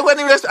 It wasn't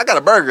even that. I got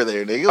a burger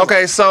there, nigga.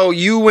 Okay, so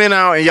you went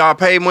out and y'all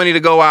paid money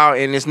to go out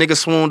and this nigga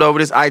swooned over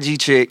this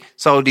IG chick.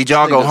 So did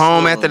y'all go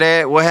home after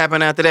that? What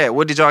happened after that?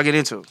 What did y'all get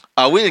into?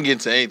 We didn't get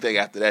into anything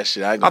after that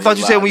shit. I thought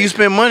you said when you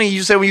spend money,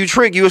 you said when you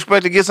trick, you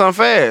expect to get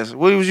something fast.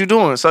 What was you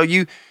doing? So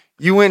you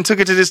went and took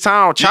it to this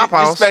town, Chop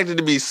House. You expected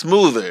to be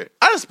smoother.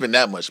 I didn't spend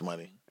that much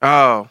money.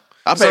 Oh.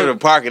 I paid for the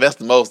parking. That's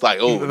the most like,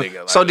 oh, nigga.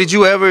 Like, so did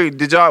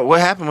y'all,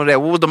 what happened with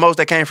that? What was the most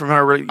that came from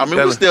her? I mean,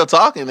 we're still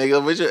talking,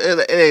 nigga, but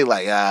it ain't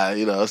like,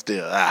 you know,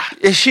 still,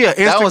 Is she an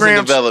Instagram? That was in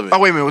development. Oh,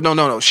 wait a minute.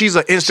 No. She's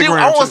an Instagram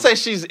I won't say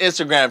she's an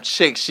Instagram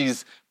chick.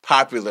 She's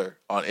popular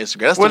on Instagram.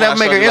 That's that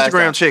make her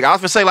Instagram chick? I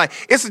was gonna say, like,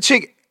 it's a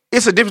chick.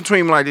 It's a difference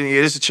between, like,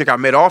 this is a chick I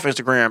met off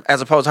Instagram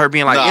as opposed to her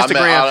being, like,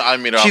 Instagram. I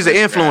mean, she's an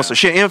influencer.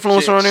 She an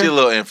influencer on there? She's a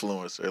little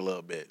influencer, a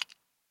little bit.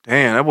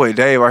 Damn, that boy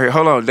Dave right here.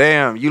 Hold on,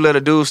 damn. You let a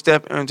dude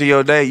step into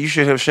your day. You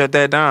should have shut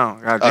that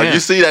down. You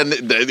see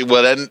that?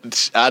 Well,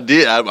 I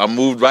did. I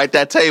moved right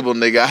that table,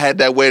 nigga. I had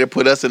that way to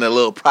put us in a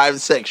little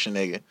private section,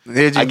 nigga.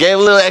 Did you? I gave a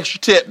little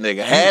extra tip,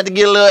 nigga. Had to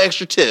get a little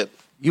extra tip.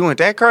 You went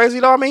that crazy,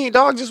 dog? I mean,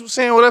 dog just was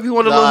saying what up. He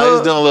wanted a little hug. He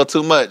was doing a little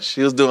too much.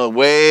 He was doing a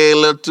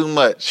little too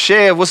much.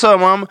 Chev, what's up,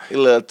 mama? A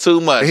little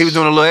too much. He was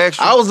doing a little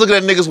extra. I was looking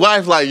at nigga's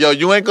wife like, yo,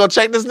 you ain't gonna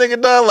check this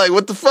nigga, dog? Like,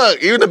 what the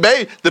fuck? Even the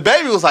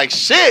baby was like,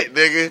 shit,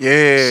 nigga.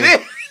 Yeah.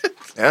 Shit.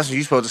 That's when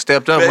you supposed to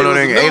stepped up, went on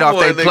there and ate off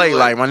their plate.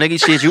 Like, my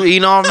nigga, shit, you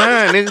eating off,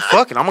 man, nigga.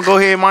 Fuck it. I'm gonna go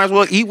ahead and might as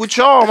well eat with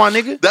y'all, my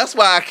nigga. That's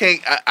why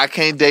I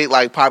can't date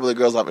like popular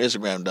girls off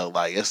Instagram though.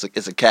 Like it's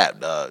a cap,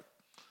 dog.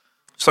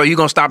 So you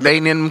gonna stop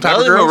dating them type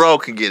of girls? Melody Monroe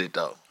can get it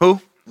though.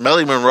 Who?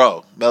 Melody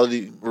Monroe,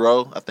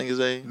 I think his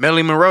name.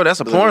 Melody Monroe, that's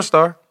a porn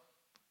star.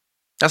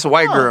 That's a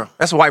white girl.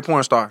 That's a white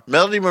porn star.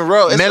 Melody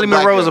Monroe. Melody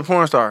Monroe is a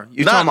porn star.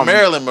 You not talking about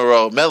Marilyn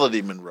Monroe.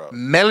 Melody Monroe.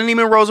 Melanie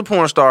Monroe is a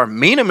porn star.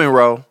 Mina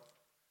Monroe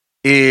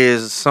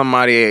is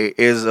somebody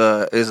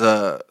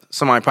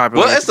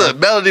popular. Well, it's a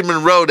Melody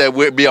Monroe that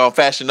would be on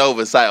Fashion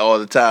Nova site all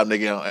the time,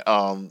 nigga,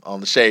 on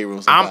the Shade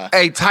Room.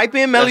 Type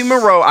in Melody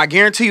Monroe. I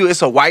guarantee you,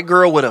 it's a white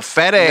girl with a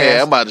fat ass.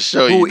 Yeah, I'm about to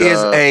show you. Who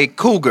is a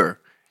cougar.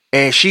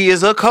 And she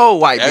is a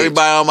cold white bitch.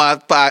 Everybody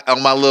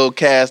on my little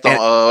cast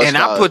on and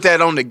I put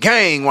that on the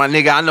gang, my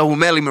nigga. I know who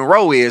Melody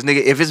Monroe is,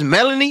 nigga. If it's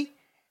Melanie,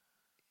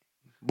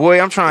 boy,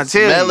 I'm trying to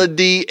tell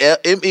Melody,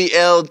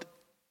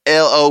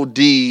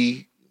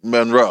 Melody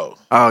Monroe.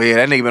 Oh yeah,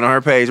 that nigga been on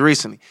her page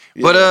recently.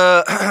 Yeah.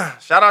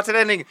 But shout out to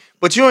that nigga.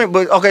 But you ain't.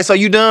 But okay, so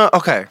you done?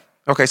 Okay,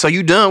 so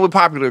you done with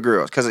popular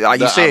girls? Because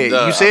like you said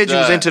you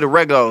was into the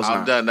regulars.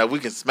 I'm done. Now we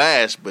can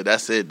smash, but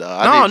that's it,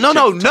 dog.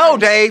 No,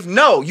 Dave.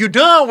 No, you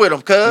done with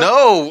them, cuz.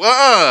 No,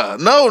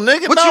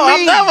 nigga. What you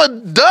mean? I'm never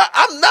done.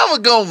 I'm never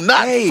gonna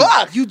not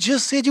fuck. You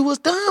just said you was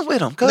done with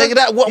them, cuz.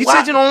 Nigga, you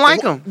said you don't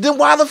like them. Then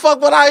why the fuck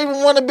would I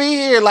even want to be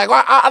here? Like,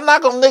 I'm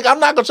not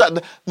gonna try.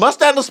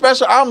 Mustang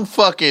Special. I'm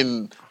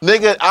fucking.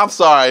 Nigga, I'm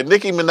sorry.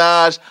 Nicki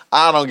Minaj,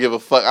 I don't give a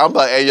fuck. I'm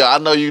like, hey, yo, I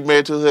know you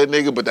married to a hood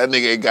nigga, but that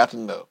nigga ain't got to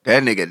know.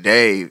 That nigga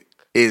Dave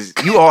is,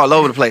 you all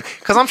over the place.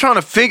 Because I'm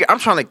trying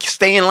to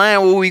stay in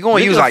line where we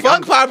going. You was like,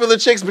 fuck popular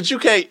chicks, but you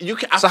can't.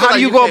 So how do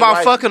you go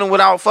about fucking them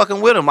without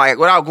fucking with them? Like,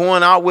 without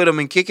going out with them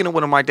and kicking them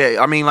with them like that?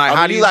 I mean, like,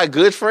 how do you like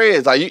good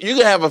friends? Like, you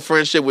can have a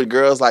friendship with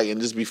girls, like,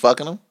 and just be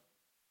fucking them?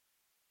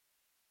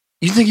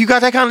 You think you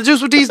got that kind of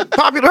juice with these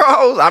popular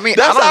hoes? I mean,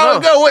 that's I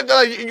don't know. How it go.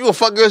 What, like, you gonna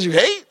fuck girls you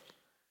hate?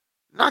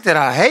 Not that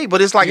I hate,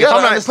 but it's like You if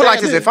I'm gotta not put like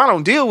this, understand if I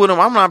don't deal with them,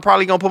 I'm not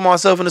probably gonna put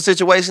myself in a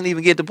situation to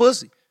even get the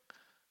pussy.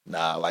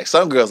 Nah, like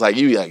some girls like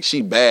you, like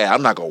she bad.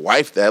 I'm not gonna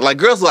wife that. Like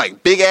girls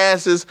like big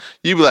asses,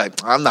 you be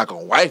like, I'm not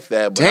gonna wife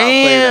that, but I'll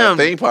play that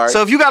thing part.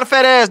 So if you got a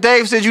fat ass,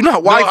 Dave said you're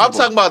not wifeable. No, I'm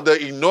talking about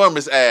the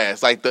enormous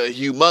ass, like the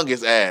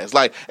humongous ass.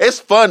 Like it's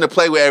fun to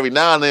play with every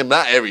now and then, but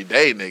not every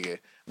day, nigga.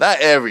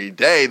 Not every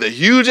day. The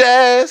huge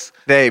ass,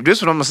 Dave, this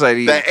is what I'm gonna say to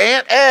you. that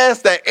ant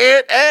ass.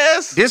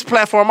 This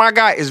platform I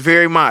got is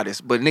very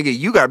modest, but nigga,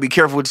 you gotta be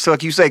careful what the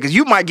fuck you say, because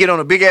you might get on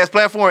a big ass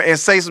platform and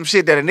say some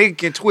shit that a nigga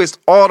can twist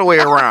all the way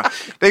around.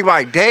 They be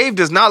like, Dave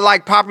does not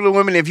like popular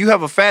women. If you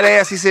have a fat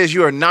ass, he says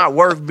you are not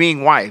worth being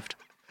wifed.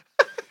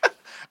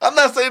 I'm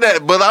not saying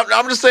that, but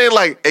I'm just saying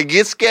like it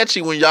gets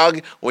sketchy when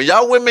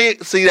y'all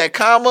women see that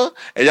comma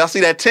and y'all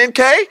see that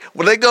 10K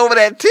when they go over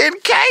that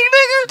 10K,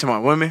 nigga. To my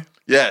women,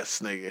 Yes,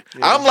 nigga.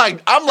 Yeah. I'm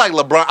like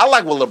LeBron. I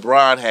like what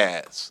LeBron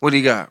has. what do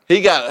you got?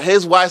 He got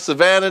his wife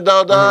Savannah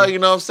though, dog. You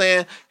know what I'm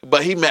saying?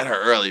 But he met her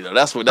early though.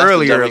 That's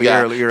Early.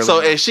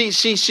 So and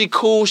she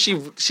cool. She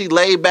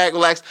laid back,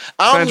 relaxed.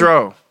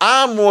 Sandro.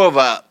 I'm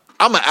an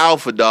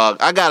alpha dog.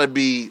 I gotta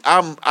be.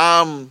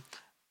 My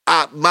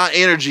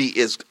energy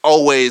is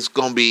always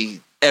gonna be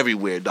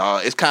everywhere,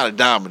 dog. It's kind of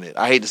dominant.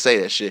 I hate to say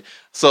that shit.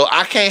 So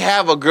I can't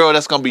have a girl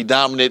that's gonna be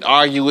dominant,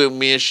 argue with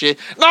me and shit.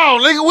 No,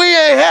 nigga, we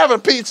ain't having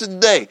pizza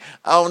today.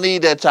 I don't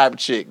need that type of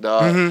chick,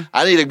 dog. Mm-hmm.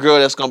 I need a girl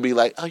that's gonna be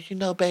like, oh, you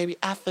know, baby,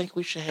 I think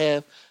we should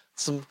have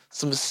some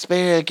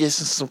asparagus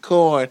and some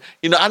corn.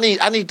 You know, I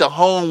need the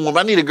home woman.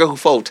 I need a girl who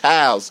fold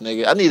towels,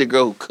 nigga. I need a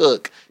girl who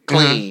cook,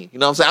 clean. You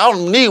know what I'm saying? I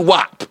don't need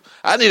WAP.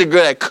 I need a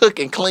girl that cook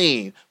and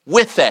clean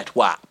with that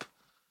WAP.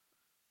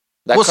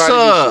 That What's Cardi B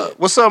up? shit.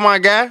 What's up, my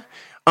guy?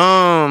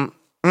 I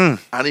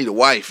need a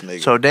wife,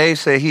 nigga. So Dave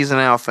said he's an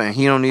alpha and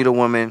he don't need a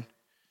woman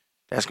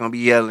that's gonna be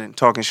yelling,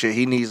 talking shit.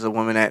 He needs a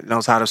woman that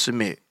knows how to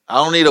submit. I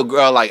don't need a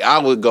girl like I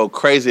would go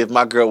crazy if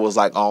my girl was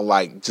like on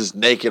like just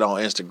naked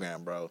on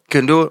Instagram, bro.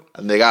 Couldn't do it.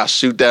 Nigga, I'll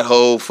shoot that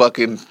whole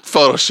fucking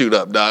photo shoot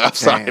up, dog. I'm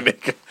sorry, Damn.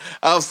 nigga.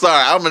 I'm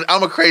sorry.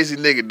 I'm a crazy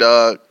nigga,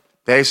 dog.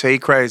 Dave say he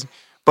crazy.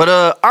 But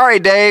all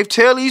right, Dave,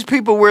 tell these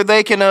people where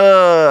they can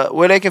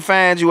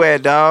find you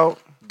at, dog.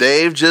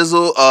 Dave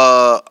Jizzle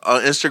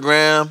on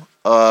Instagram,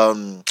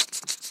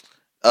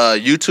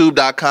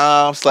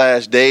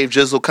 youtube.com/Dave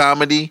Jizzle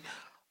Comedy.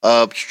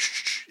 I'll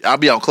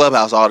be on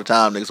Clubhouse all the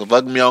time, nigga. So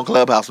fuck me on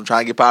Clubhouse. I'm trying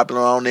to get popular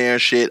on there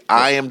and shit.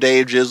 I am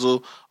Dave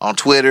Jizzle on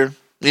Twitter.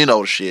 You know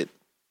the shit.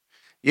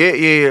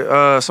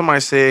 Yeah.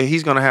 Somebody said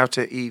he's gonna have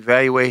to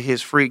evaluate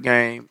his freak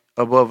game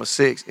above a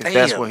 6 if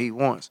that's Damn. what he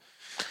wants.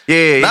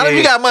 Yeah. Not if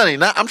you got money.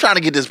 I'm trying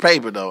to get this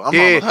paper though. I'm on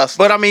a hustle.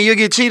 But I mean, you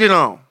get cheated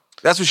on.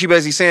 That's what she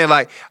basically saying.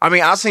 Like, I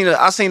mean, I seen a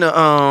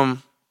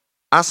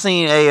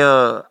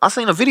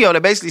video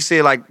that basically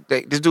said like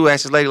this dude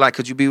asked this lady like,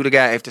 could you be with a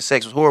guy if the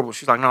sex was horrible?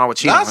 She's like, no, I would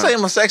cheat on Not her.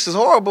 saying my sex is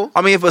horrible.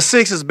 I mean, if a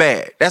 6 is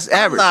bad, that's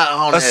average. not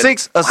on a that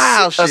 6,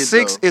 wild a shit,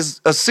 6 though. is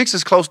 6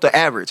 is close to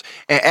average,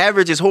 and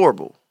average is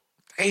horrible.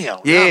 Damn.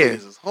 Yeah,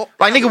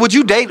 like nigga, would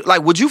you date?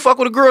 Like, would you fuck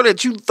with a girl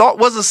that you thought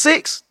was a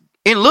 6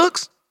 in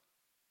looks?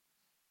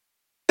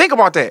 Think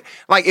about that.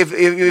 Like, if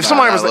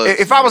somebody was,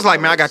 if I was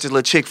like, man, I got this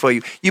little chick for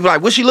you, you'd be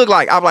like, what she look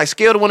like? I'd be like,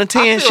 scale to 1 to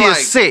 10, she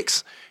is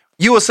 6.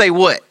 You would say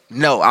what?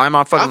 No, I'm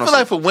not fucking. I feel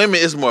like for women,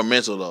 it's more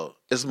mental though.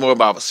 It's more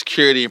about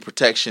security and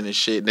protection and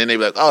shit. Then they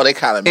be like, oh, they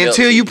kind of melt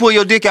until to you pull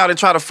your dick out and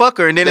try to fuck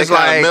her, and then they it's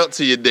kinda like melt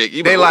to your dick.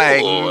 You they be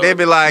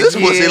like, this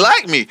yeah. pussy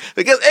like me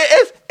because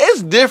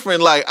it's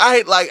different. Like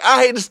I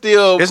hate to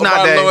steal. It's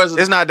not Dave.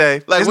 It's not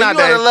Dave. Like it's when not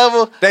you on Dave. a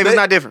level, Dave, it's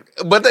not different.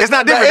 But it's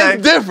not different.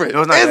 It's Dave. different.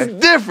 No, it's not it's Dave.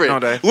 different. No,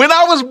 Dave. When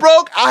I was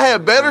broke, I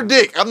had better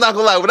dick. I'm not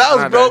gonna lie. When I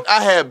was not broke, Dave.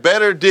 I had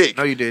better dick.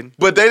 No, you didn't.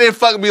 But they didn't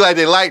fuck me like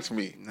they liked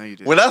me. No, you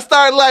didn't. When I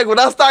start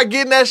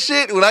getting that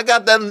shit, when I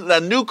got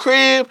that new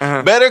crib,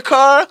 better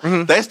car,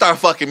 they start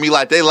fucking me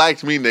like they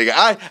liked me,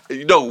 nigga.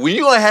 When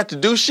you gonna have to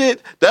do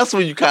shit, that's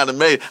when you kind of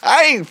made it.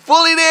 I ain't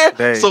fully there,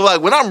 Dave, so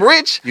like when I'm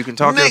rich, you can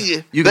talk.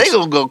 Nigga, they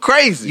gonna go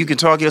crazy. You can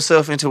talk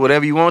yourself into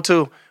whatever you want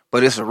to,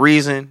 but it's a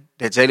reason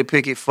that Jada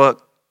Pinkett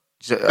fucked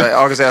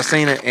August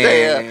Alsina.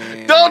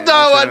 And don't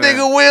dog my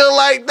nigga Will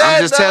like that.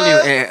 I'm just telling you,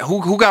 and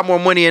who got more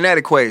money in that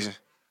equation?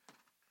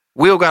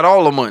 Will got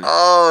all the money.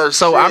 Oh,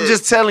 so shit. I'm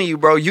just telling you,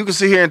 bro. You can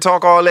sit here and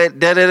talk all that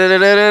da da da da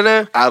da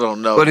da. I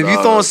don't know. But if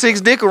you throwing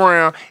 6 dick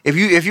around, if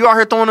you out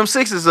here throwing them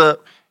 6s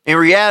up, in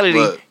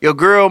reality, your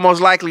girl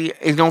most likely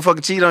is gonna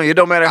fucking cheat on you. It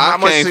don't matter how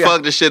much. I can't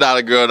fuck the shit out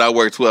of a girl and I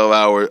work 12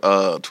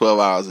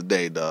 hours a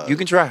day, dog. You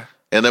can try.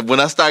 And then when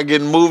I start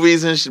getting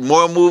movies and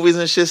more movies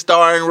and shit,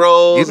 starring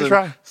roles, you can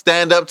try.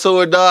 Stand up to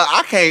her, dog.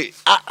 I can't.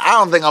 I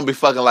don't think I'll be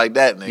fucking like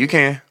that, nigga. You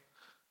can.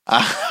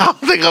 I don't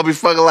think I'll be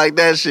fucking like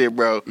that shit,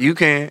 bro. You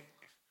can.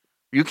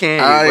 You can.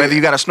 Whether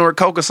you got to snort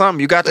coke or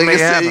something, you got to make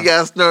it happen. You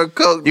got to snort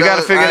coke. You got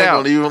to figure it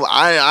out.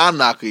 I'm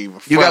not gonna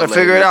even. You got to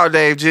figure it out,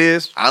 Dave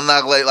Jizz. I'm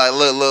not like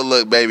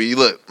look, baby. You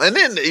look, and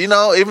then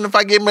even if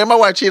I get married, my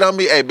wife cheat on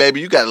me. Hey, baby,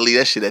 you got to leave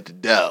that shit at the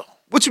door.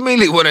 What you mean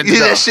leave what at the door?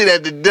 Leave that shit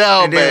at the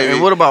door, baby.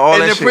 And what about all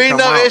that shit? And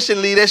the prenup, should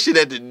leave that shit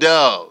at the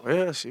door.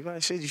 Well, she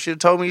like shit. You should have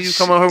told me you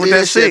come over with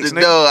that 6. At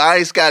the door. I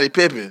ain't Scottie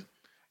Pippen.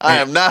 I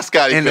am not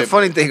Scottie Pippen. And the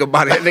funny thing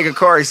about it, that nigga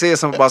Corey said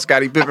something about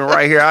Scottie Pippen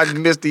right here. I just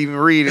missed to even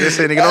read it. It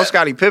said, nigga, don't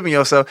Scottie Pippen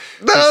yourself.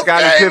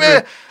 Scottie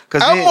Pippen.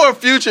 I'm more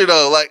Future,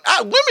 though. Like,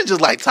 women just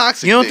like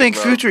toxic. You don't think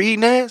bro. Future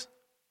eating ass?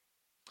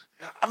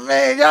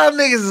 Man, y'all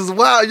niggas is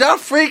wild. Y'all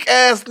freak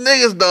ass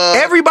niggas, dog.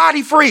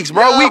 Everybody freaks,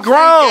 bro. Y'all We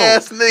grown.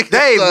 freak-ass niggas,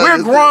 Dave, dog.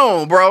 we're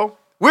grown, bro.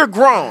 We're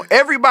grown.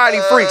 Everybody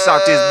freaks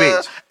out this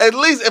bitch. At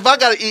least, if I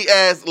gotta eat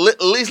ass,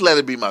 at least let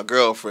it be my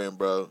girlfriend,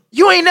 bro.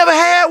 You ain't never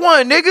had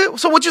one, nigga.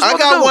 So what you supposed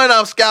to do? I got one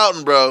I'm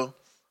scouting, bro.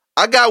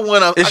 I got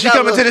one. Is she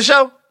coming to the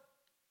show?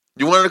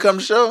 You want her to come to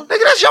the show?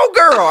 Nigga, that's your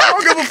girl. I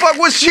don't give a fuck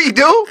what she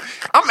do.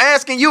 I'm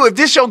asking you, if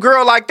this your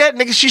girl like that,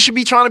 nigga, she should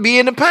be trying to be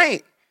in the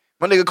paint.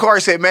 My nigga Corey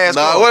said mask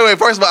on. No, wait.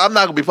 First of all, I'm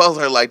not gonna be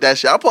posting her like that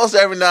shit. I post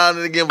her every now and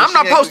again. But I'm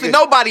not posting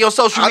nobody on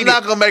social media.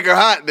 I'm not gonna make her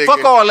hot, nigga.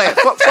 Fuck all that.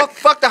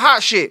 fuck the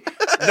hot shit.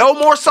 No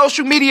more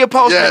social media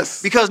posting.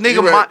 Yes. Because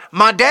nigga, Right.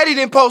 my daddy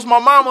didn't post my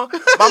mama.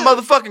 My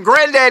motherfucking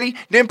granddaddy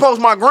didn't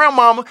post my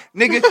grandmama.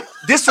 Nigga,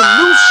 this some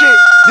new shit.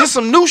 This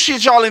some new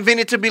shit y'all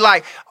invented to be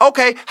like,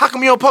 okay, how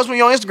come you don't post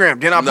me on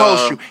Instagram? Then I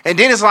post you. And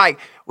then it's like,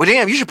 well,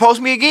 damn, you should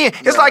post me again.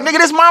 It's like, nigga,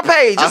 this my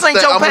page. This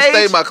ain't your I'm page.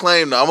 gonna stay my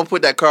claim, though. I'm gonna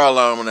put that car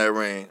alarm on that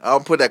ring. I'm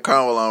gonna put that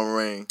car alarm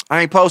ring.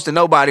 I ain't posting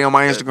nobody on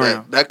my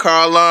Instagram. That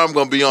car alarm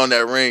gonna be on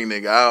that ring,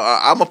 nigga.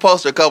 I'm gonna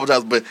post her a couple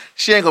times, but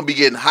she ain't gonna be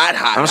getting hot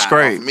I'm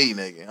straight. off me,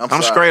 nigga. I'm I'm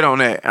sorry. straight on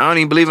that. I don't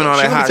even believe in all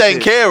She that gonna hot be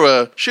taken shit. care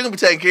of. She gonna be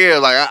taken care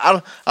of. Like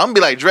I'm gonna be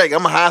like Drake.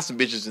 I'm gonna hide some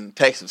bitches in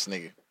Texas,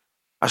 nigga.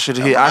 I should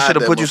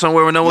have put you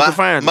somewhere where no one could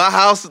find you. My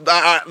house,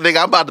 nigga.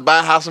 I'm about to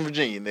buy a house in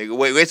Virginia, nigga.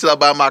 Wait till I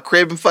buy my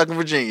crib in fucking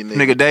Virginia, nigga.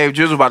 Nigga, Dave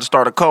Juice was about to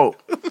start a cult.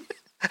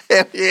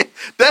 Hell yeah,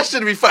 that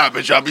should be fine,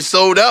 bitch. I'll be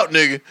sold out,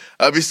 nigga.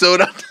 I'll be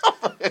sold out.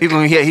 He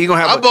gonna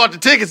have. I bought the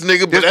tickets,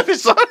 nigga, but that bitch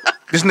sold out.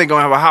 This nigga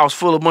gonna have a house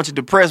full of a bunch of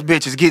depressed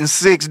bitches getting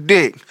 6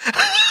 dick.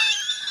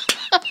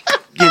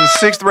 Getting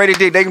 6th rated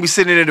dick. They can be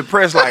sitting there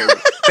depressed like,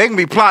 they can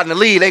be plotting to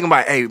leave. They can be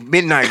like, hey,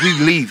 midnight, we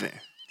leaving.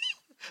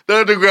 The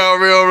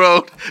Underground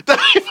Railroad.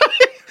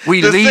 We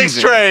the leaving.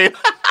 6 train.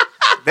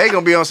 They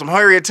gonna be on some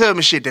Harriet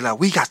Tubman shit. They're like,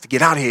 we got to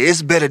get out of here.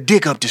 It's better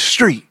dick up the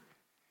street.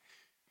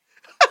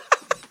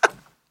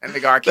 And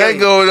nigga R. They Kelly. ain't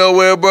going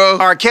nowhere, bro.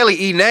 R. Kelly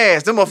eating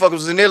ass. Them motherfuckers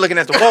was in there looking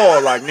at the wall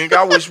like, nigga,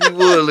 I wish we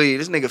would leave.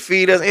 This nigga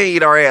feed us and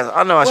eat our ass.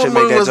 I know I should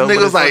make that joke. but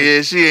Niggas it's like, funny.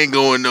 yeah, she ain't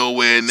going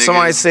nowhere, nigga.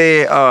 Somebody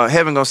said,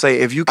 Heaven gonna say,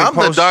 if you can I'm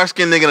post... the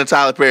dark-skinned nigga in the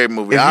Tyler Perry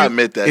movie. I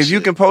admit that If shit.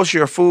 you can post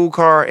your food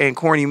cart and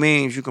corny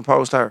memes, you can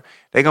post her.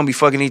 They gonna be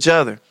fucking each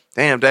other.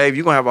 Damn, Dave,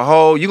 you gonna have a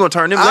whole... You gonna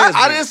turn them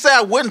lesbian. I didn't say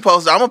I wouldn't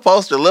post it. I'm gonna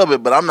post it a little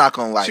bit, but I'm not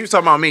gonna like She was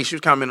talking about me. She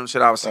was commenting on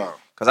shit I was saying.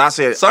 Because I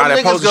said, Some that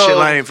niggas posting go- shit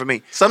lame for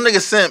me. Some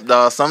niggas simp,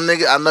 dog. Some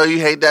nigga, I know you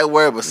hate that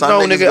word, but some No,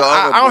 niggas nigga, go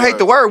I don't hate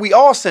the word. We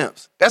all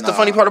simps. That's the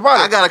funny part about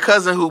it. I got a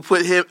cousin who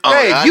put him.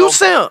 Dave, you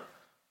simp.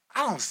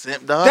 I don't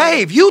simp, dog.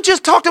 Dave, you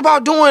just talked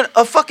about doing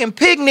a fucking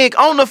picnic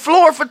on the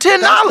floor for $10.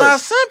 That's not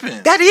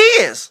simping. That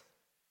is.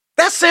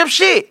 That's simp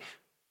shit.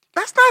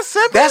 That's not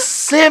simping. That's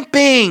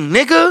simping,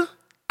 nigga.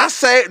 I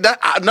saved that.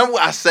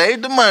 I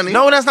saved the money.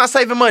 No, that's not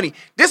saving money.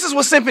 This is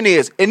what simping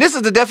is. And this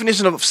is the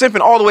definition of simping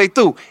all the way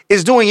through.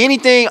 Is doing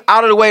anything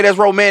out of the way that's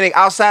romantic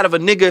outside of a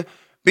nigga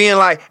being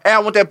like, hey, I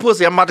want that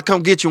pussy. I'm about to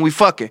come get you and we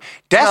fucking.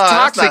 That's No, that's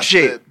toxic not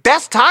shit. simp.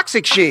 That's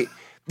toxic shit.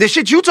 The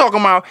shit you talking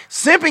about,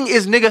 simping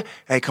is nigga,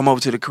 hey, come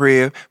over to the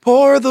crib,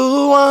 pour the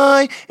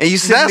wine, and you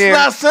sit there.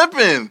 That's not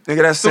simping.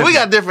 Nigga, that's So we simping.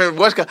 got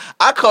different.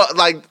 I call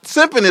like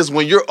simping is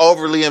when you're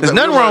overly invested.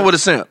 There's nothing wrong with a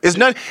simp. It's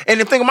nothing. And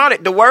the thing about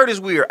it, the word is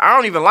weird. I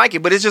don't even like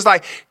it, but it's just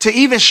like to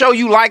even show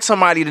you like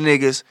somebody to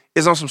niggas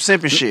is on some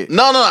simping shit.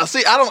 No.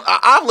 See, I don't.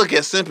 I look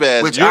at simp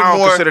as Which you're I don't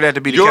more, consider that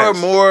to be the You're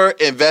case. more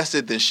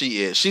invested than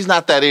she is. She's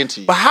not that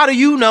into you. But how do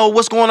you know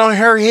what's going on in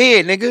her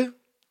head, nigga?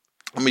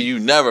 I mean, you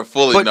never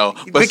fully know.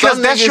 But because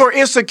some that's niggas- your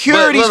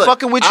insecurities but look,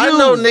 fucking with you. I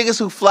know niggas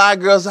who fly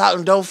girls out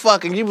and don't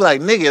fuck, and you be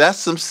like, nigga, that's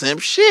some simp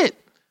shit.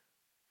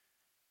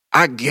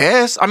 I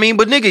guess. I mean,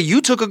 but nigga,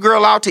 you took a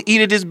girl out to eat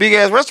at this big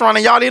ass restaurant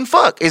and y'all didn't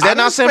fuck. Is that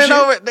not simp shit?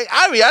 I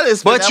didn't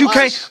spend But that you much.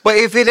 can't. But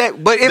if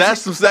it, but if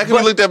That's some. That can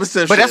be looked up as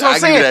simp But shit. that's what I'm I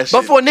give you saying. that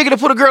But shit. for a nigga to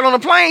put a girl on a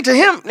plane, to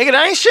him, nigga,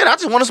 that ain't shit. I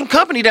just wanted some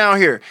company down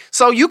here.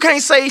 So you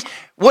can't say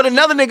what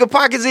another nigga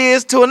pockets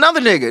is to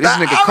another nigga. This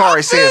nigga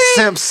Kari said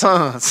simp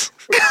sons.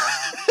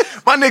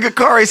 My nigga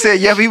Kari said,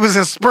 yep, he was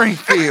in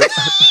Springfield.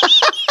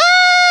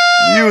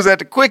 You was at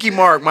the quickie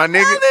mark, my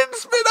nigga. I didn't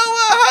spend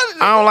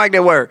over I don't like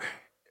that word.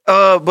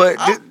 But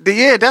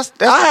yeah, that's I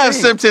the have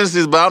thing. simp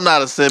tendencies, but I'm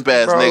not a simp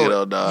ass Bro, nigga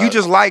though, dog. You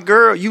just like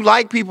girl, you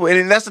like people,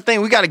 and that's the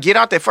thing. We got to get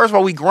out there. First of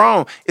all, we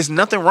grown. It's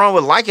nothing wrong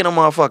with liking a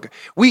motherfucker.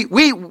 We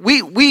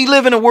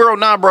live in a world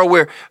now, bro,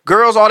 where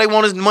girls all they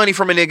want is money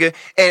from a nigga,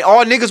 and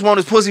all niggas want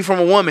is pussy from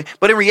a woman.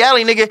 But in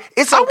reality, nigga,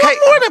 it's I okay. want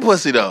more than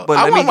pussy though. But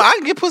I let me-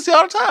 can get pussy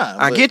all the time.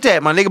 I but- get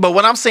that, my nigga. But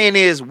what I'm saying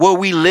is, what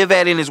we live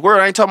at in this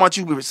world. I ain't talking about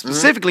you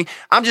specifically.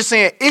 I'm just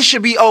saying it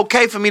should be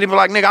okay for me to be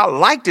like, nigga, I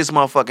like this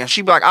motherfucker. And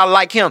she be like, I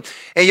like him.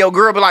 And your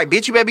girl be like,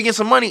 bitch, you better be getting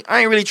some money. I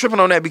ain't really tripping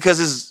on that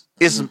because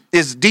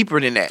it's deeper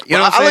than that. You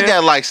know what I'm I saying? look at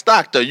it like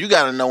stock though. You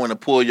got to know when to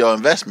pull your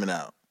investment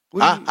out.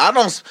 I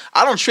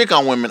don't trick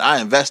on women. I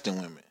invest in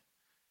women.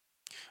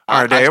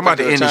 All right, Dave, I'm about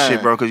to end this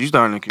shit, bro, because you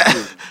starting to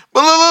confuse.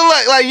 But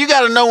look, like you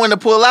got to know when to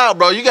pull out,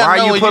 bro. You got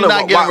to know when you're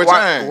not getting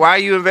return. Why are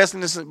you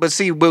investing this? But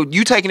see,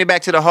 you taking it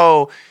back to the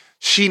whole,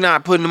 she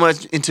not putting as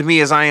much into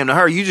me as I am to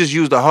her. You just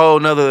used a whole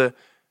nother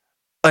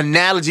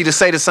analogy to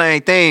say the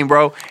same thing,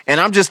 bro. And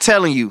I'm just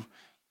telling you,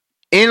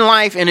 in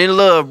life and in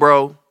love,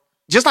 bro,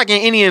 just like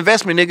in any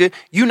investment, nigga,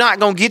 you're not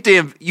gonna get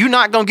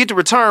the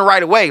return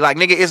right away. Like,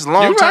 nigga, it's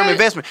long-term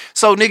investment.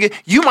 So, nigga,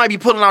 you might be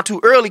pulling out too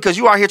early because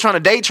you out here trying to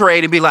day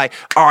trade and be like,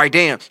 all right,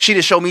 damn, she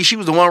just showed me she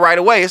was the one right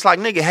away. It's like,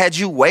 nigga, had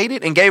you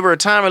waited and gave her a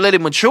time and let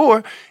it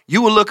mature,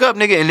 you would look up,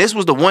 nigga, and this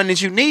was the one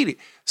that you needed.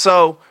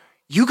 So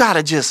you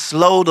gotta just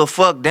slow the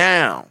fuck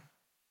down.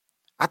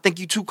 I think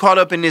you too caught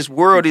up in this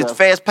world, this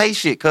fast-paced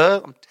shit,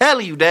 cuz. I'm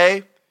telling you,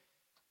 Dave.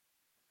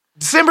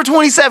 December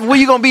 27th, where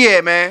you gonna be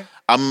at, man?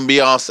 I'm going to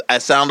be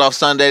at Sound Off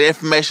Sunday. The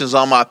information's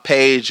on my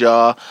page,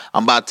 y'all.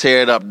 I'm about to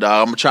tear it up,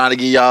 dog. I'm trying to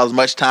give y'all as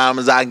much time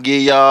as I can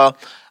give y'all.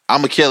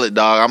 I'm going to kill it,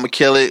 dog. I'm going to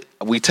kill it.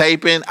 We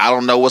taping. I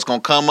don't know what's going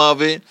to come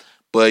of it.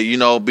 But, you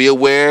know, be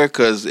aware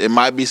because it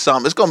might be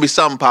something. It's going to be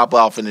something pop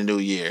off in the new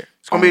year.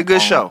 It's going to be a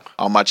good show.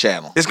 On my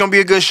channel. It's going to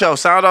be a good show.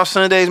 Sound Off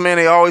Sundays, man,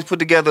 they always put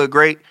together a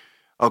great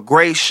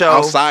show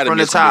outside from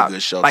of the top. Be a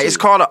good show like too. It's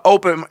called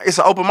it's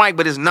an open mic,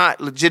 but it's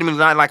not legitimately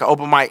not like an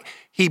open mic.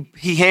 He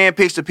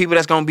handpicks the people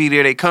that's gonna be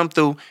there. They come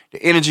through.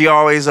 The energy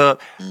always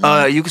up.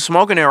 You can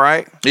smoke in there,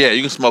 right? Yeah,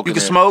 you can smoke. You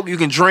can smoke. You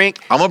can drink.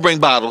 I'm gonna bring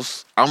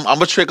bottles. I'm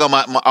gonna trick on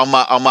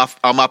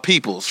my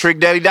peoples. Trick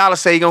Daddy Dollar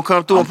say he gonna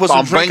come through and put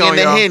some drink on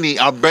y'all.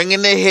 I'm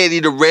bringing the Henny,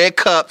 the red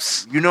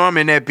cups. You know I'm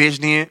in that bitch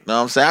then. Know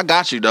what I'm saying? I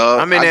got you,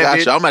 dog. I'm in that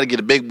bitch. I'm about to get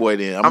a big boy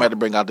then. I'm about to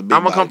bring out the big.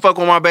 I'm gonna come fuck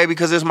with my baby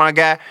because it's my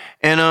guy,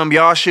 and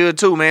y'all should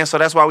too, man. So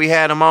that's why we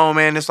had him on,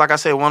 man. It's like I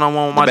said,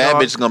 one-on-one with my dog. The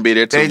bad bitch is gonna be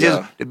there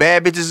too. The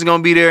bad bitches is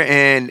gonna be there,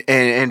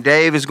 and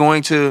Dave is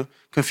going to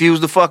confuse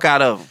the fuck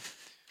out of them.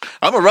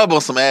 I'm gonna rub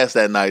on some ass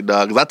that night,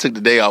 dog, because I took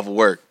the day off of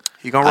work.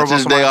 He gonna rub on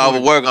some day off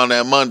of work on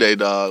that Monday,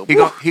 dog.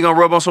 He gonna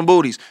rub on some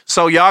booties.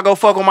 So y'all go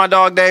fuck with my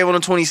dog Dave on the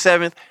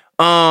 27th.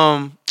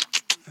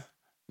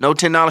 No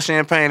 $10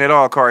 champagne at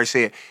all, Kari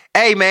said.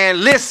 Hey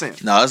man, listen.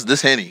 No, it's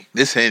this Henny.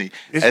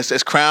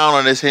 It's Crown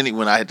on this Henny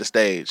when I hit the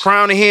stage.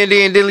 Crown and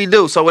Henny and diddly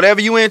do. So whatever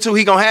you into,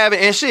 he gonna have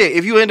it and shit.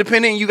 If you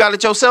independent and you got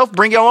it yourself,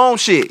 bring your own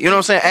shit. You know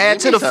what I'm saying? Add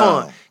to the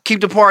fun.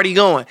 Keep the party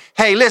going.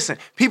 Hey, listen,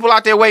 people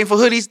out there waiting for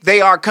hoodies,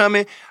 they are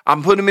coming.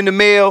 I'm putting them in the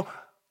mail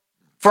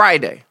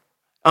Friday.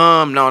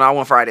 No, not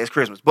one Friday, it's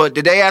Christmas. But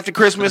the day after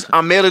Christmas,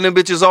 I'm mailing them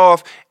bitches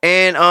off.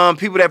 And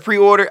people that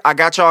pre-order, I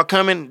got y'all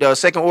coming. The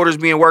second order's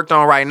being worked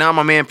on right now.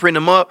 My man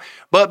printing them up.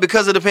 But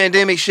because of the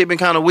pandemic, shit been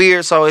kind of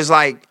weird. So it's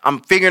like I'm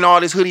figuring all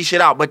this hoodie shit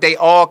out. But they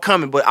all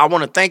coming. But I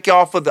want to thank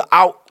y'all for the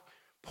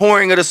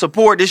outpouring of the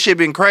support. This shit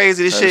been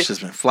crazy. This shit's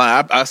been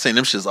flying. I seen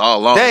them shits all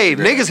along. Dave,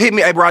 niggas hit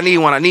me. Hey, bro, I need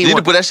one. You need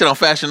to put that shit on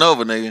Fashion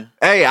Nova, nigga.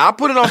 Hey, I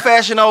put it on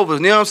Fashion Nova. You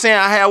know what I'm saying?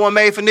 I had one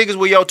made for niggas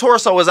where your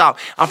torso is out.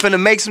 I'm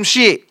finna make some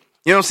shit.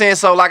 You know what I'm saying?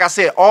 So, like I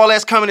said, all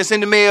that's coming. It's in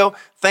the mail.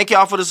 Thank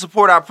y'all for the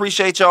support. I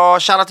appreciate y'all.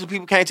 Shout out to the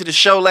people who came to the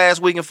show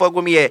last week and fuck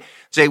with me at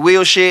J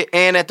Will shit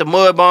and at the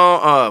Mud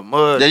Bone.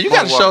 Yeah, you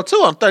got a show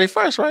too on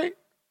 31st, right?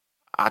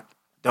 I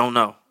don't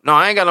know. No,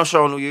 I ain't got no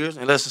show on New Year's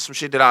unless it's some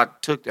shit that I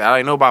took that I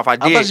didn't know about if I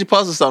did. I thought you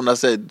posted something that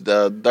said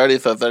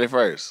 30th or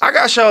 31st. I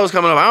got shows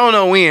coming up. I don't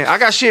know when. I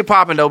got shit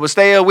popping though, but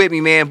stay up with me,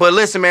 man. But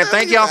listen, man,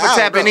 thank y'all for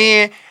tapping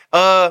in.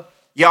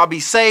 Y'all be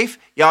safe.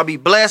 Y'all be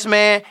blessed,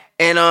 man.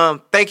 And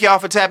thank y'all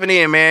for tapping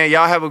in, man.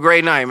 Y'all have a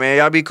great night, man.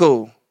 Y'all be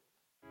cool.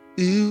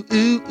 Ooh,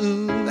 ooh,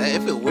 ooh.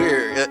 Man, it feel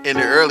weird ending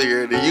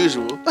earlier than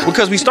usual.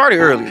 Because we started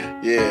earlier.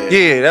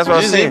 Yeah, that's what I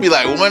was saying. It'd be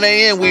like 1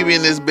 a.m. we be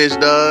in this bitch,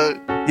 dog.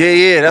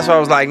 Yeah, that's why I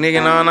was like,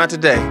 nigga, no, not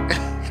today.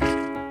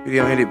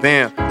 Video hit it,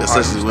 bam. That's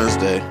Sessions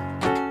Wednesday.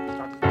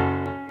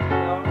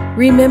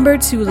 Remember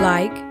to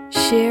like,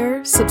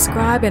 share,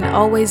 subscribe, and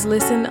always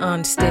listen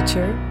on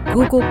Stitcher,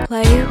 Google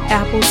Play,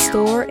 Apple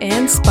Store,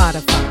 and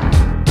Spotify.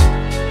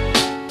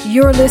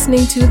 You're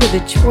listening to the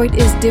Detroit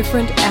is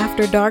Different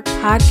After Dark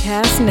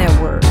Podcast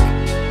Network.